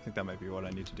 I think that might be what I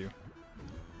need to do.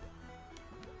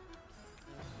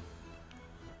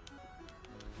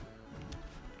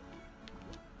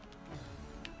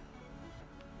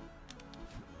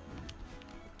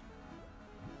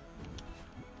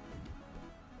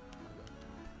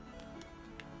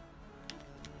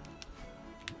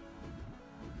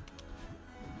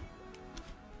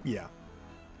 Yeah.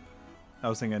 I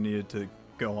was thinking I needed to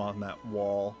go on that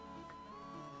wall.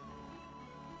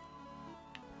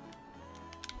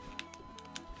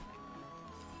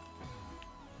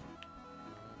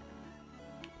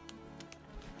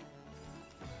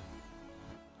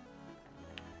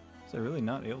 Is I really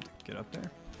not able to get up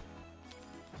there?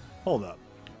 Hold up.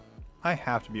 I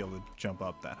have to be able to jump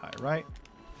up that high, right?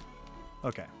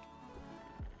 Okay.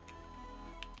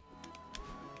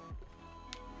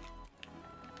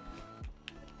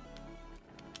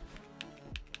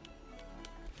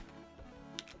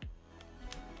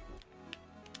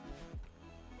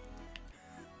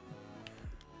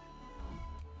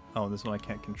 Oh, this one I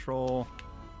can't control.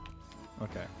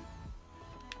 Okay.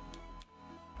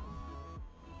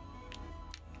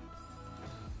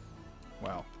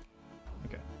 Wow.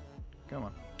 Okay. Come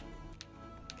on.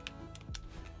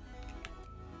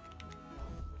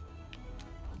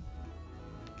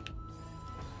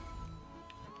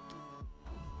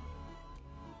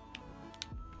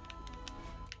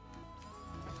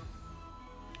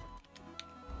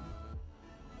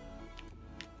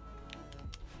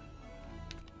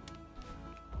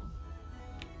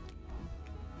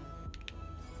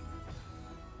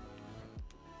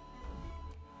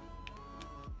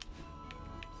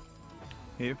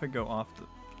 Maybe if I go off the...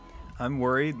 I'm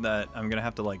worried that I'm gonna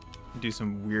have to like do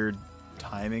some weird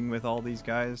timing with all these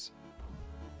guys.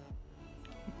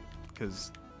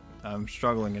 Because I'm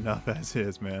struggling enough as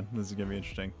is, man. This is gonna be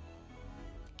interesting.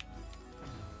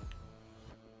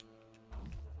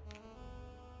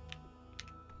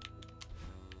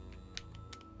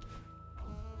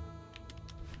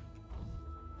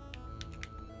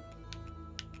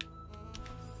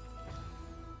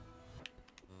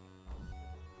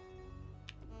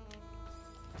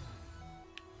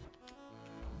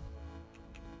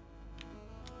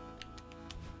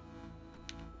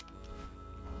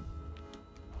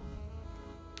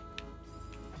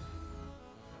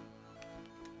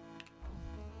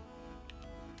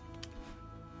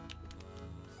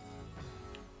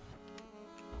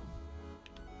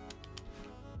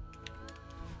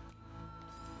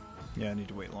 Yeah, I need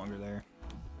to wait longer there.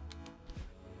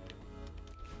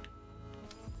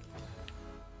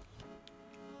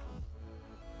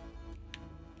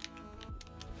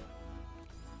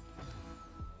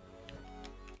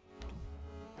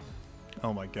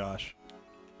 Oh my gosh.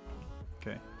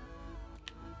 Okay.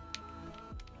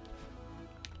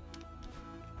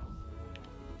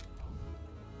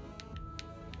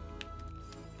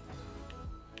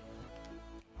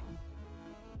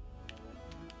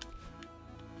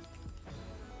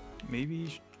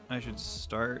 Maybe I should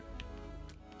start...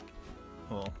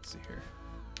 Well, let's see here.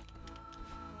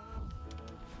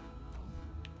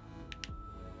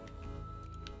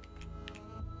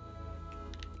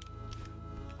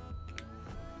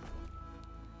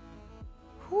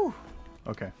 Whew.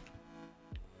 Okay.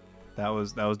 That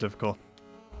was difficult.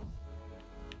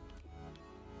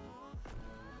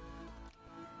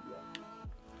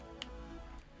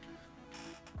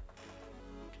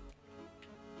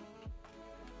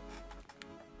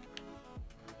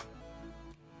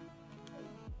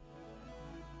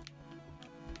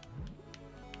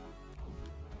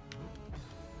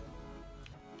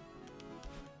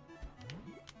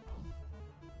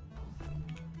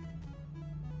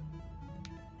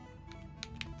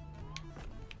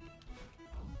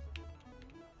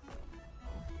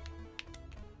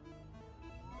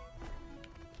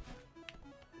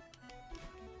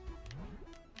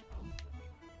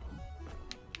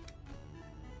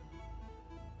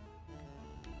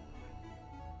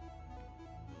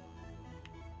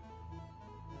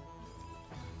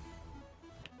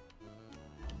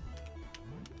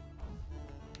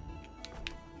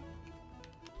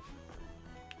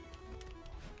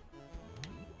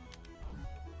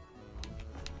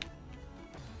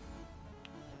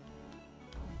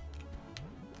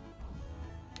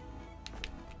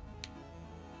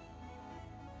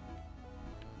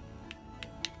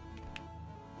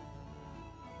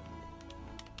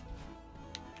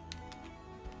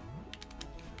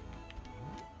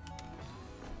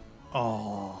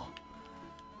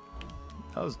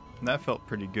 And that felt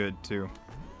pretty good too.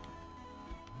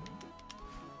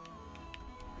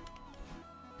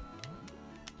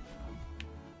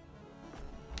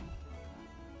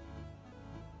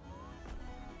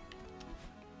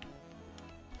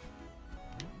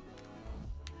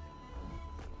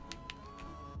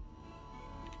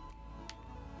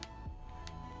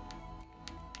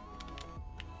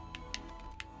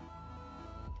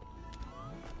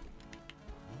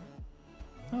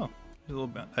 Oh, there's a little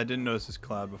bit. I didn't notice this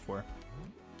cloud before.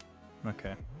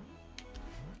 Okay.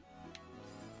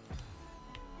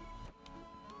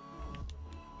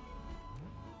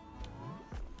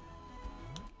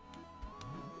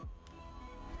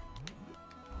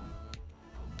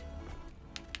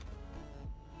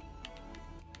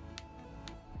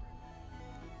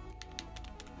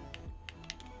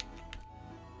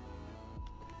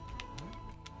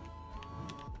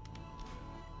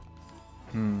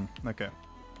 Okay.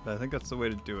 But I think that's the way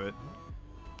to do it.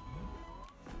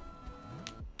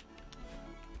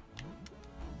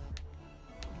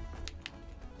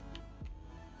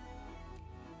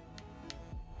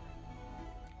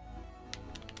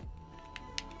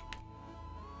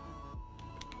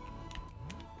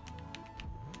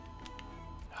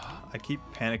 I keep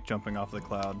panic jumping off the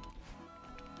cloud.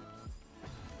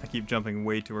 I keep jumping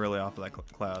way too early off of that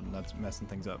cloud, and that's messing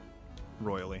things up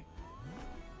royally.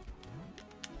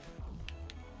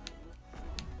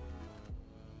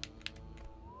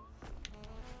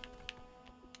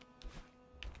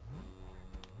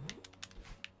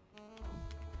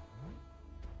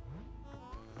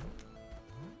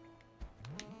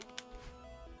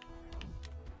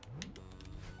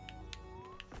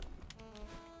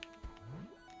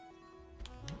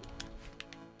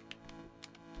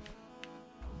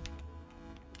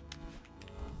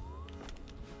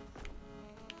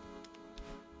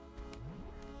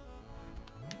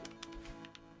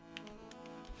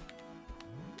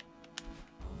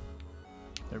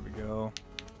 There we go.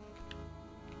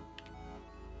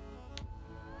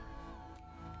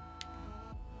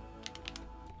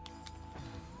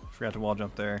 Forgot to wall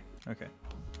jump there. Okay.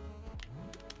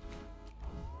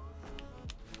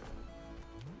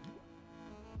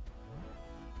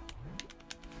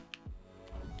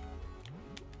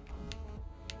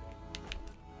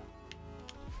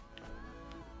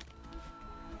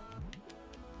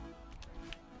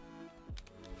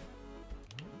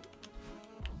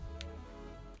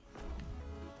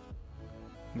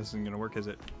 This isn't gonna work, is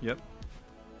it? Yep.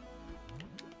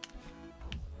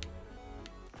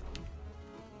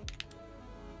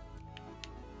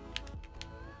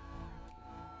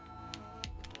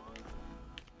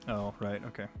 Oh, right,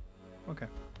 okay. Okay.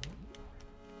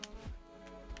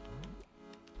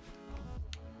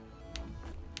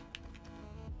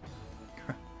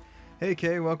 Hey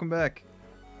Kay, welcome back.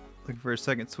 Looking for a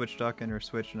second Switch dock, enter a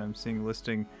Switch, and I'm seeing a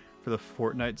listing for the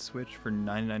Fortnite Switch for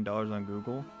 $99 on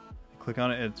Google. Click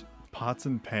on it, it's pots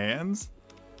and pans?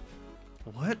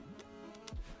 What?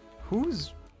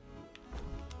 Who's...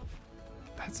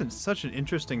 That's such an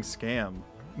interesting scam.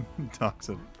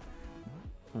 Toxic.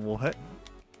 What?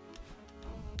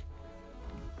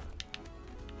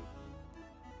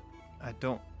 I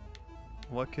don't...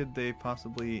 What could they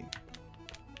possibly...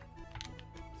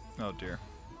 Oh dear.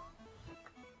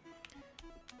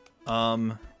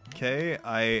 Okay,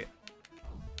 I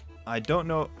don't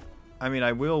know... I mean,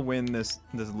 I will win this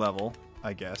level,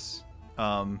 I guess.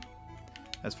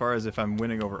 As far as if I'm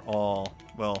winning over all,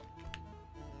 well,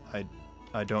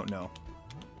 I don't know.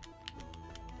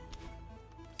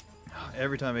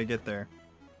 Every time I get there.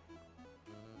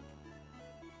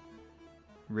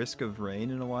 Risk of rain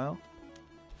in a while?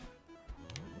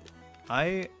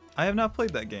 I have not played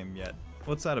that game yet.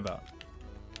 What's that about?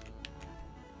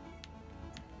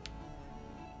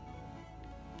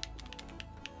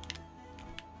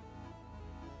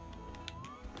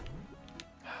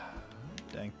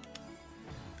 Dang.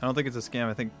 I don't think it's a scam.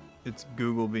 I think it's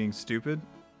Google being stupid.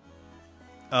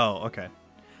 Oh, okay.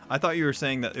 I thought you were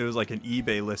saying that it was like an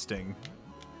eBay listing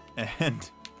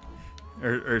and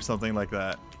or something like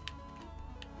that.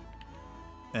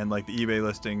 And like the eBay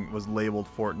listing was labeled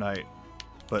Fortnite,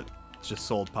 but just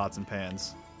sold pots and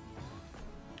pans.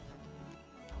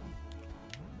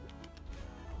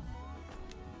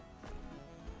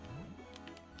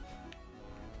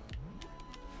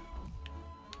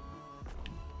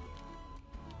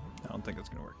 I don't think it's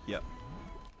gonna work. Yep.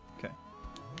 Okay.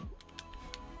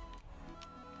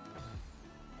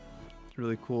 It's a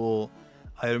really cool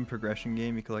item progression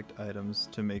game. You collect items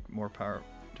to make you more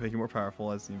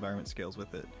powerful as the environment scales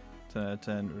with it. 10 out of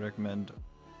 10. Recommend.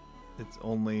 It's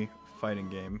only fighting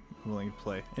game. I'm willing to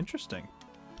play. Interesting.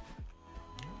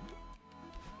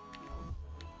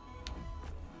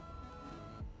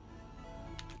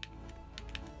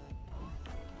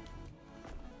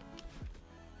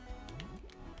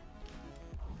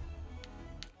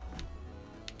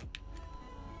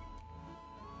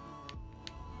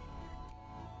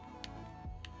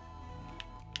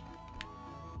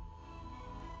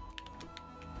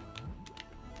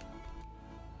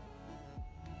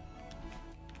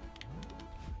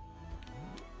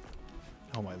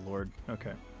 Oh my lord.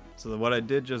 Okay. So what I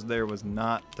did just there was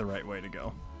not the right way to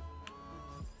go.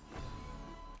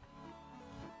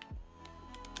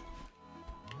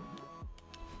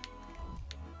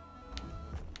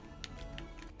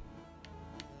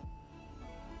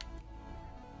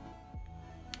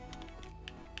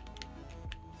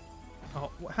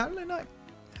 Oh, how did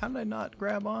I not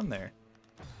grab on there?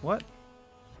 What?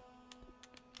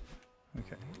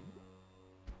 Okay.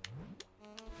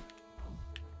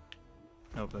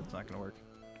 Nope, that's not gonna work.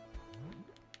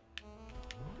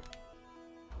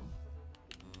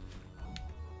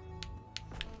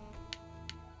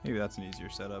 Maybe that's an easier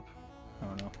setup. I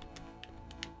don't know.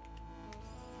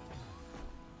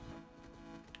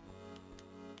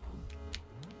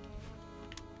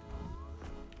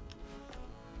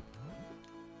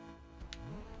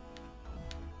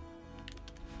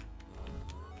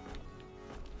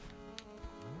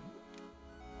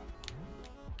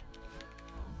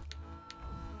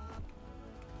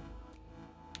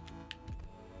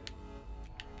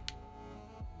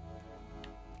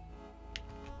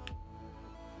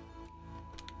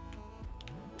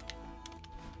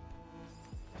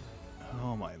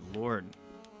 Oh my lord.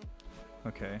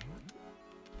 Okay.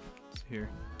 It's here.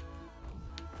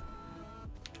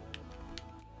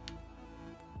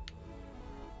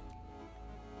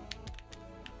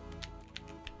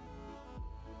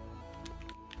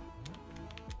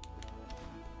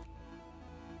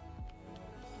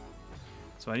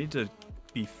 So I need to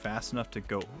be fast enough to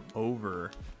go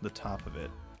over the top of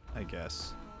it, I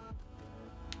guess.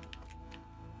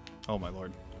 Oh my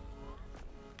lord.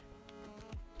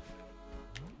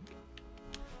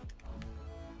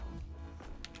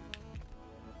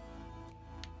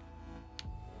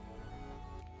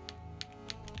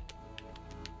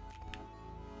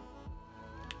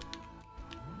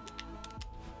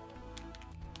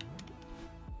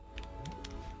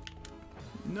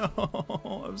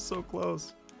 No, I'm so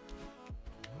close.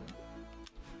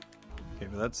 Okay,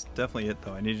 but that's definitely it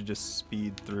though. I need to just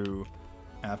speed through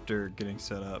after getting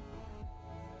set up.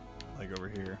 Like over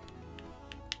here.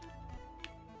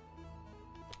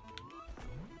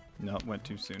 No, it went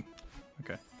too soon.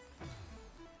 Okay.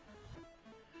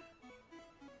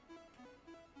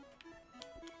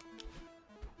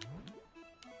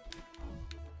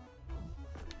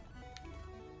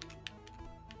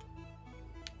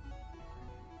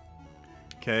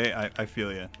 Okay, I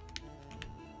feel you.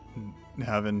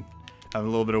 Having a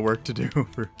little bit of work to do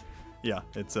for, yeah,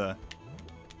 it's oh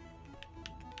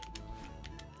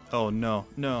no,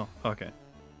 no, okay.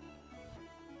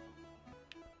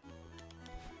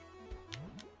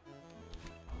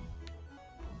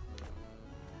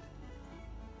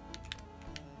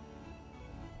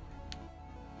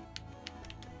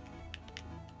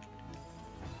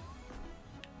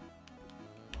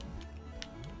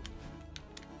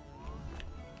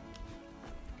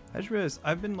 I just realized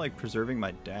I've been like preserving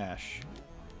my dash,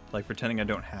 like pretending I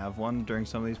don't have one during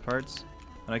some of these parts,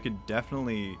 and I could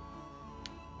definitely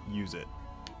use it.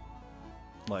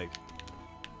 Like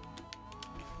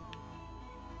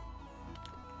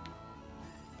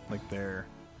there,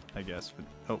 I guess. But,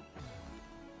 oh.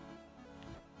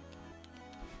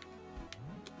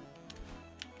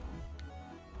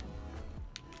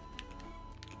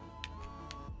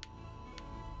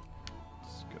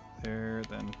 Let's go there,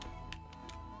 then.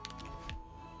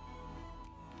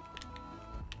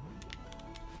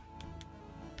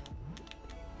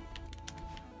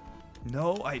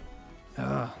 No,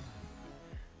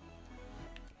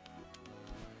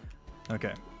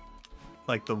 okay.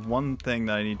 Like, the one thing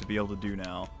that I need to be able to do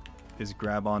now is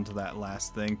grab onto that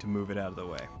last thing to move it out of the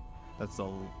way. That's the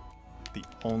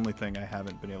only thing I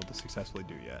haven't been able to successfully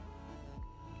do yet.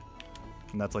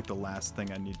 And that's like the last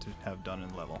thing I need to have done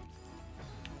in level.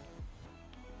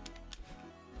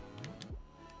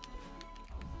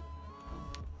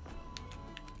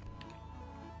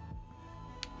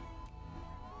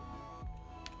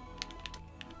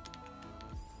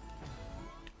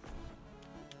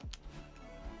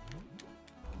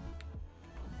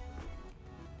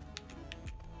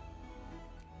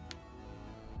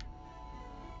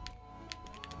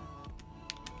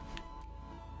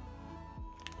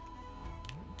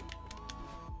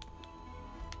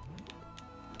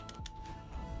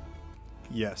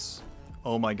 Yes.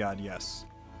 Oh my god, yes.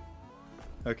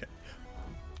 Okay.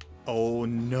 Oh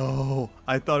no!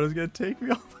 I thought it was gonna take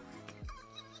me off.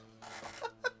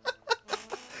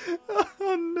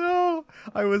 Oh no!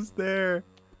 I was there.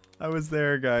 I was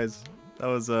there, guys. That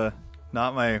was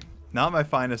not my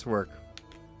finest work.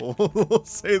 We'll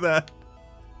say that.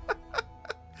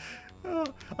 Oh,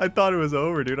 I thought it was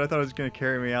over, dude. I thought it was gonna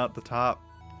carry me out the top.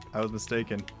 I was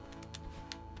mistaken.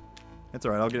 It's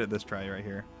alright, I'll get it this try right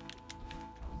here.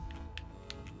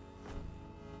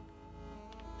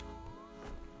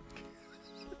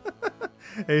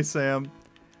 Hey, Sam.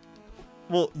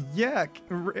 Well, yeah,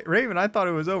 Raven, I thought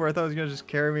it was over. I thought it was going to just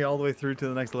carry me all the way through to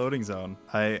the next loading zone.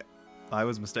 I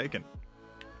was mistaken.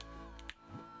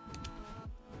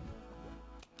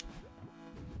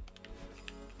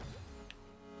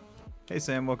 Hey,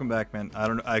 Sam, welcome back, man.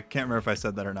 I can't remember if I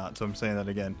said that or not, so I'm saying that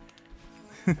again.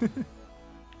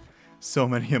 So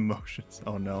many emotions.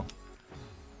 Oh, no.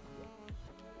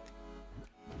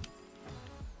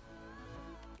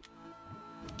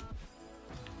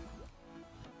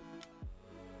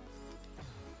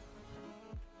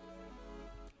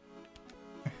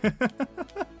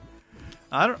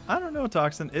 I don't know,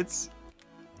 Toxin.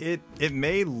 It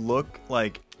may look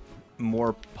like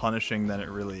more punishing than it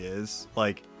really is.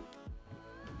 Like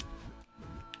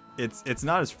it's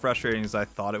not as frustrating as I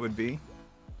thought it would be.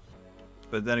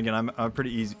 But then again, I'm a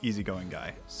pretty easygoing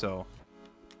guy, so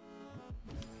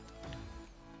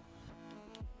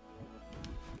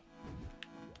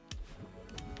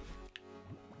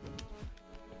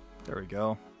there we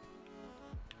go.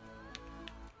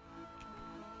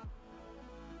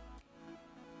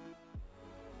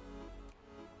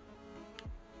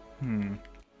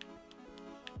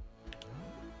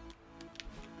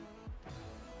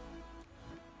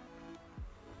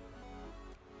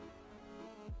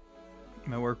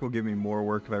 My work will give me more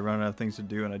work if I run out of things to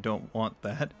do, and I don't want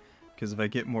that. Because if I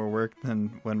get more work,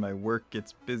 then when my work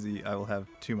gets busy, I will have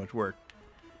too much work.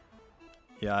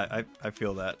 Yeah, I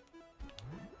feel that.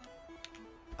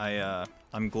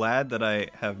 I'm glad that I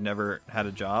have never had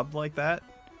a job like that,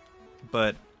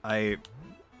 but I've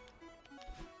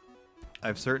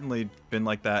certainly been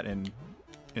like that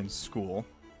in school,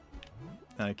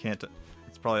 and I can't.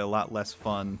 It's probably a lot less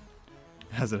fun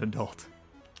as an adult.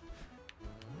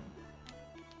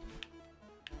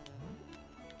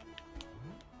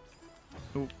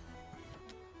 Ooh.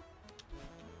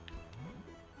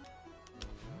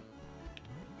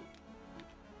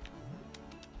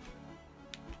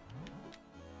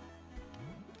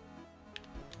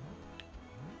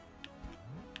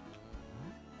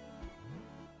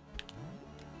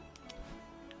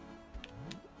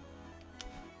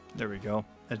 There we go.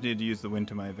 I just need to use the wind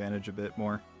to my advantage a bit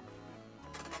more.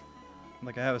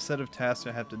 Like, I have a set of tasks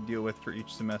I have to deal with for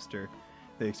each semester.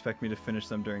 They expect me to finish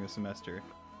them during the semester.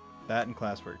 That and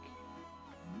classwork.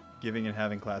 Giving and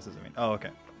having classes, I mean. Oh,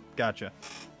 okay. Gotcha.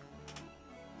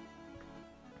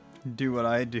 Do what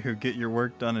I do. Get your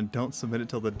work done and don't submit it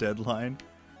till the deadline.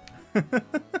 But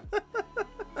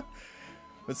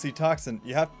see, Toxin,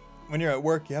 when you're at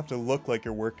work, you have to look like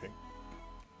you're working.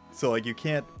 So, like, you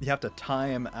have to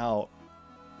time out,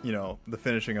 you know, the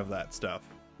finishing of that stuff.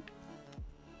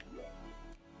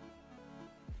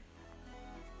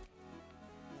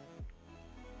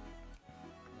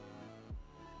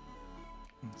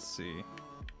 Let's see.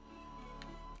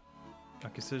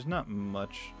 Okay, so there's not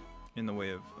much in the way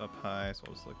of up high, so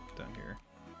I'll just look down here.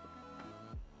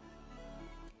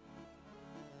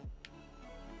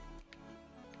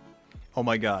 Oh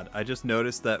my god, I just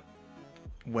noticed that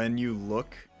when you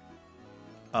look,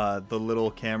 the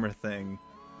little camera thing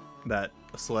that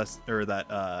Celeste, or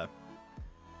that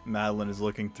Madeline is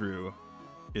looking through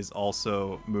is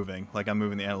also moving. Like, I'm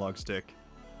moving the analog stick.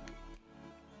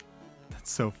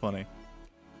 That's so funny.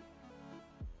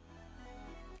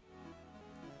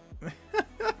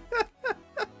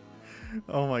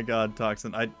 Oh my god,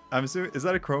 Toxin. I'm assuming, is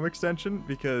that a Chrome extension?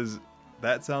 Because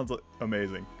that sounds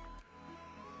amazing.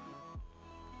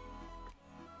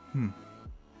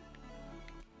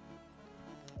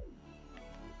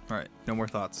 Alright, no more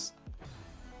thoughts.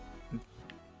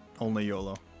 Only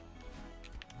YOLO.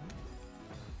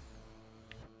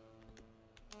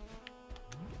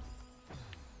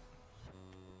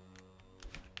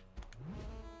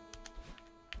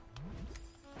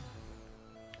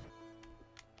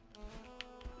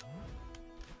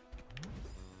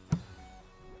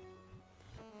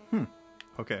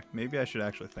 Okay, maybe I should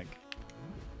actually think.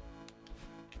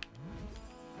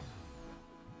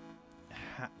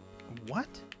 What?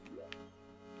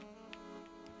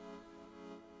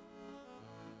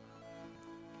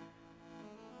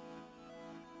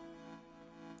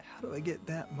 How do I get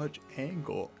that much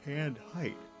angle and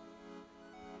height?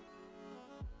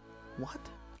 What?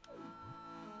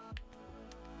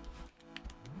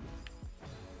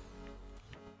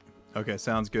 Okay,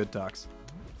 sounds good, Tox.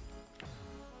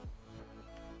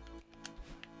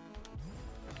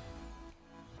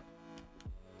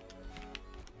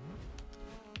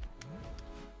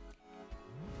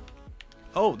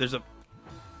 Oh, there's a...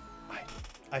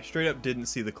 I straight up didn't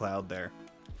see the cloud there.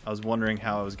 I was wondering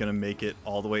how I was gonna make it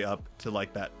all the way up to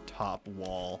like that top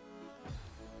wall.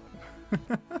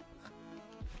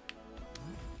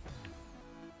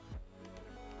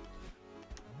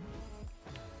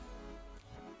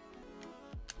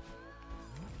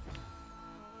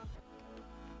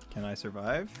 Can I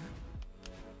survive?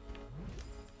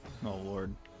 Oh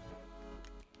Lord.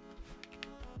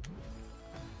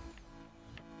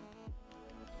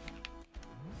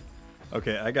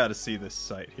 Okay, I gotta see this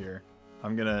site here.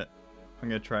 I'm gonna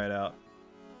try it out.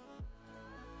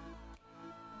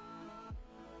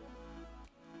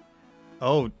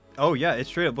 Oh yeah, it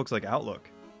straight up looks like Outlook.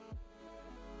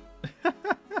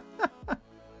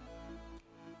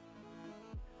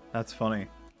 That's funny.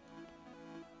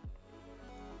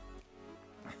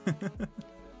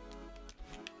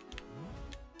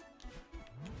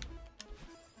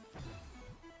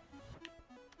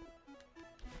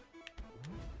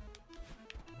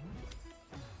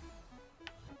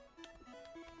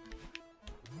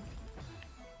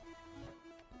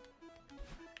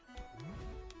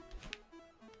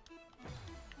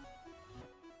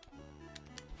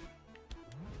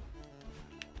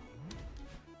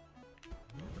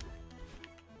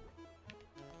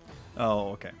 Oh,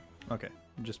 okay. Okay.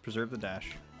 Just preserve the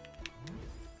dash.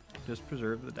 Just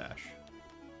preserve the dash.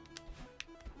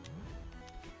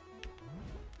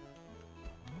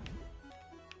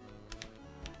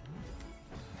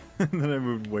 And then I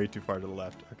moved way too far to the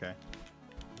left. Okay.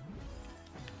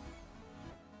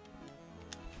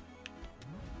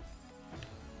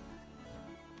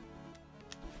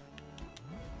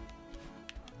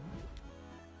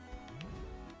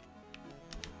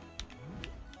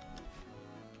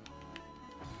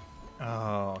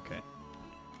 Oh, okay.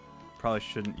 Probably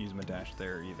shouldn't use my dash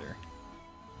there either.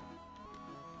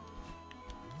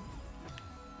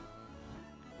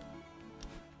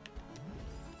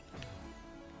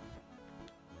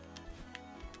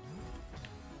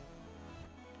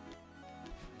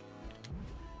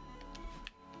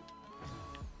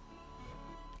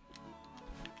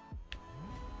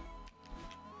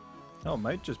 Oh, it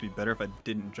might just be better if I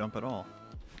didn't jump at all.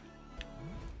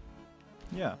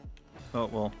 Yeah. Oh,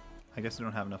 well, I guess I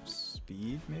don't have enough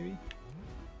speed, maybe?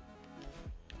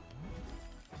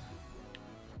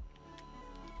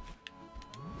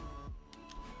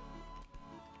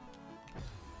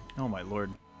 Oh my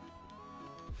lord.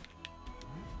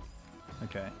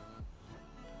 Okay.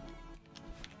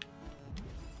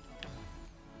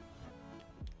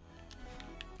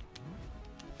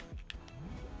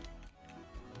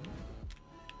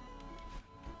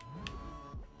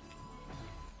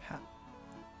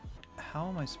 How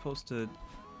am I supposed to...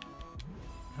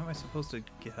 How am I supposed to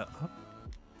get up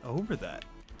over that?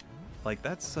 Like,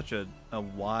 that's such a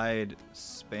wide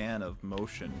span of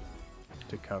motion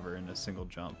to cover in a single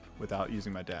jump without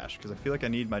using my dash, because I feel like I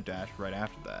need my dash right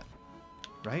after that.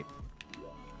 Right?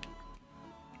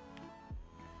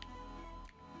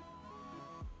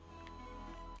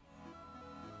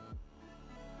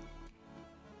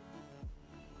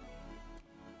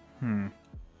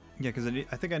 Yeah, because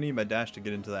I think I need my dash to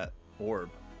get into that orb.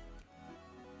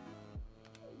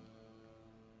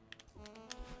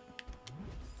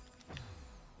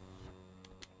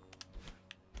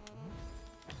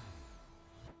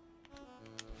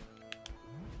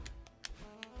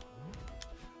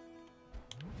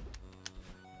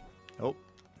 Oh,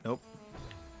 nope.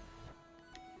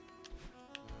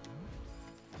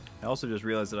 I also just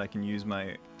realized that I can use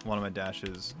one of my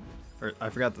dashes, or I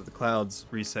forgot that the clouds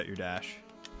reset your dash.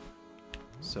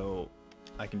 So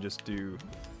I can just do,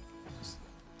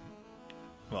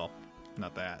 well,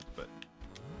 not that, but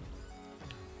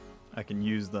I can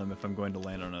use them if I'm going to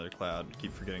land on another cloud. I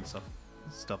keep forgetting stuff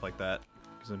like that,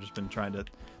 because I've just been trying to,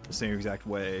 the same exact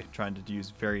way, trying to use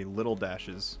very little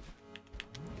dashes.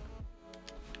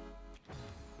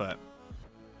 But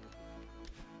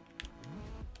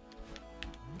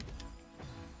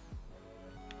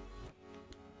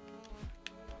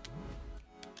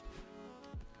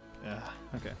yeah,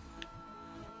 okay.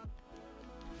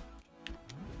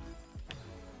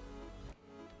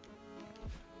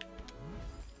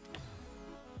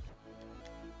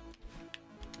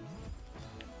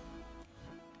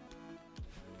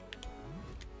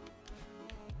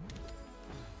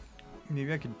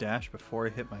 Maybe I could dash before I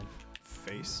hit my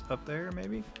face up there,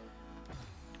 maybe?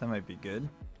 That might be good.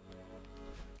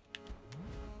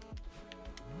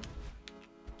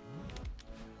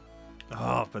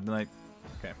 Oh, but then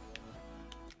okay.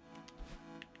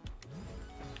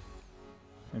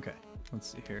 Okay,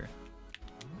 let's see here.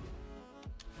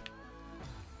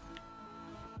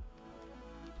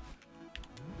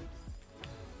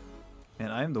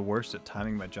 Man, I am the worst at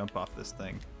timing my jump off this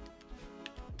thing.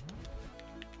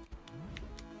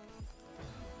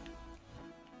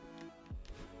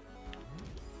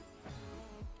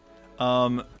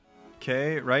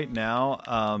 Okay, right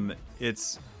now,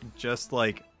 it's just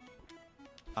like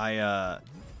I'll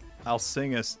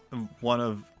sing one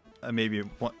of maybe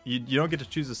one. You don't get to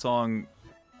choose a song.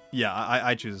 Yeah,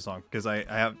 I choose a song because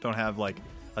don't have like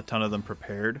a ton of them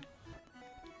prepared.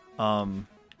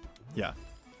 Yeah,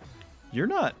 you're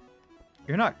not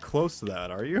close to that,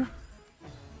 are you?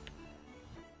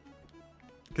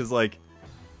 Because like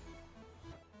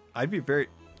I'd be very.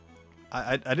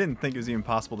 I didn't think it was even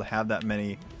possible to have that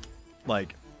many,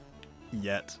 like,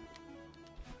 yet.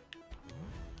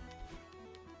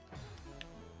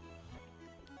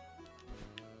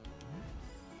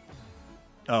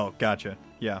 Oh, gotcha.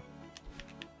 Yeah.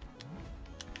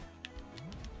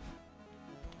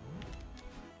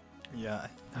 Yeah.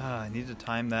 I need to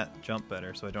time that jump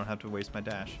better so I don't have to waste my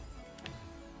dash.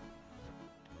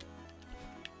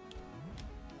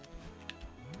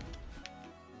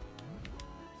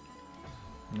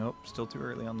 Nope, still too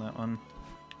early on that one.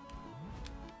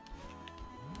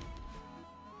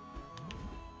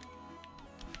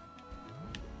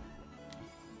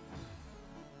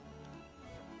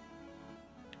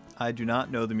 I do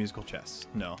not know the musical chess.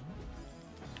 No.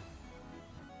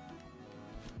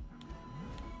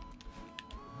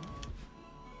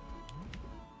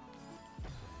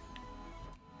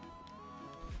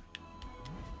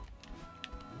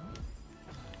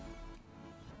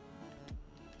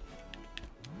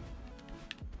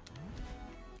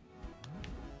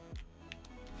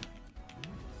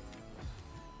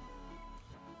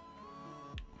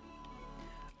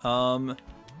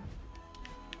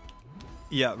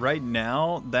 Yeah, right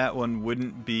now that one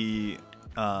wouldn't be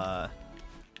that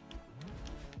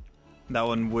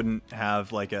one wouldn't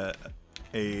have like it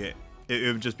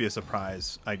would just be a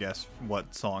surprise, I guess,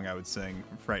 what song I would sing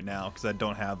right now, because I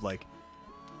don't have like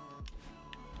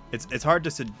it's hard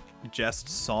to suggest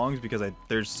songs because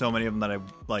there's so many of them that I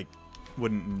like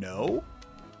wouldn't know,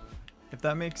 if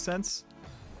that makes sense.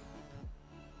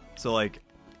 So like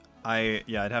I'd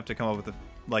have to come up with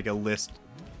a list.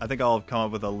 I think I'll come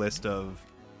up with a list of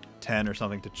 10 or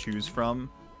something to choose from.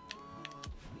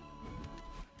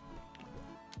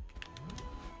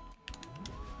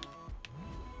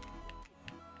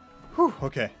 Whew,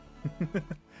 okay.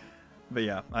 But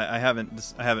yeah, I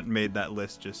haven't made that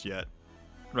list just yet.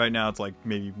 Right now it's like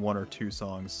maybe 1 or 2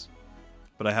 songs,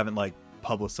 but I haven't like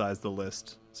publicized the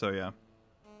list. So yeah.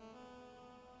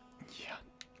 Yeah.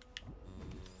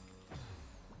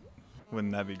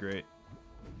 Wouldn't that be great?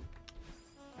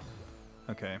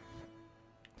 Okay.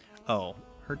 Oh,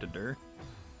 hurt to dirt.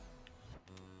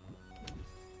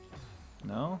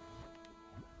 No?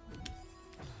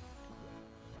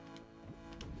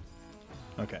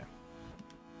 Okay.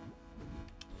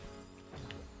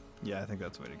 Yeah, I think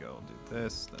that's the way to go. I'll do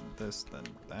this, then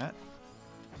that.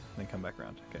 Then come back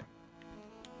around. Okay.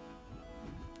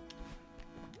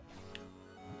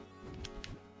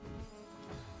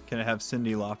 Can I have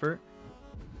Cyndi Lauper?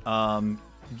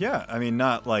 Yeah, I mean,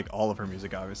 not like all of her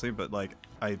music, obviously, but like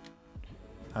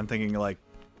I'm thinking like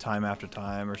Time After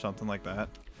Time or something like that.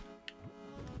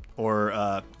 Or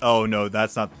oh no,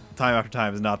 that's not Time After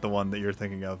Time is not the one that you're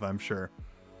thinking of, I'm sure.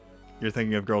 You're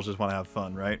thinking of Girls Just Want to Have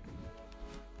Fun, right?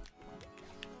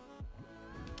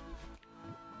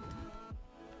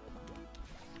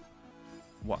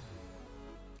 What?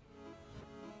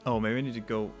 Oh, maybe I need to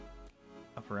go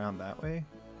up around that way?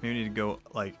 Maybe I need to go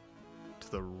like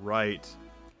to the right,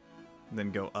 then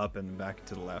go up and back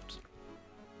to the left.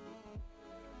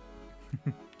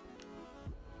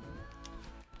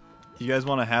 You guys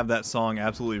want to have that song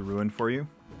absolutely ruined for you?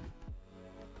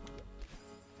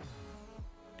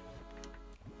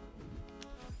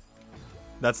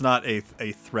 That's not a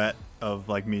threat of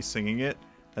like me singing it.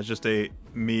 That's just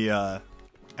me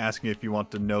asking if you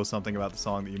want to know something about the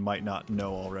song that you might not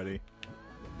know already.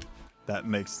 That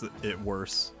makes it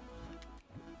worse.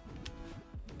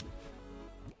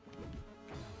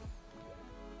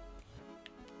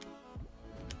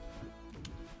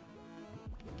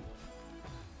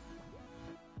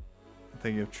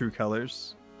 Thinking of True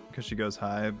Colors, because she goes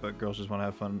high, but Girls Just Want to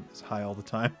Have Fun is high all the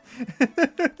time.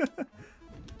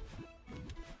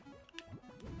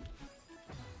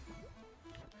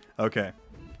 Okay.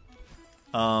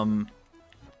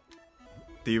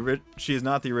 She is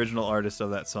not the original artist of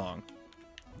that song.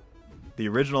 The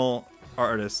original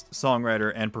artist,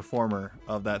 songwriter, and performer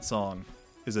of that song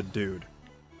is a dude.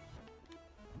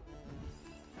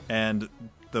 And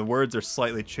the words are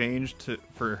slightly changed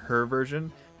for her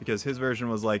version, because his version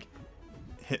was like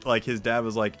his dad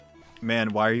was like, "Man,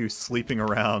 why are you sleeping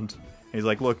around?" And he's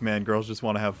like, "Look, man, girls just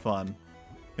want to have fun."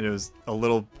 And it was a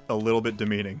little bit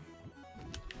demeaning.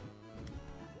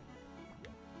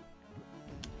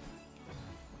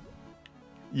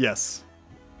 Yes.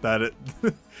 That it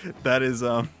that is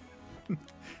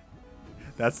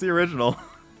that's the original.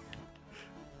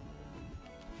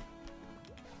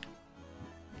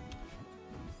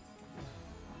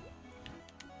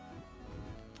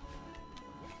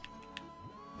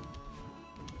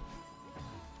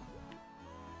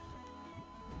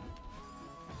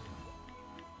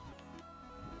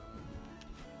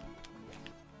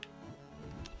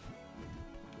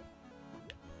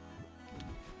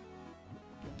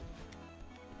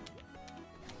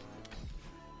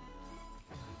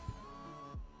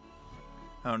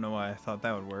 I don't know why I thought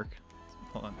that would work.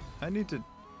 Hold on. I need to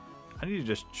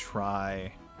just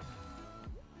try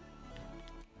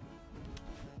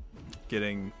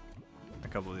getting a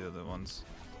couple of the other ones.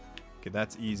 Okay,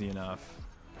 that's easy enough.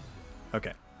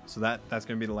 Okay. So that's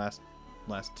going to be the last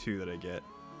two that I get.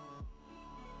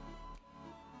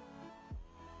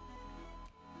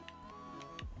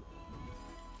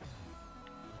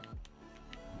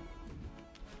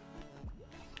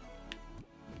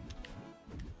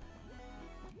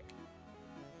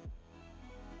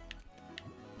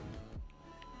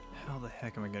 How the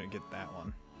heck am I gonna get that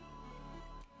one?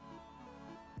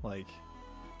 Like,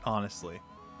 honestly.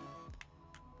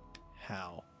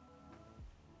 How?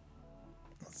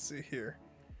 Let's see here.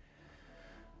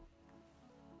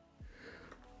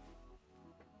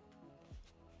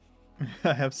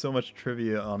 I have so much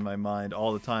trivia on my mind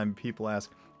all the time. People ask,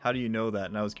 how do you know that?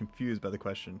 And I was confused by the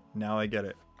question. Now I get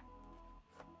it.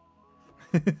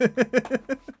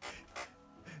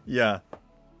 Yeah.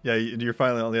 Yeah, you're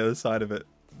finally on the other side of it.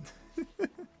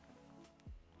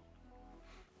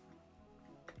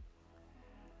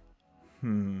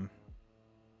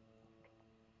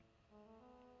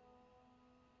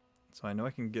 So I know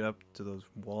I can get up to those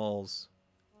walls.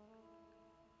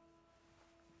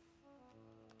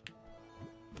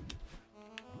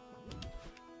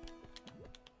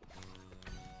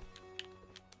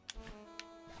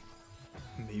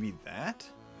 Maybe that?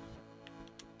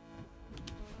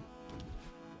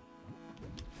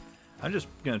 I'm just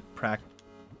gonna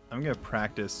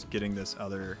practice getting this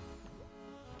other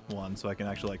one so I can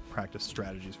actually like practice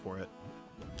strategies for it.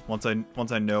 Once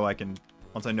I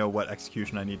know what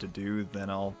execution I need to do, then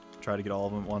I'll try to get all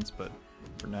of them at once, but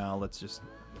for now let's just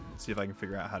see if I can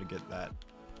figure out how to get that.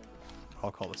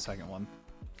 I'll call the second one.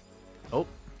 Oh.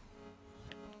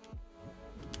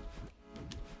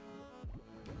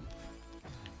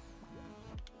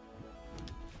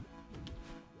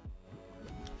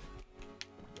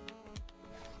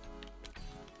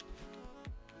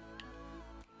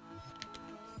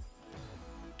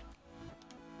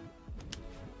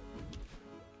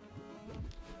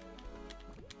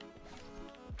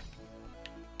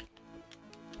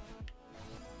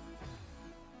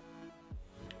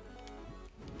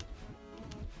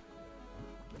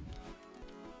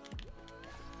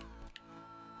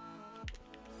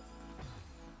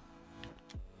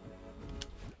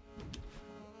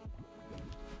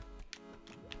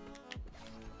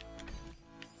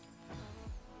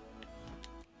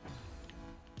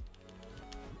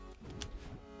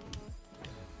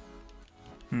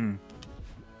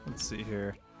 Let's see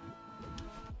here.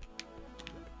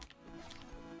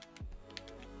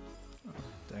 Oh,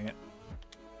 dang it.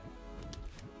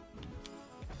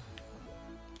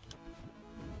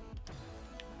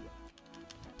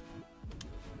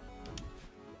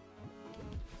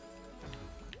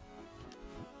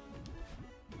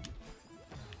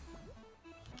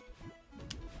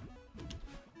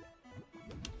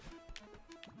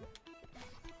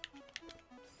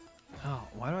 Oh,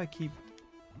 why do I keep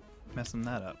messing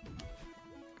that up?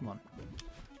 Come on.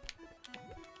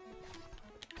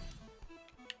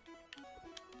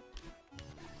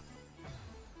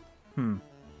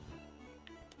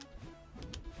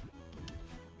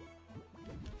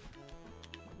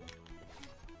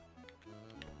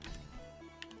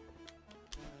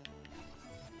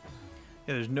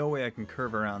 Yeah, there's no way I can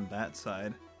curve around that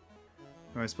side.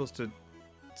 Am I supposed to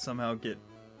somehow get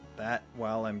that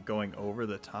while I'm going over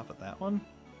the top of that one?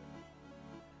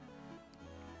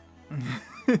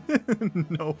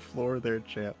 No floor there,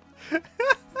 champ.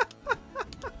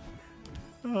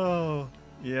 Oh,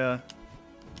 yeah.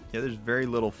 Yeah, there's very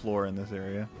little floor in this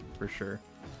area, for sure.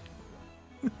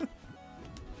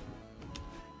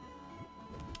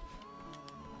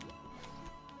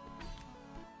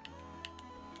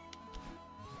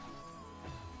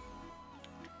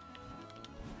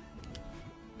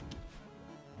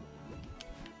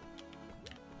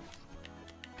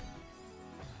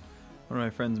 One of my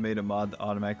friends made a mod that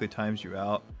automatically times you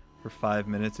out for 5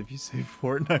 minutes if you say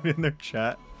Fortnite in their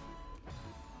chat.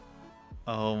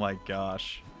 Oh my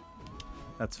gosh.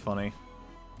 That's funny.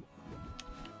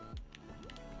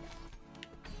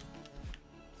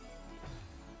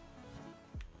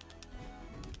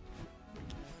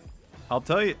 I'll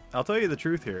tell you the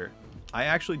truth here. I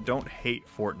actually don't hate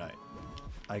Fortnite.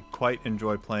 I quite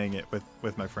enjoy playing it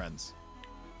with my friends.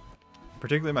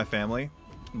 Particularly my family.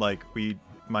 Like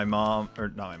my mom, or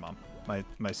not my mom,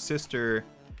 my sister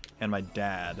and my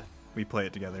dad, we play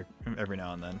it together every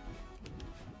now and then.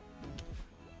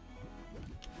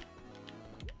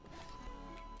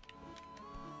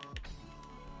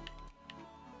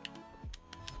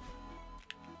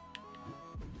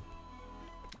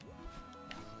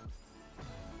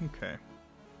 Okay.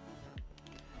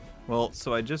 Well,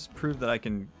 so I just proved that I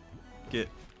can get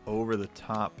over the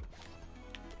top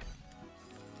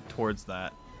towards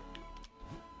that.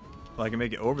 Well, I can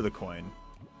make it over the coin.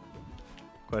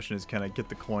 Question is, can I get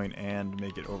the coin and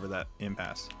make it over that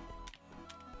impasse?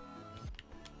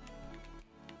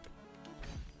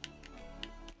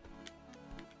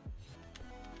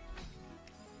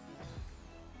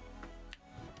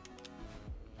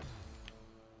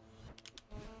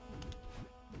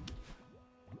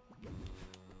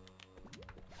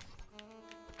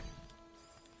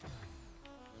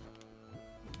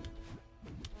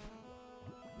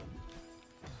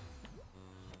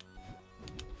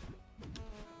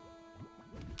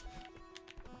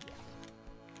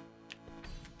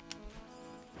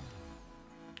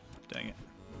 Dang it.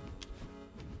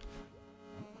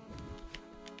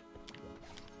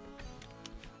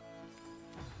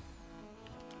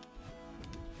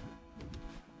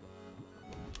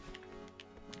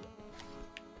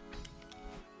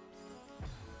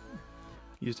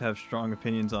 Used to have strong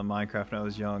opinions on Minecraft when I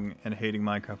was young, and hating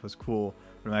Minecraft was cool,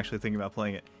 but I'm actually thinking about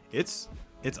playing it. It's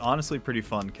honestly pretty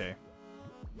fun, Kay.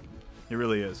 It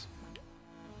really is.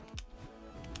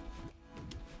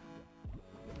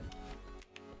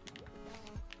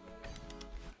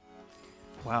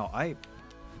 Wow,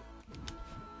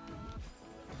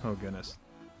 oh goodness.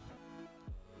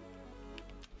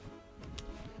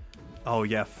 Oh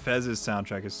yeah, Fez's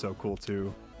soundtrack is so cool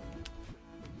too.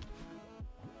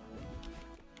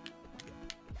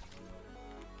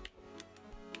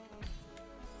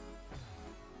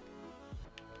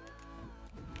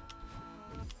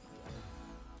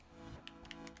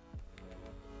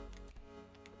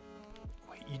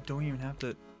 Wait, you don't even have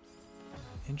to...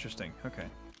 Interesting, okay.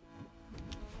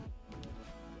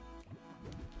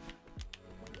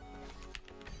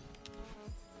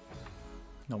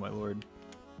 Oh my lord.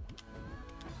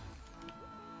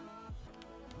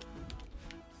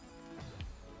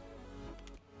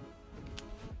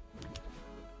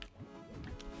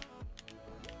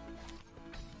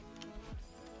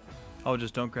 Oh,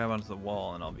 just don't grab onto the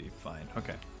wall and I'll be fine.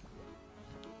 Okay.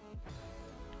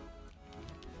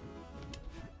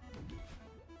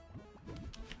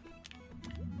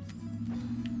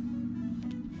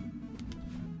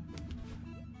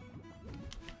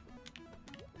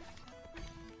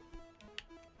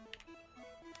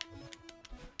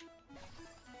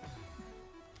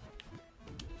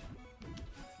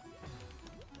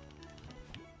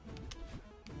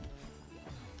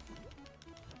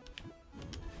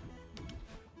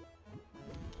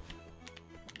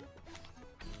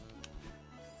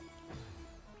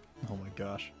 Oh my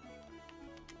gosh.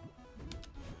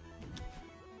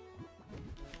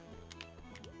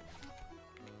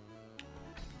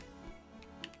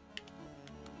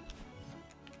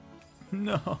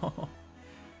 No.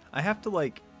 I have to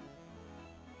like...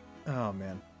 Oh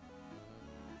man.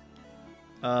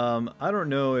 I don't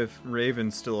know if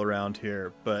Raven's still around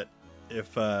here, but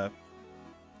if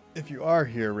you are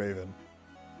here, Raven,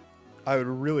 I would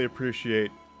really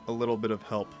appreciate a little bit of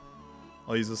help.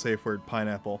 I'll use the safe word,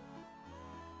 pineapple.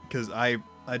 Because I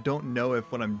don't know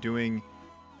if what I'm doing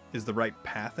is the right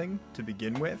pathing to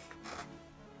begin with.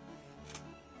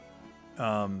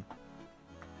 But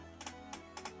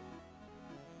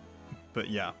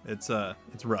yeah, it's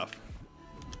rough.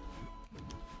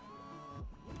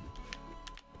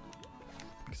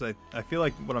 Because I feel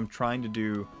like what I'm trying to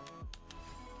do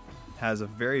has a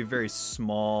very, very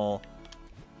small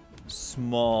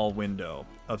window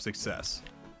of success.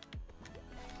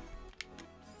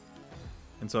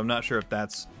 And so I'm not sure if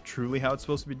that's truly how it's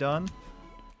supposed to be done,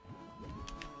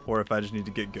 or if I just need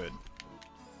to get good.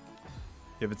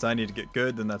 If it's I need to get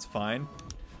good, then that's fine.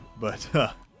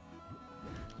 But,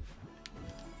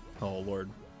 oh lord.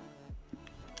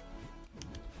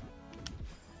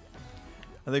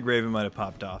 I think Raven might have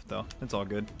popped off though. It's all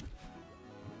good.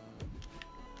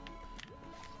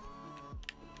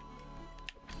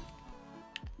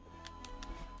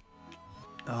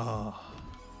 Oh.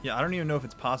 Yeah, I don't even know if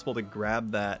it's possible to grab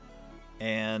that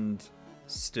and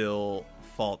still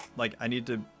fall. Like, I need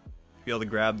to be able to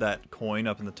grab that coin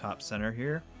up in the top center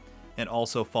here and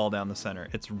also fall down the center.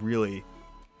 It's really...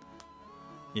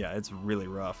 Yeah, it's really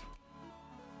rough.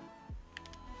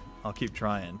 I'll keep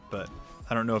trying, but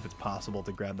I don't know if it's possible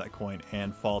to grab that coin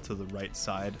and fall to the right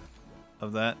side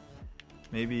of that.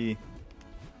 Maybe...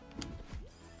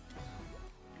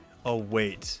 Oh,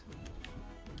 wait.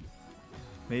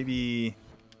 Maybe...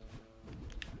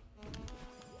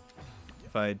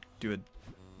 If I do it...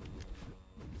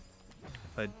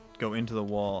 If I go into the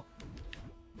wall...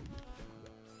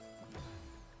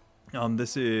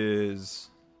 This is...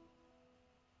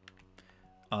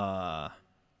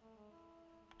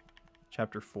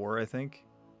 Chapter 4, I think.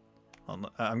 I'm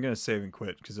gonna save and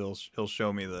quit because it'll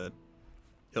show me the...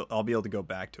 I'll be able to go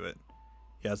back to it.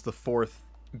 Yeah, it's the 4th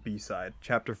B-side.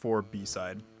 Chapter 4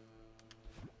 B-side.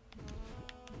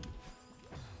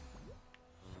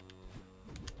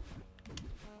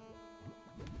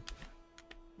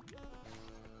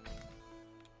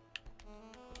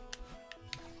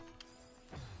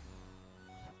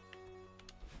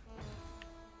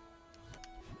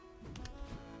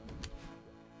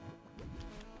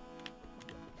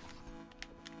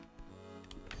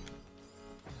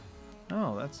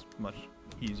 Oh, that's a much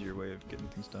easier way of getting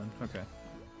things done. Okay.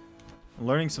 I'm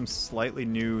learning some slightly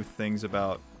new things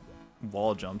about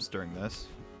wall jumps during this.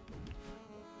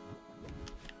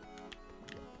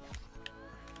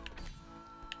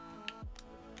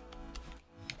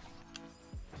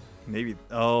 Maybe...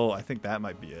 Oh, I think that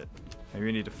might be it. Maybe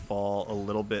we need to fall a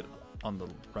little bit on the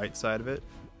right side of it.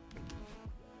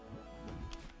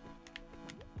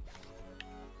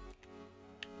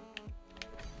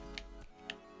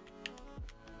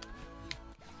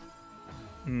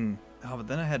 Oh, but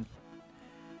then I had...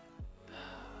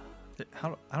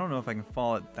 I don't know if I can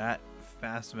fall at that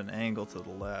fast of an angle to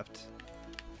the left.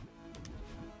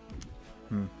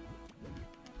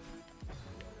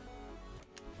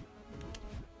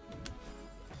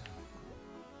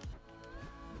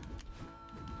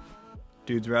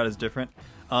 Dude's route is different.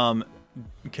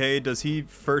 Okay, does he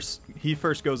first... He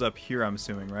first goes up here, I'm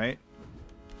assuming, right?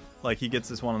 Like, he gets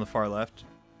this one on the far left?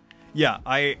 Yeah,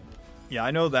 I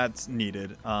know that's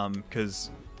needed,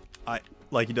 because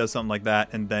like he does something like that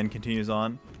and then continues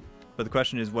on. But the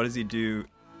question is, what does he do?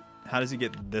 How does he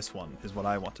get this one is what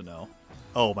I want to know.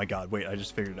 Oh my god, wait, I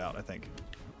just figured it out, I think.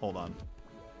 Hold on.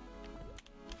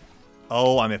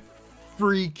 Oh, I'm a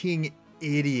freaking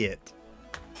idiot.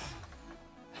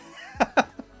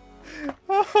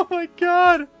 Oh my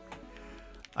god.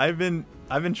 I've been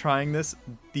trying this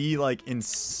the like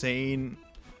insane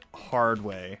hard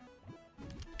way.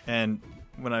 And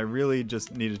when I really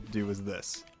just needed to do was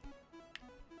this.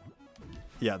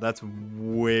 Yeah, that's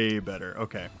way better.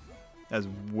 Okay. That's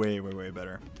way, way, way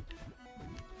better.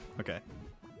 Okay.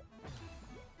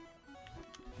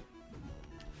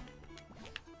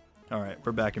 Alright,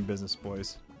 we're back in business,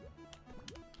 boys.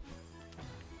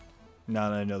 Now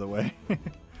that I know the way.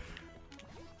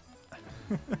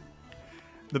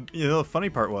 The funny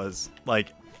part was,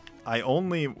 like, I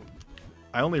only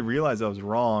realized I was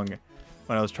wrong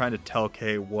when I was trying to tell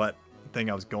Kay what thing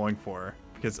I was going for,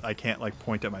 because I can't like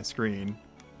point at my screen.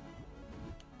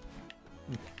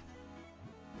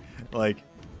 Like,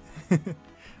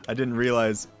 I didn't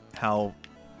realize how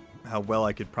well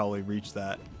I could probably reach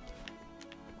that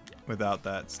without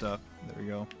that stuff. There we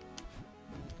go.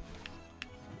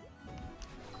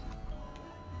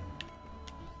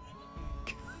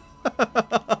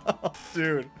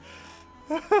 Dude.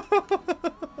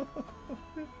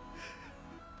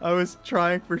 I was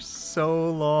trying for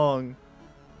so long.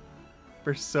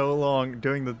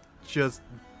 Doing the just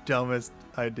dumbest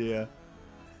idea.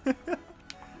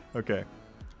 Okay.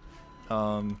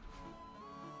 Oh,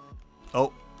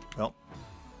 well.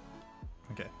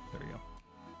 Okay, there we go.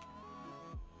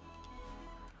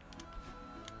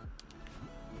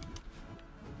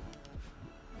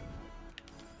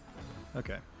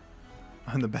 Okay.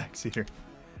 On the back seater.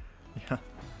 Yeah.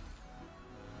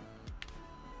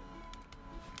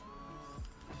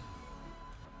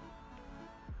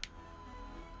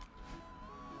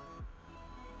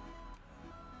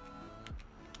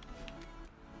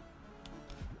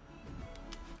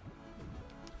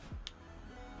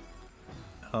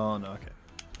 Oh, no, okay.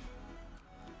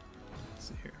 Let's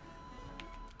see here.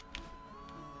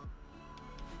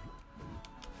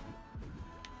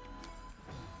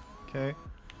 Okay.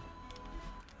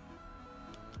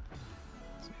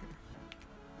 Let's see here.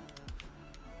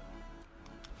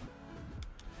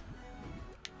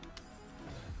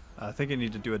 I think I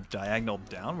need to do a diagonal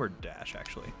downward dash,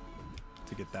 actually,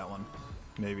 to get that one.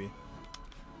 Maybe.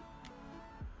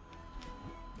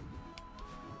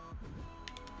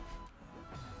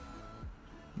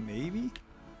 Maybe?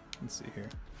 Let's see here.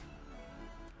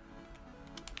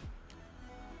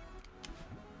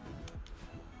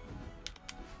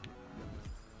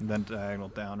 And then diagonal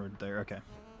downward there. Okay. I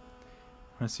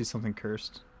want to see something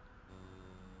cursed.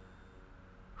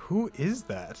 Who is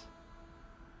that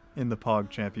in the Pog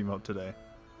Champ emote today?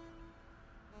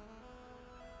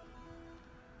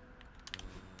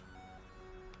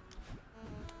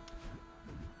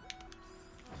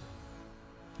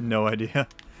 No idea.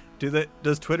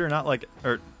 Does Twitter not like,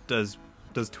 or does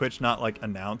Twitch not like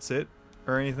announce it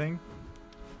or anything?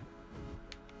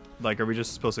 Like, are we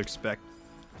just supposed to expect?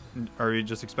 Are we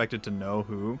just expected to know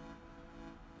who?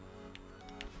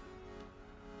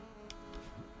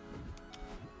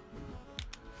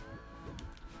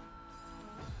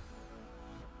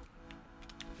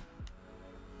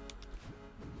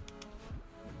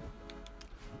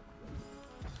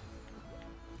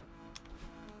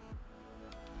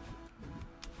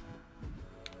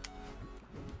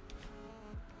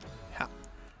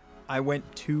 I went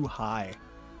too high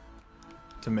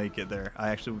to make it there.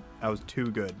 I was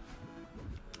too good.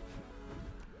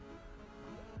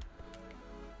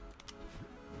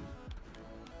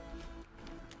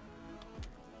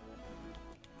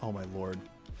 Oh my lord.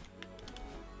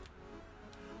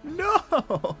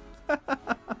 No!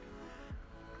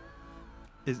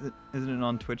 Isn't it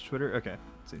on Twitch, Twitter? Okay,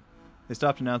 let's see. They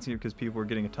stopped announcing it because people were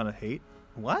getting a ton of hate.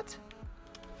 What?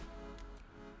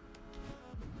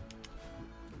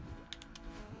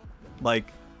 Like,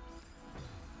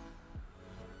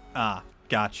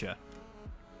 gotcha.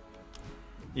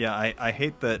 Yeah, I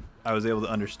hate that I was able to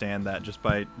understand that just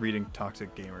by reading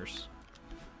Toxic Gamers.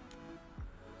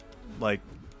 Like,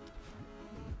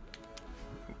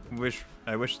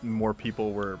 I wish more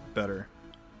people were better.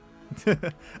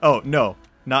 Oh, no.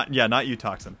 Not you,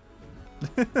 Toxin.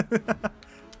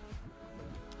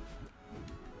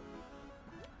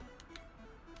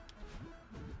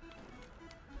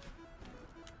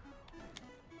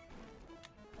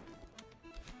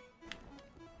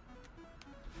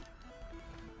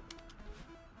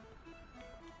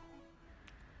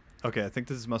 Okay, I think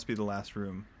this must be the last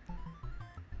room.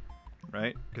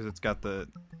 Right? Because it's got the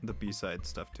B-side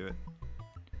stuff to it.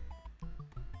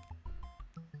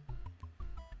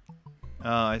 Oh,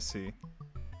 I see.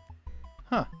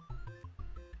 Huh.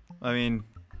 I mean,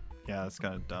 yeah, that's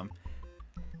kind of dumb.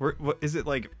 What is it,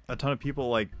 like a ton of people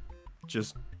like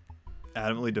just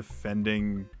adamantly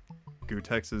defending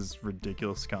Gutex's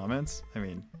ridiculous comments? I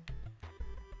mean,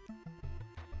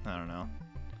 I don't know.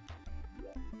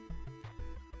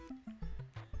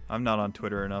 I'm not on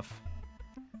Twitter enough.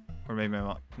 Or maybe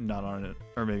I'm not on it.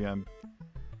 Or maybe I'm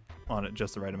on it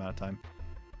just the right amount of time.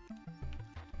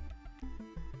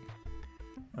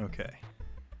 Okay.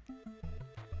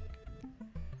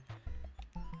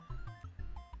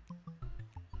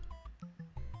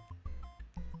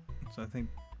 So I think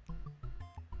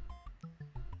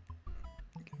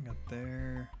getting up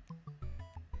there,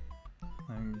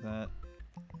 landing that,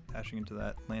 dashing into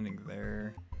that, landing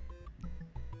there.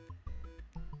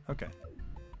 Okay.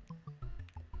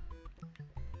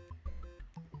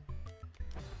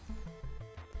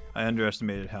 I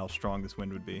underestimated how strong this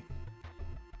wind would be.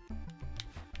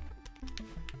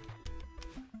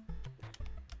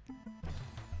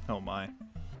 Oh my.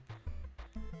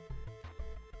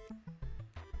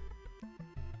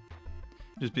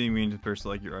 Just being mean to the person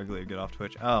like you're ugly to get off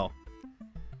Twitch. Oh.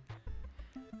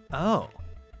 Oh.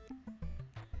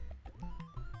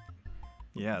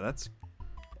 Yeah, that's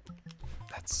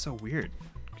so weird.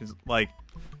 Because, like,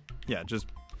 yeah, just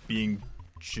being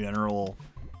general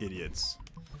idiots.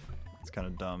 It's kind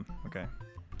of dumb. Okay.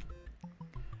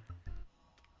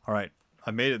 Alright.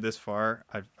 I made it this far.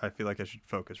 I feel like I should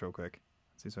focus real quick.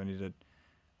 See, so I need to,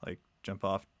 like, jump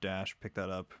off, dash, pick that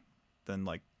up, then,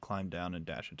 like, climb down and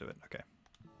dash into it. Okay.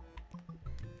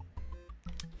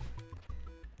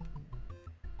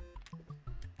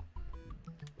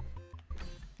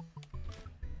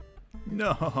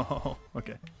 No.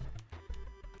 Okay.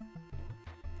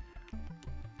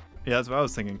 Yeah, that's what I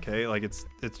was thinking, Kay. Like, it's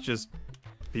just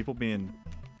people being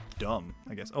dumb,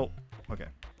 I guess. Oh, okay.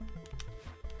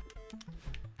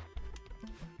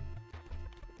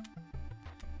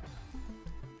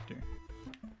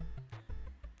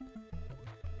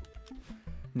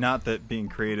 Not that being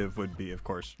creative would be, of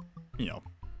course, you know,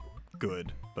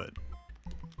 good, but...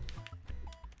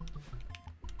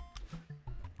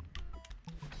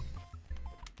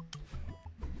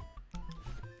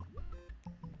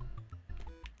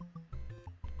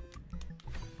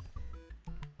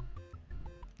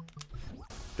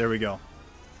 There we go.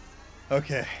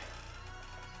 Okay.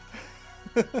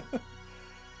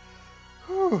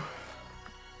 Whew.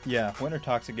 Yeah, when are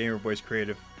Toxic Gamer Boys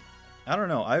creative? I don't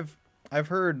know. I've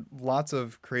heard lots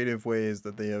of creative ways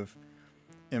that they have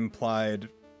implied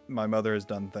my mother has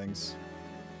done things.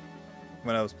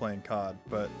 when I was playing COD,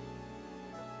 but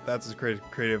that's as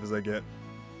creative as I get.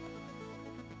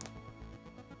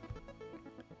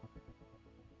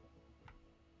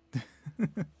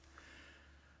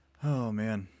 Oh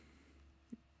man.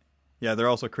 Yeah, they're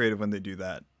also creative when they do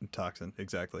that. Toxin,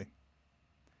 exactly.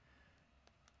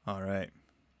 All right.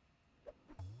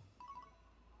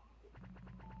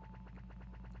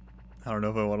 I don't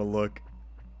know if I want to look.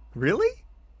 Really?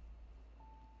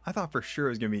 I thought for sure it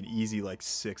was going to be an easy like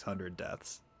 600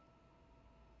 deaths.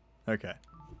 Okay.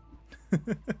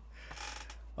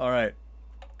 All right.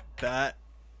 That,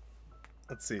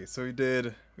 let's see. So we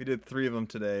did 3 of them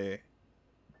today.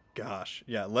 Gosh,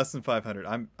 yeah, less than 500.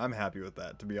 I'm happy with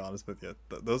that, to be honest with you.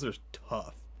 Those are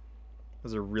tough.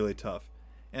 Those are really tough.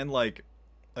 And like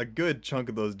a good chunk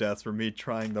of those deaths were me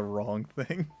trying the wrong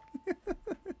thing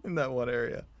in that one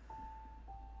area.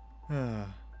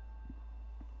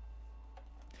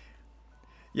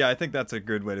 Yeah, I think that's a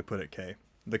good way to put it, Kay.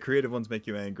 The creative ones make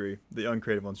you angry. The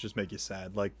uncreative ones just make you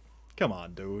sad. Like, come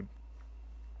on, dude.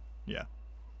 Yeah.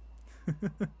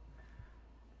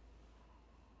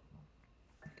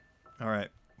 All right.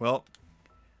 Well,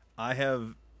 I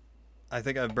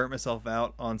think I've burnt myself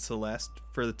out on Celeste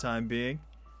for the time being.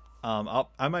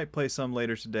 I might play some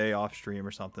later today off stream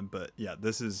or something, but yeah,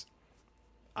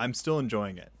 I'm still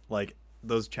enjoying it. Like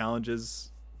those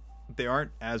challenges, they aren't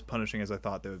as punishing as I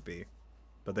thought they would be,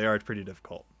 but they are pretty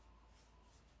difficult.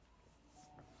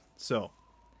 So,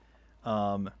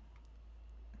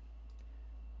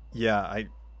 yeah,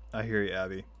 I hear you,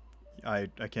 Abby. I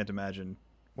can't imagine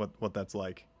what that's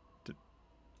like.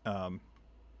 But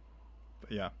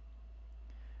yeah.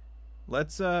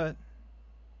 Let's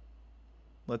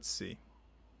see.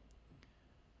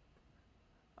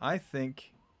 I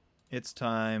think it's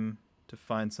time to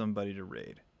find somebody to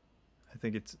raid. I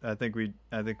think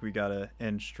we gotta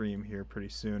end stream here pretty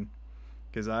soon,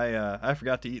 because I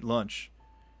forgot to eat lunch,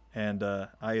 and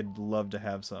I'd love to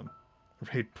have some.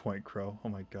 Raid Point Crow. Oh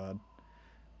my god.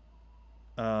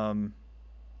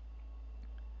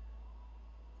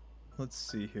 Let's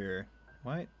see here.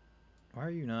 Why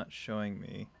are you not showing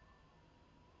me?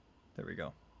 There we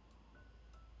go.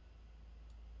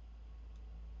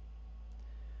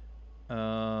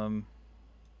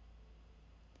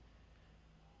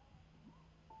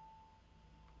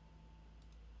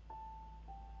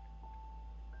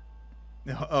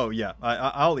 Oh yeah,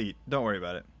 I'll eat. Don't worry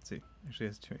about it. Let's see, actually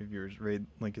has too many viewers. Raid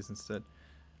link is instead.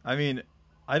 I mean,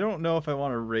 I don't know if I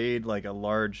want to raid like a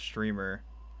large streamer.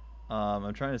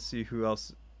 I'm trying to see who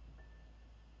else.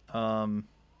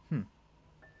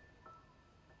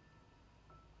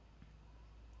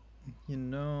 You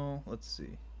know, let's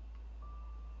see.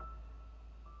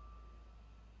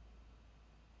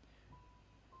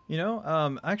 You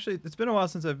know, actually, it's been a while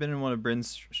since I've been in one of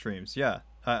Bryn's streams. Yeah,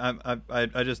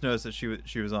 I just noticed that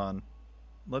she was on.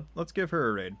 Let's give her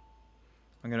a raid.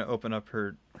 I'm gonna open up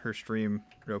her stream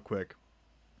real quick.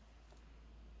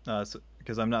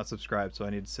 Because I'm not subscribed, so I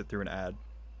need to sit through an ad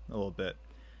a little bit.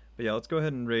 But yeah, let's go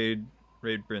ahead and raid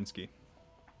Brinsky.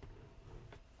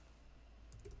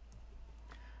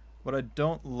 What I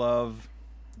don't love,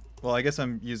 well, I guess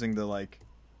I'm using the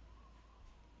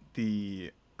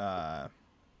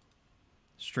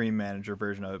stream manager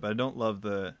version of it, but I don't love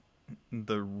the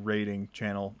rating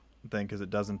channel thing because it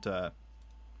doesn't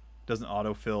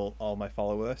autofill all my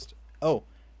follow list. Oh,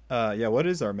 yeah. What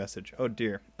is our message? Oh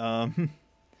dear.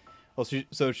 Well,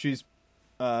 she's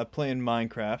playing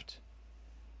Minecraft.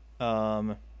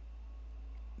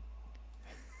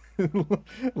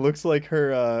 Looks like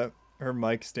her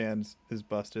mic stand is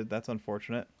busted. That's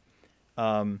unfortunate.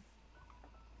 Oh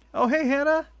hey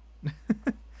Hannah.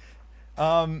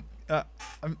 I'm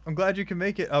glad you can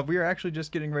make it. We are actually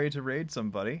just getting ready to raid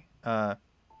somebody. But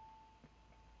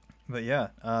yeah,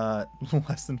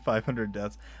 less than 500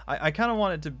 deaths. I kind of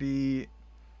want it to be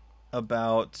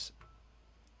about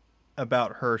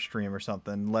her stream or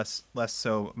something, less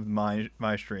so my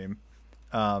stream.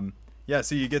 Yeah,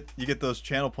 so you get those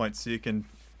channel points, so you can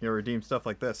redeem stuff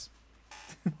like this.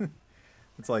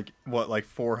 It's like what, like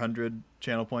 400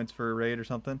 channel points for a raid or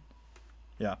something.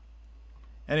 Yeah.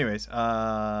 Anyways,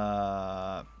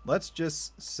 let's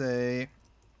just say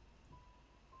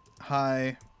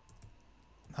hi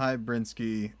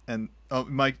Brinsky, and oh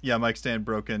Mike, yeah, Mike Stand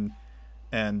Broken,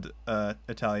 and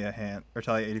Italia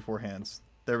 84 hands.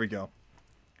 There we go.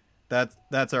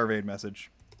 That's our raid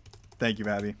message. Thank you,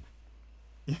 Abby.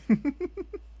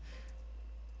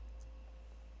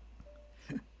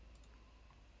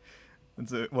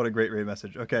 What a great raid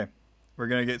message. Okay, we're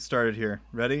gonna get started here.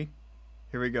 Ready?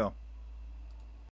 Here we go.